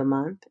jewel of the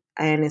month.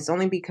 And it's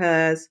only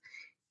because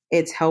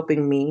it's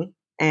helping me,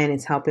 and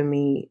it's helping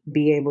me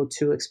be able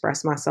to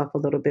express myself a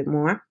little bit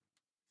more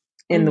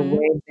in the Mhm.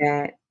 way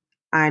that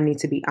I need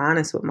to be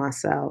honest with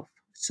myself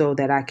so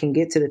that I can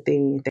get to the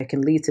thing that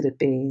can lead to the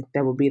thing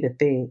that will be the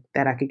thing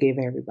that I could give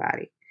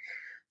everybody.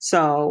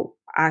 So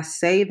I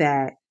say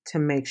that to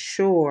make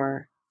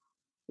sure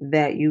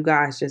that you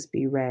guys just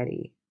be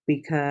ready,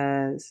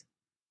 because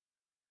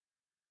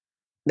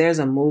there's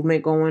a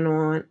movement going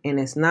on, and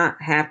it's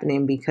not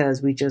happening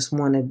because we just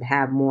want to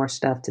have more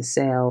stuff to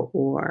sell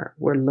or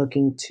we're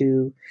looking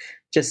to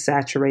just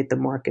saturate the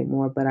market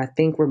more. But I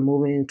think we're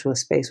moving into a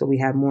space where we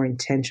have more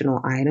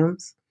intentional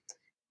items,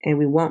 and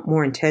we want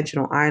more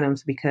intentional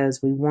items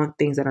because we want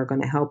things that are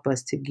going to help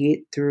us to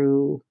get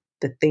through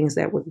the things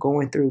that we're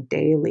going through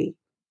daily.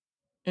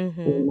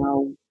 You Mhm.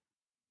 know,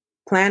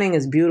 planning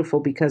is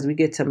beautiful because we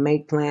get to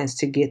make plans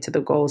to get to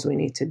the goals we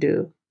need to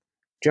do.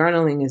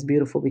 Journaling is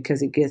beautiful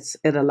because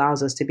it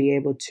allows us to be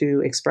able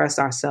to express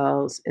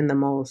ourselves in the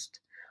most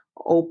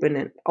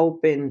open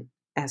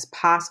as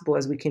possible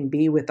as we can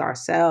be with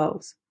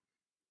ourselves,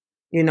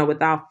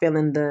 without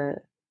feeling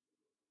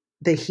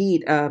the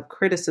heat of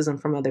criticism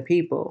from other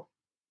people,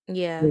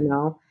 Yeah. you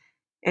know.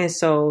 And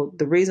so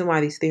the reason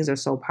why these things are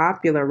so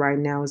popular right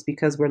now is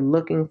because we're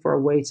looking for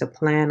a way to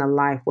plan a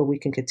life where we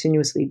can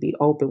continuously be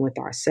open with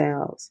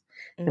ourselves.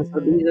 And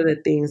so these Mhm. are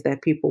the things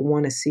that people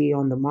want to see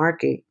on the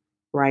market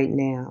right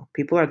now.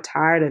 People are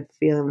tired of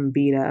feeling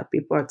beat up.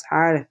 People are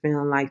tired of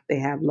feeling like they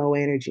have low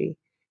energy.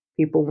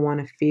 People want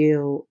to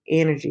feel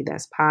energy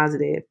that's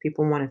positive.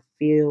 People want to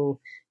feel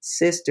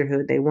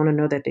sisterhood. They want to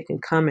know that they can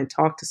come and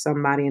talk to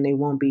somebody and they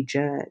won't be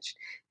judged,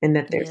 and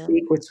that their Yeah.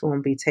 secrets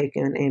won't be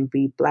taken and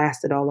be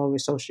blasted all over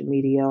social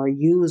media or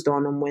used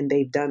on them when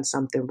they've done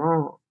something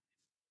wrong.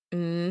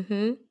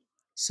 Mhm.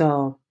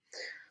 So,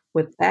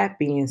 with that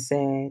being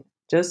said,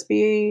 just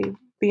be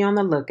on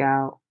the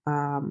lookout.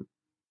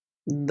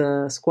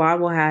 The squad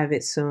will have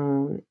it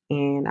soon,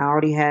 and I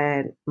already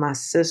had my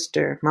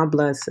sister, my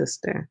blood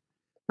sister,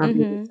 my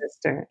baby Mhm.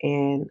 sister,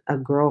 and a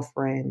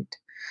girlfriend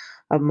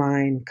of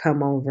mine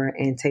come over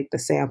and take the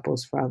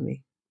samples from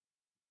me.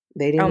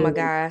 They Oh didn't my even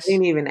they gosh.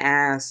 didn't even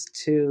ask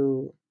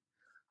to,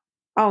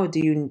 "Oh,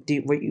 did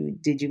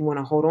you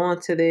wanna hold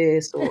on to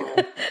this?"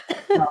 Or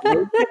no,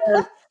 they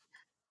just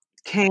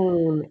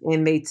came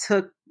and they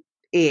took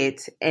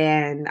it,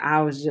 and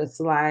I was just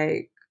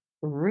like,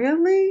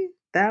 "Really?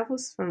 That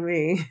was for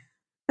me?"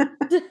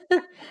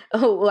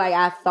 Oh, like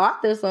I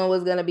thought this one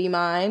was gonna be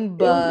mine,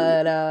 It was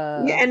but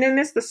Yeah, and then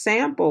it's the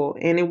sample,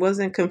 and it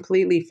wasn't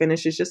completely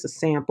finished, it's just a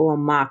sample, a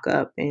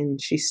mock-up,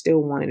 and she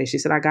still wanted it. She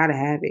said, "I gotta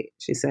have it."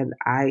 She said,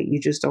 "I You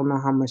just don't know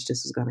how much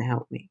this is gonna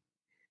help me."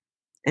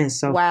 And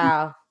so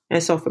wow.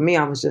 And so for me,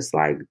 I was just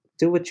like,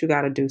 do what you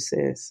got to do,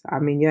 sis. I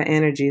mean, your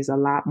energy is a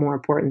lot more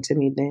important to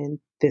me than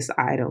this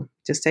item.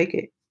 Just take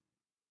it.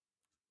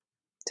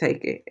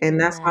 Take it. And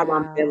that's how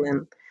I'm Wow.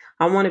 feeling.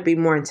 I want to be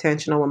more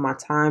intentional with my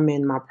time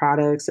and my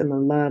products and the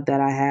love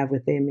that I have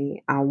within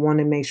me. I want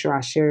to make sure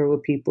I share it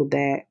with people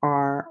that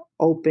are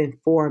open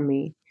for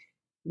me,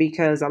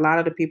 because a lot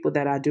of the people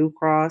that I do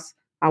cross,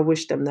 I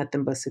wish them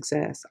nothing but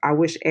success. I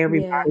wish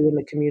everybody Yeah. in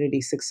the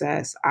community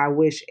success. I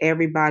wish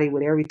everybody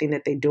with everything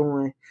that they're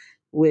doing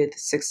with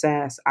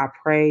success. I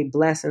pray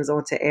blessings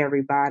onto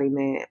everybody,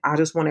 man. I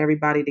just want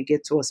everybody to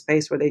get to a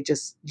space where they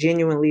just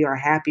genuinely are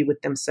happy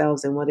with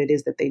themselves and what it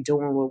is that they're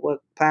doing with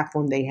what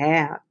platform they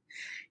have.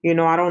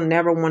 I don't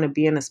never want to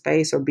be in a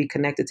space or be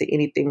connected to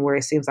anything where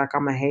it seems like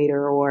I'm a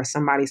hater or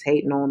somebody's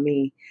hating on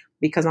me.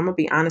 Because I'm going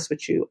to be honest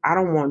with you, I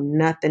don't want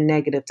nothing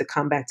negative to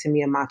come back to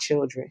me and my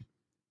children.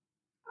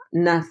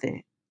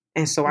 Nothing.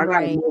 And so I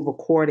got to Right. move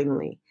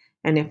accordingly.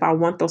 And if I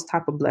want those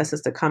type of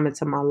blessings to come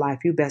into my life,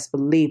 you best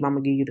believe I'm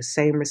going to give you the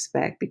same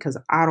respect, because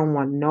I don't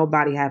want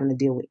nobody having to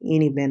deal with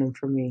any venom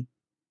from me.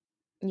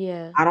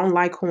 Yeah. I don't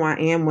like who I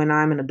am when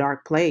I'm in a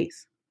dark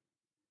place.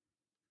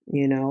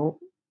 You know,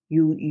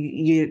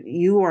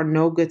 you are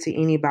no good to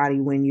anybody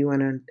when you're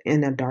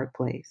in a dark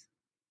place.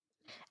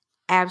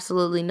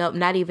 Absolutely. Nope.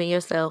 Not even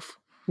yourself.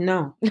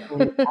 No.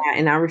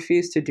 And I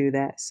refuse to do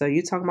that. So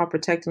you talking about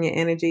protecting your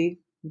energy,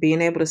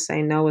 being able to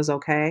say no is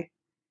okay.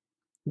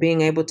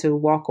 Being able to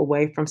walk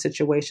away from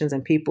situations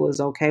and people is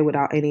okay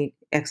without any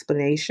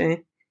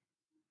explanation.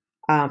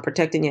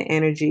 Protecting your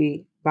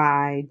energy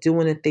by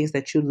doing the things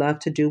that you love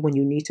to do when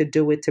you need to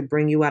do it to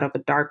bring you out of a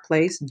dark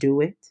place,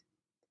 do it.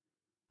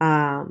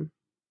 Um,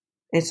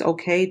 it's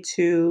okay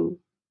to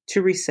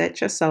reset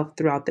yourself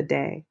throughout the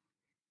day.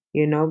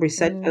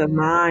 Reset your Mhm.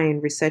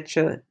 mind,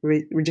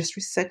 just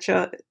reset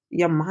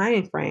your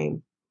mind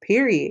frame.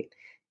 Period.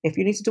 If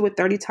you need to do it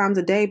 30 times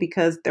a day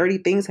because 30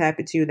 things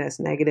happened to you that's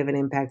negative and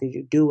impacted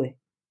you, do it.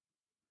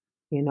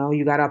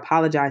 You got to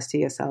apologize to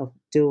yourself.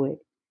 Do it.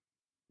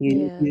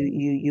 Yeah.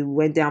 You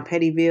went down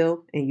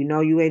Pettyville and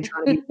you ain't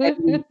trying to be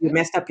petty. You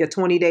messed up your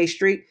 20-day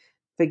streak.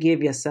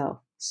 Forgive yourself.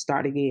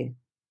 Start again.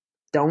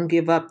 Don't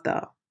give up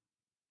though.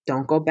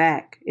 Don't go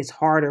back. It's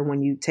harder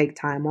when you take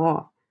time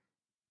off.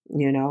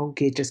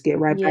 Get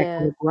right back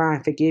on Yeah. the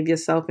grind. Forgive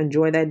yourself.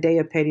 Enjoy that day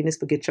of pettiness,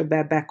 but get your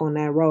back on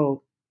that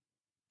road.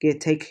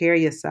 Take care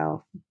of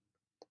yourself.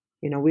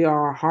 We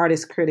are our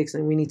hardest critics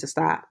and we need to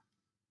stop.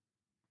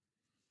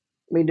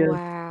 We do.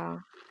 Wow.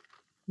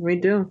 We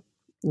do,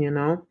 you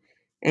know.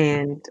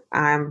 And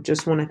I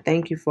just want to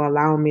thank you for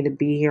allowing me to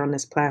be here on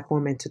this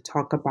platform and to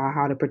talk about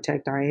how to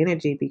protect our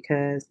energy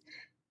because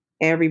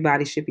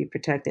everybody should be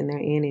protecting their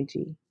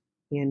energy.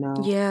 You know,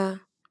 Yeah.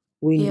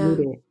 we need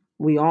Yeah. it.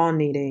 We all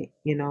need it.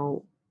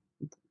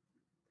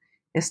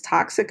 It's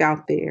toxic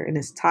out there and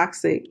it's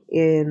toxic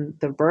in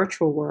the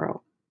virtual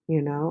world,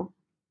 you know,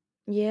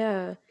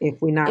 Yeah.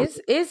 if we're not.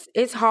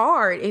 It's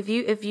hard if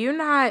you're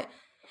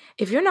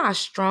not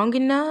strong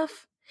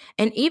enough,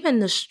 and even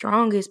the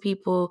strongest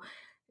people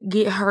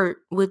get hurt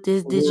with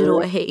this digital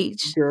Girl,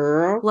 age.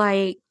 girl,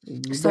 Like,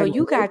 you so better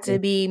you got to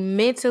listen. be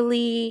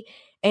mentally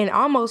and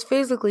almost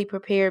physically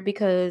prepared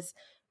because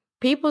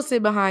people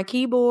sit behind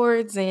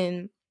keyboards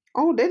and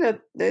Oh, they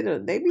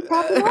be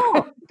popping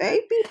off.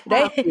 They be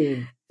they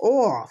popping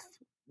off.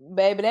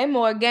 baby, they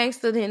more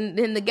gangster than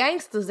the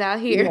gangsters out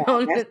here Yeah,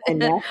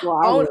 and that's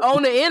why I on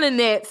was. the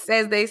internets,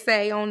 as they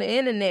say on the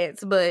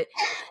internets. But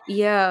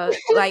yeah,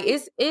 like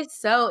it's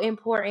so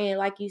important,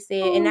 like you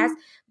said, and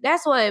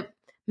that's what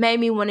made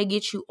me want to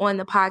get you on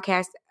the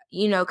podcast.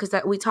 Because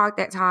we talked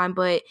that time,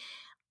 but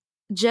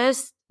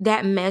just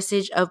that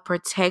message of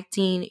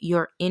protecting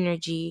your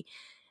energy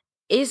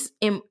is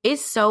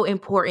so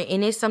important,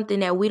 and it's something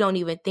that we don't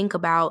even think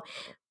about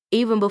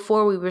even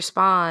before we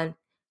respond.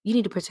 You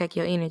need to protect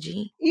your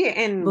energy Yeah,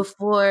 and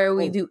before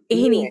we and do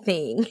yeah,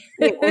 anything.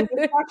 yeah, and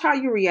just watch how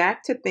you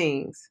react to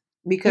things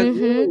because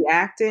you Mhm.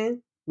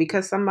 reacting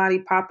because somebody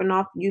popping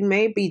off, you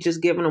may be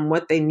just giving them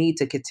what they need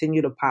to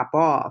continue to pop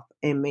off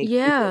and make you go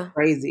Yeah.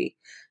 crazy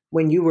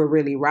when you were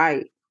really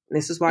right.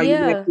 This is why you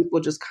let Yeah. people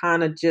just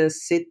kind of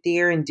just sit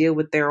there and deal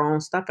with their own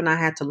stuff. And I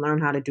had to learn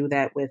how to do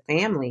that with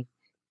family.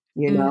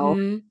 You know,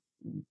 Mhm.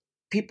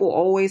 people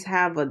always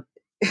have a,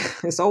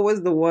 it's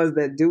always the ones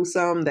that do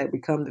something that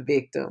become the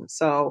victim.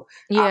 So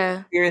I've Yeah.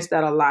 experienced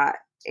that a lot.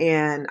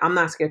 And I'm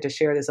not scared to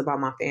share this about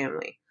my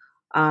family.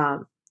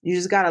 You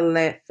just got to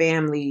let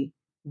family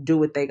do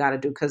what they got to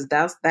do because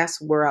that's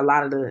where a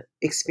lot of the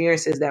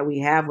experiences that we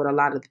have with a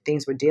lot of the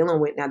things we're dealing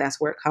with now, that's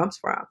where it comes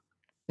from.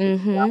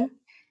 Mhm.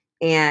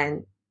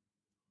 And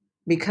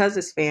because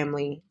it's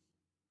family,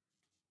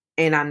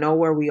 and I know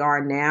where we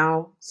are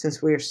now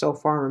since we're so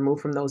far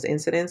removed from those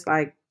incidents,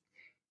 like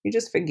you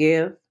just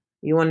forgive,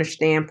 you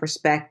understand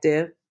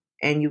perspective,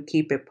 and you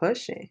keep it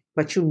pushing,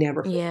 but you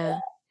never forget. Yeah.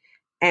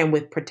 And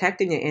with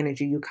protecting your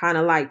energy, you kind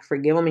of like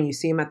forgive them and you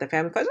see them at the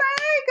family because,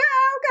 hey,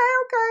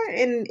 girl,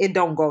 okay. And it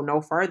don't go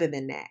no further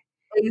than that.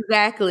 And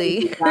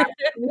Exactly. you got to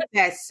keep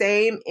that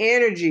same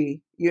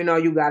energy. You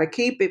got to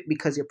keep it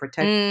because you're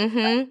protecting.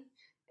 Mhm.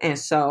 And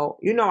so,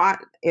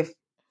 if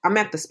I'm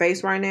at the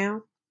space right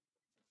now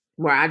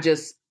where I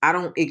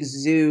don't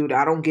exude,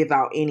 I don't give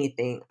out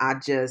anything. I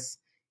just,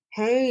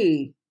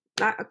 hey,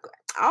 not,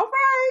 all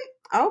right,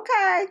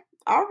 okay,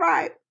 all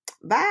right,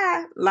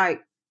 bye.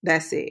 Like,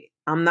 that's it.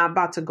 I'm not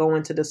about to go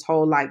into this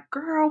whole like,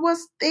 girl,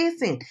 what's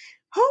this? And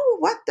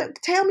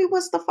tell me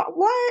what's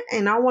what?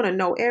 And I want to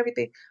know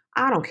everything.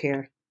 I don't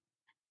care.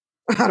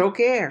 I don't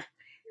care.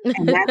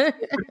 And that's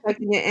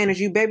protecting your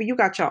energy. Baby, you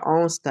got your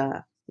own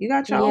stuff. You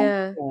got your own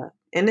Yeah. stuff.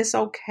 And it's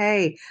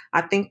okay.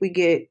 I think we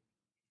get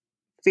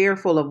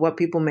fearful of what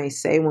people may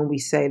say when we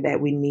say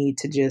that we need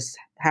to just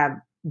have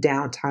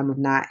downtime of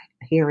not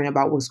hearing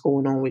about what's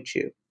going on with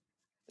you.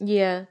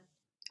 Yeah.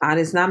 It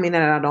does not mean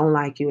that I don't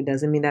like you. It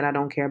doesn't mean that I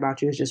don't care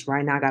about you. It's just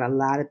right now I got a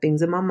lot of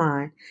things in my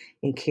mind,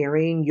 and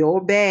carrying your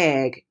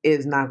bag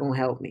is not going to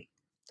help me.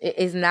 It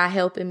is not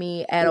helping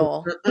me at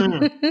all.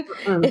 Mm-mm,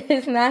 mm-mm.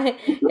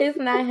 It's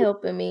not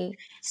helping me.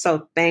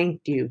 So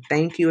thank you.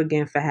 Thank you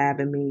again for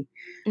having me.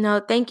 No,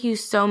 thank you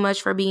so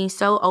much for being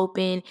so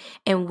open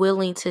and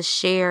willing to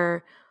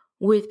share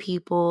with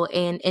people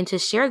and to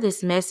share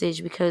this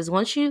message, because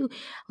once you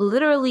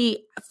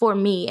literally, for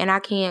me, and I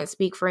can't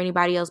speak for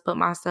anybody else but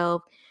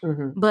myself,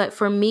 Mm-hmm, but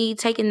for me,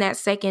 taking that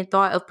second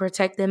thought of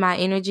protecting my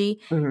energy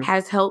mm-hmm,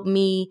 has helped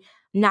me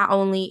not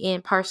only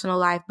in personal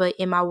life, but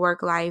in my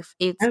work life.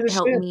 It's As it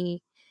helped should.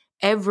 me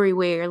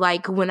everywhere.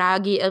 Like when I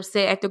get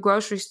upset at the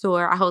grocery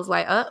store, I was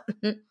like, oh,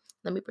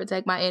 let me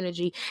protect my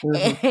energy.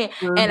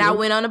 Mm-hmm. And I Mm-hmm.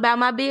 went on about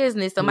my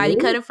business. Somebody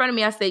cut Ooh. in front of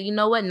me. I said, you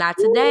know what? Not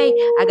today.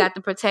 I Ooh. got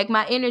to protect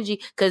my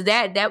energy, because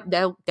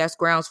that's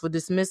grounds for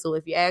dismissal,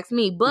 if you ask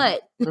me.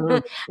 But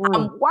Mm-hmm.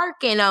 I'm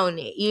working on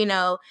it.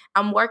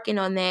 I'm working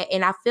on that.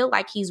 And I feel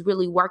like he's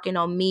really working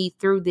on me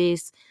through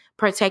this,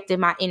 protecting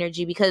my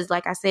energy, because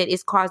like I said,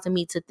 it's causing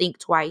me to think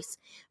twice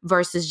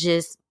versus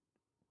just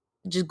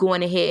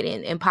going ahead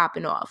and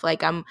popping off.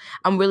 Like I'm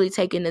really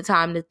taking the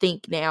time to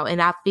think now,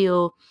 and I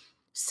feel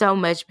so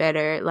much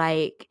better.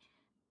 Like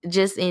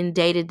just in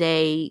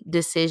day-to-day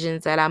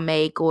decisions that I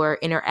make or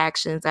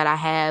interactions that I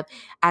have,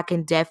 I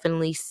can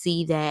definitely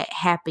see that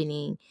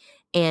happening.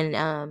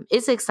 And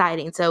it's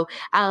exciting. So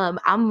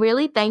I'm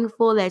really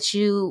thankful that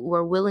you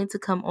were willing to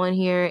come on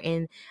here,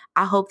 and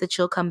I hope that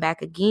you'll come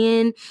back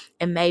again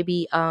and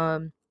maybe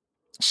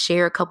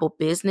share a couple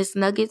business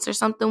nuggets or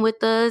something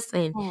with us.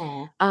 And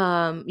Oh,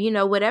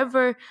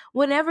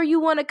 whenever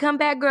you want to come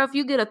back, girl, if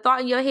you get a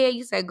thought in your head,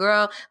 you say,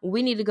 girl,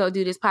 we need to go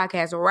do this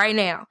podcast right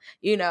now.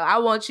 I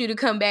want you to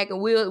come back,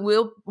 and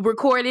we'll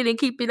record it and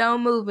keep it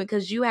on moving,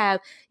 because you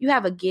have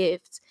a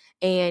gift,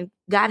 and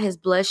God has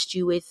blessed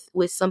you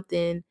with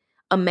something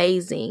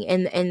amazing,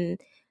 and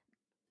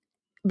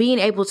being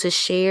able to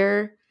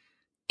share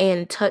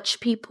and touch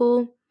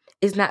people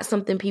is not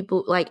something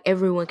people, like,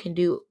 everyone can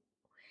do.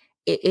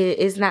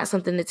 It's not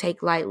something to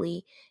take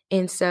lightly.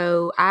 And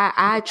so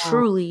I wow.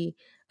 truly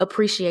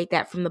appreciate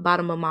that from the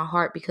bottom of my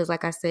heart, because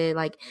like I said,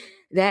 like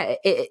that,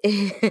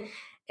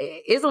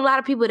 it's a lot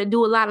of people that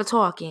do a lot of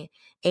talking,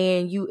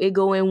 and it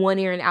go in one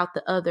ear and out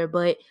the other.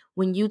 But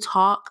when you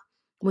talk,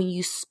 when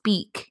you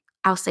speak,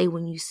 I'll say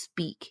when you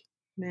speak,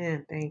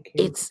 Man, thank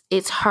you.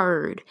 it's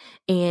heard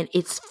and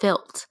it's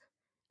felt.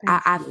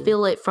 Thank I you.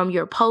 feel it from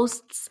your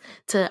posts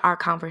to our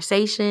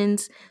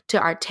conversations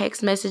to our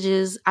text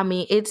messages. I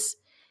mean, it's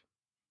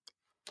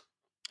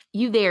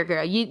you there,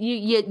 girl.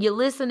 You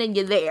listen and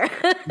you're there.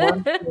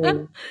 One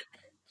thing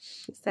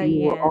So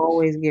you will yeah,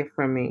 always get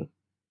from me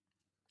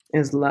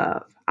is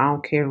love. I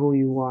don't care who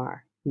you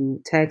are.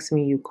 You text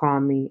me, you call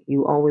me,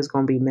 you always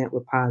gonna be met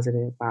with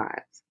positive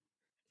vibes.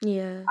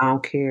 yeah, I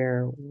don't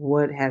care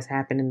what has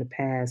happened in the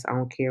past. I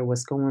don't care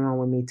what's going on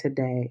with me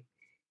today.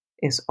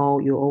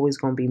 You're always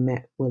gonna be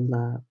met with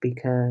love,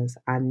 because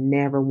I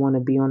never want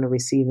to be on the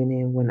receiving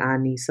end when I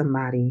need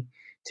somebody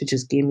to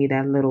just give me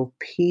that little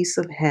piece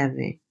of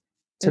heaven,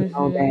 to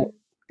know that mhm,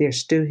 there's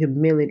still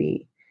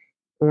humility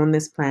on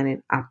this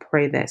planet. I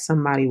pray that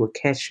somebody will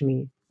catch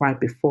me right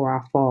before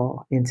I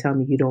fall and tell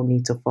me you don't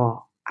need to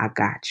fall. I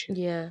got you.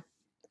 yeah,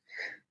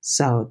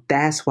 So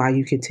that's why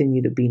you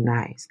continue to be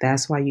nice.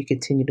 That's why you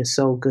continue to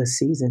sow good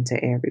season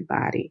to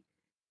everybody.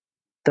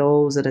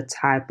 Those are the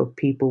type of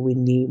people we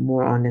need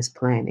more on this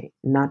planet,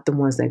 not the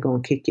ones that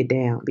going to kick you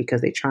down because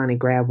they're trying to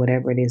grab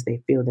whatever it is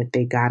they feel that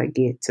they got to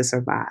get to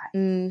survive.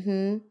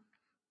 mhm.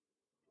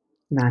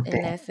 Not And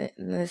that.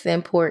 that's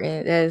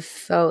important. That's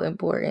so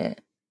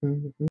important.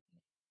 Mhm.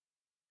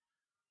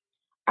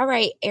 All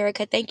right,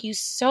 Erica, thank you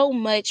so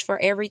much for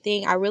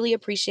everything. I really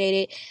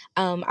appreciate it.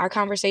 Our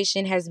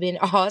conversation has been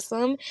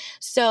awesome.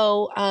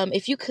 So,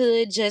 if you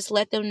could just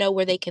let them know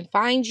where they can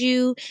find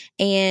you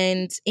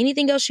and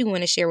anything else you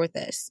want to share with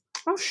us.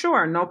 Oh,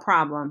 sure. No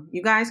problem.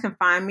 You guys can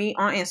find me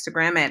on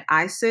Instagram at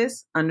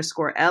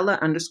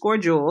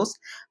Isis_Ella_Jules.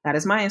 That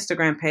is my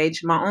Instagram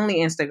page, my only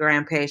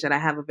Instagram page that I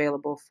have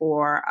available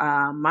for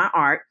my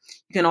art.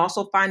 You can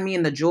also find me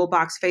in the Jewel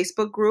Box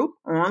Facebook group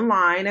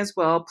online as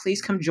well.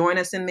 Please come join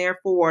us in there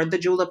for the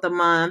Jewel of the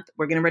Month.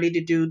 We're getting ready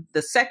to do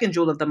the second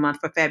Jewel of the Month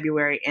for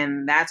February,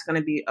 and that's going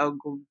to be a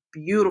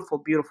beautiful,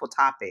 beautiful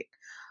topic.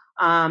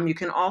 You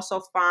can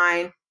also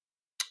find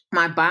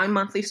my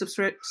bi-monthly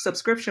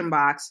subscription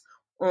box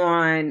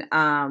on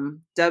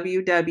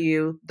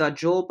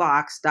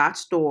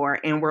www.thejewelbox.store,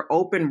 and we're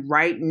open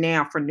right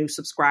now for new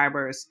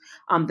subscribers.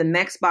 The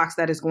next box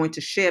that is going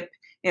to ship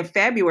in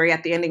February,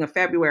 at the ending of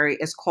February,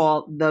 is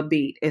called The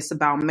Beat. It's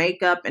about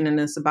makeup, and then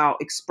it's about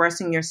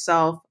expressing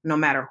yourself no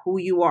matter who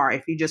you are.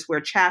 If you just wear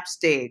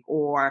chapstick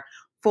or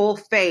full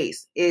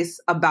face,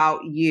 it's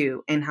about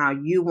you and how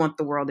you want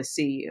the world to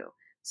see you.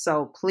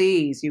 So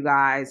please, you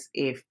guys,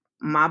 if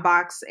my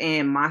box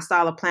and my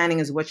style of planning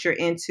is what you're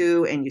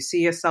into and you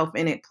see yourself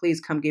in it, please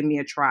come give me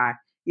a try.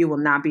 You will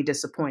not be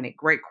disappointed.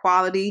 Great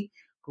quality,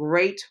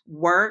 great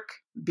work,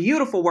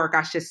 beautiful work,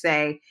 I should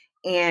say.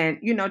 And,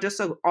 just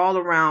an all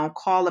around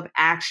call of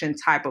action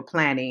type of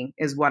planning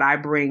is what I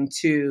bring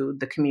to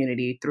the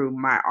community through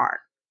my art.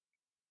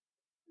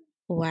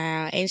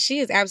 Wow. And she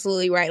is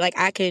absolutely right. Like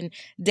I can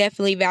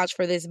definitely vouch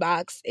for this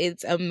box.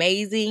 It's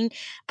amazing.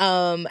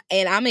 And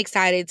I'm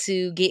excited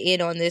to get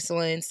in on this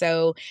one.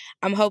 So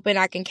I'm hoping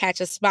I can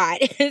catch a spot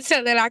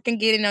so that I can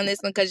get in on this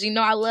one because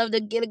I love to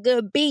get a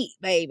good beat,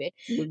 baby.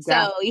 You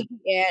got So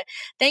yeah.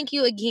 Thank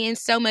you again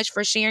so much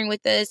for sharing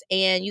with us.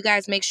 And you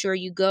guys make sure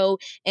you go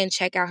and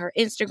check out her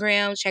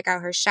Instagram, check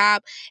out her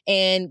shop,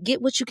 and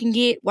get what you can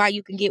get while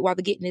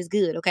the getting is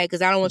good. Okay.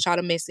 Because I don't want y'all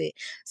to miss it.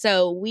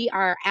 So we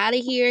are out of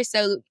here.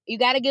 So you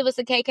got to give us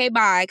a KK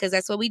bye because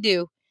that's what we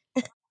do.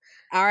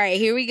 All right,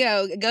 here we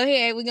go. Go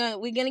ahead. We're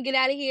gonna get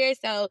out of here.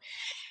 So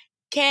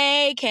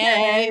KK.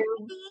 Hey,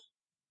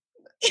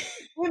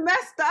 we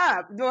messed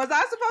up. Was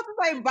I supposed to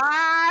say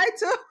bye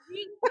to?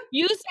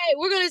 You say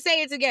we're gonna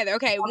say it together.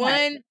 Okay,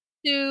 Okay. 1,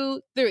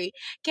 2, 3.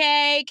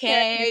 KK.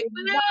 Hey,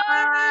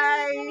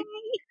 bye.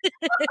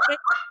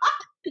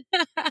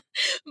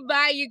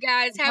 Bye, you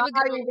guys. Have a Bye,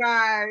 good you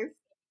guys.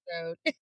 one.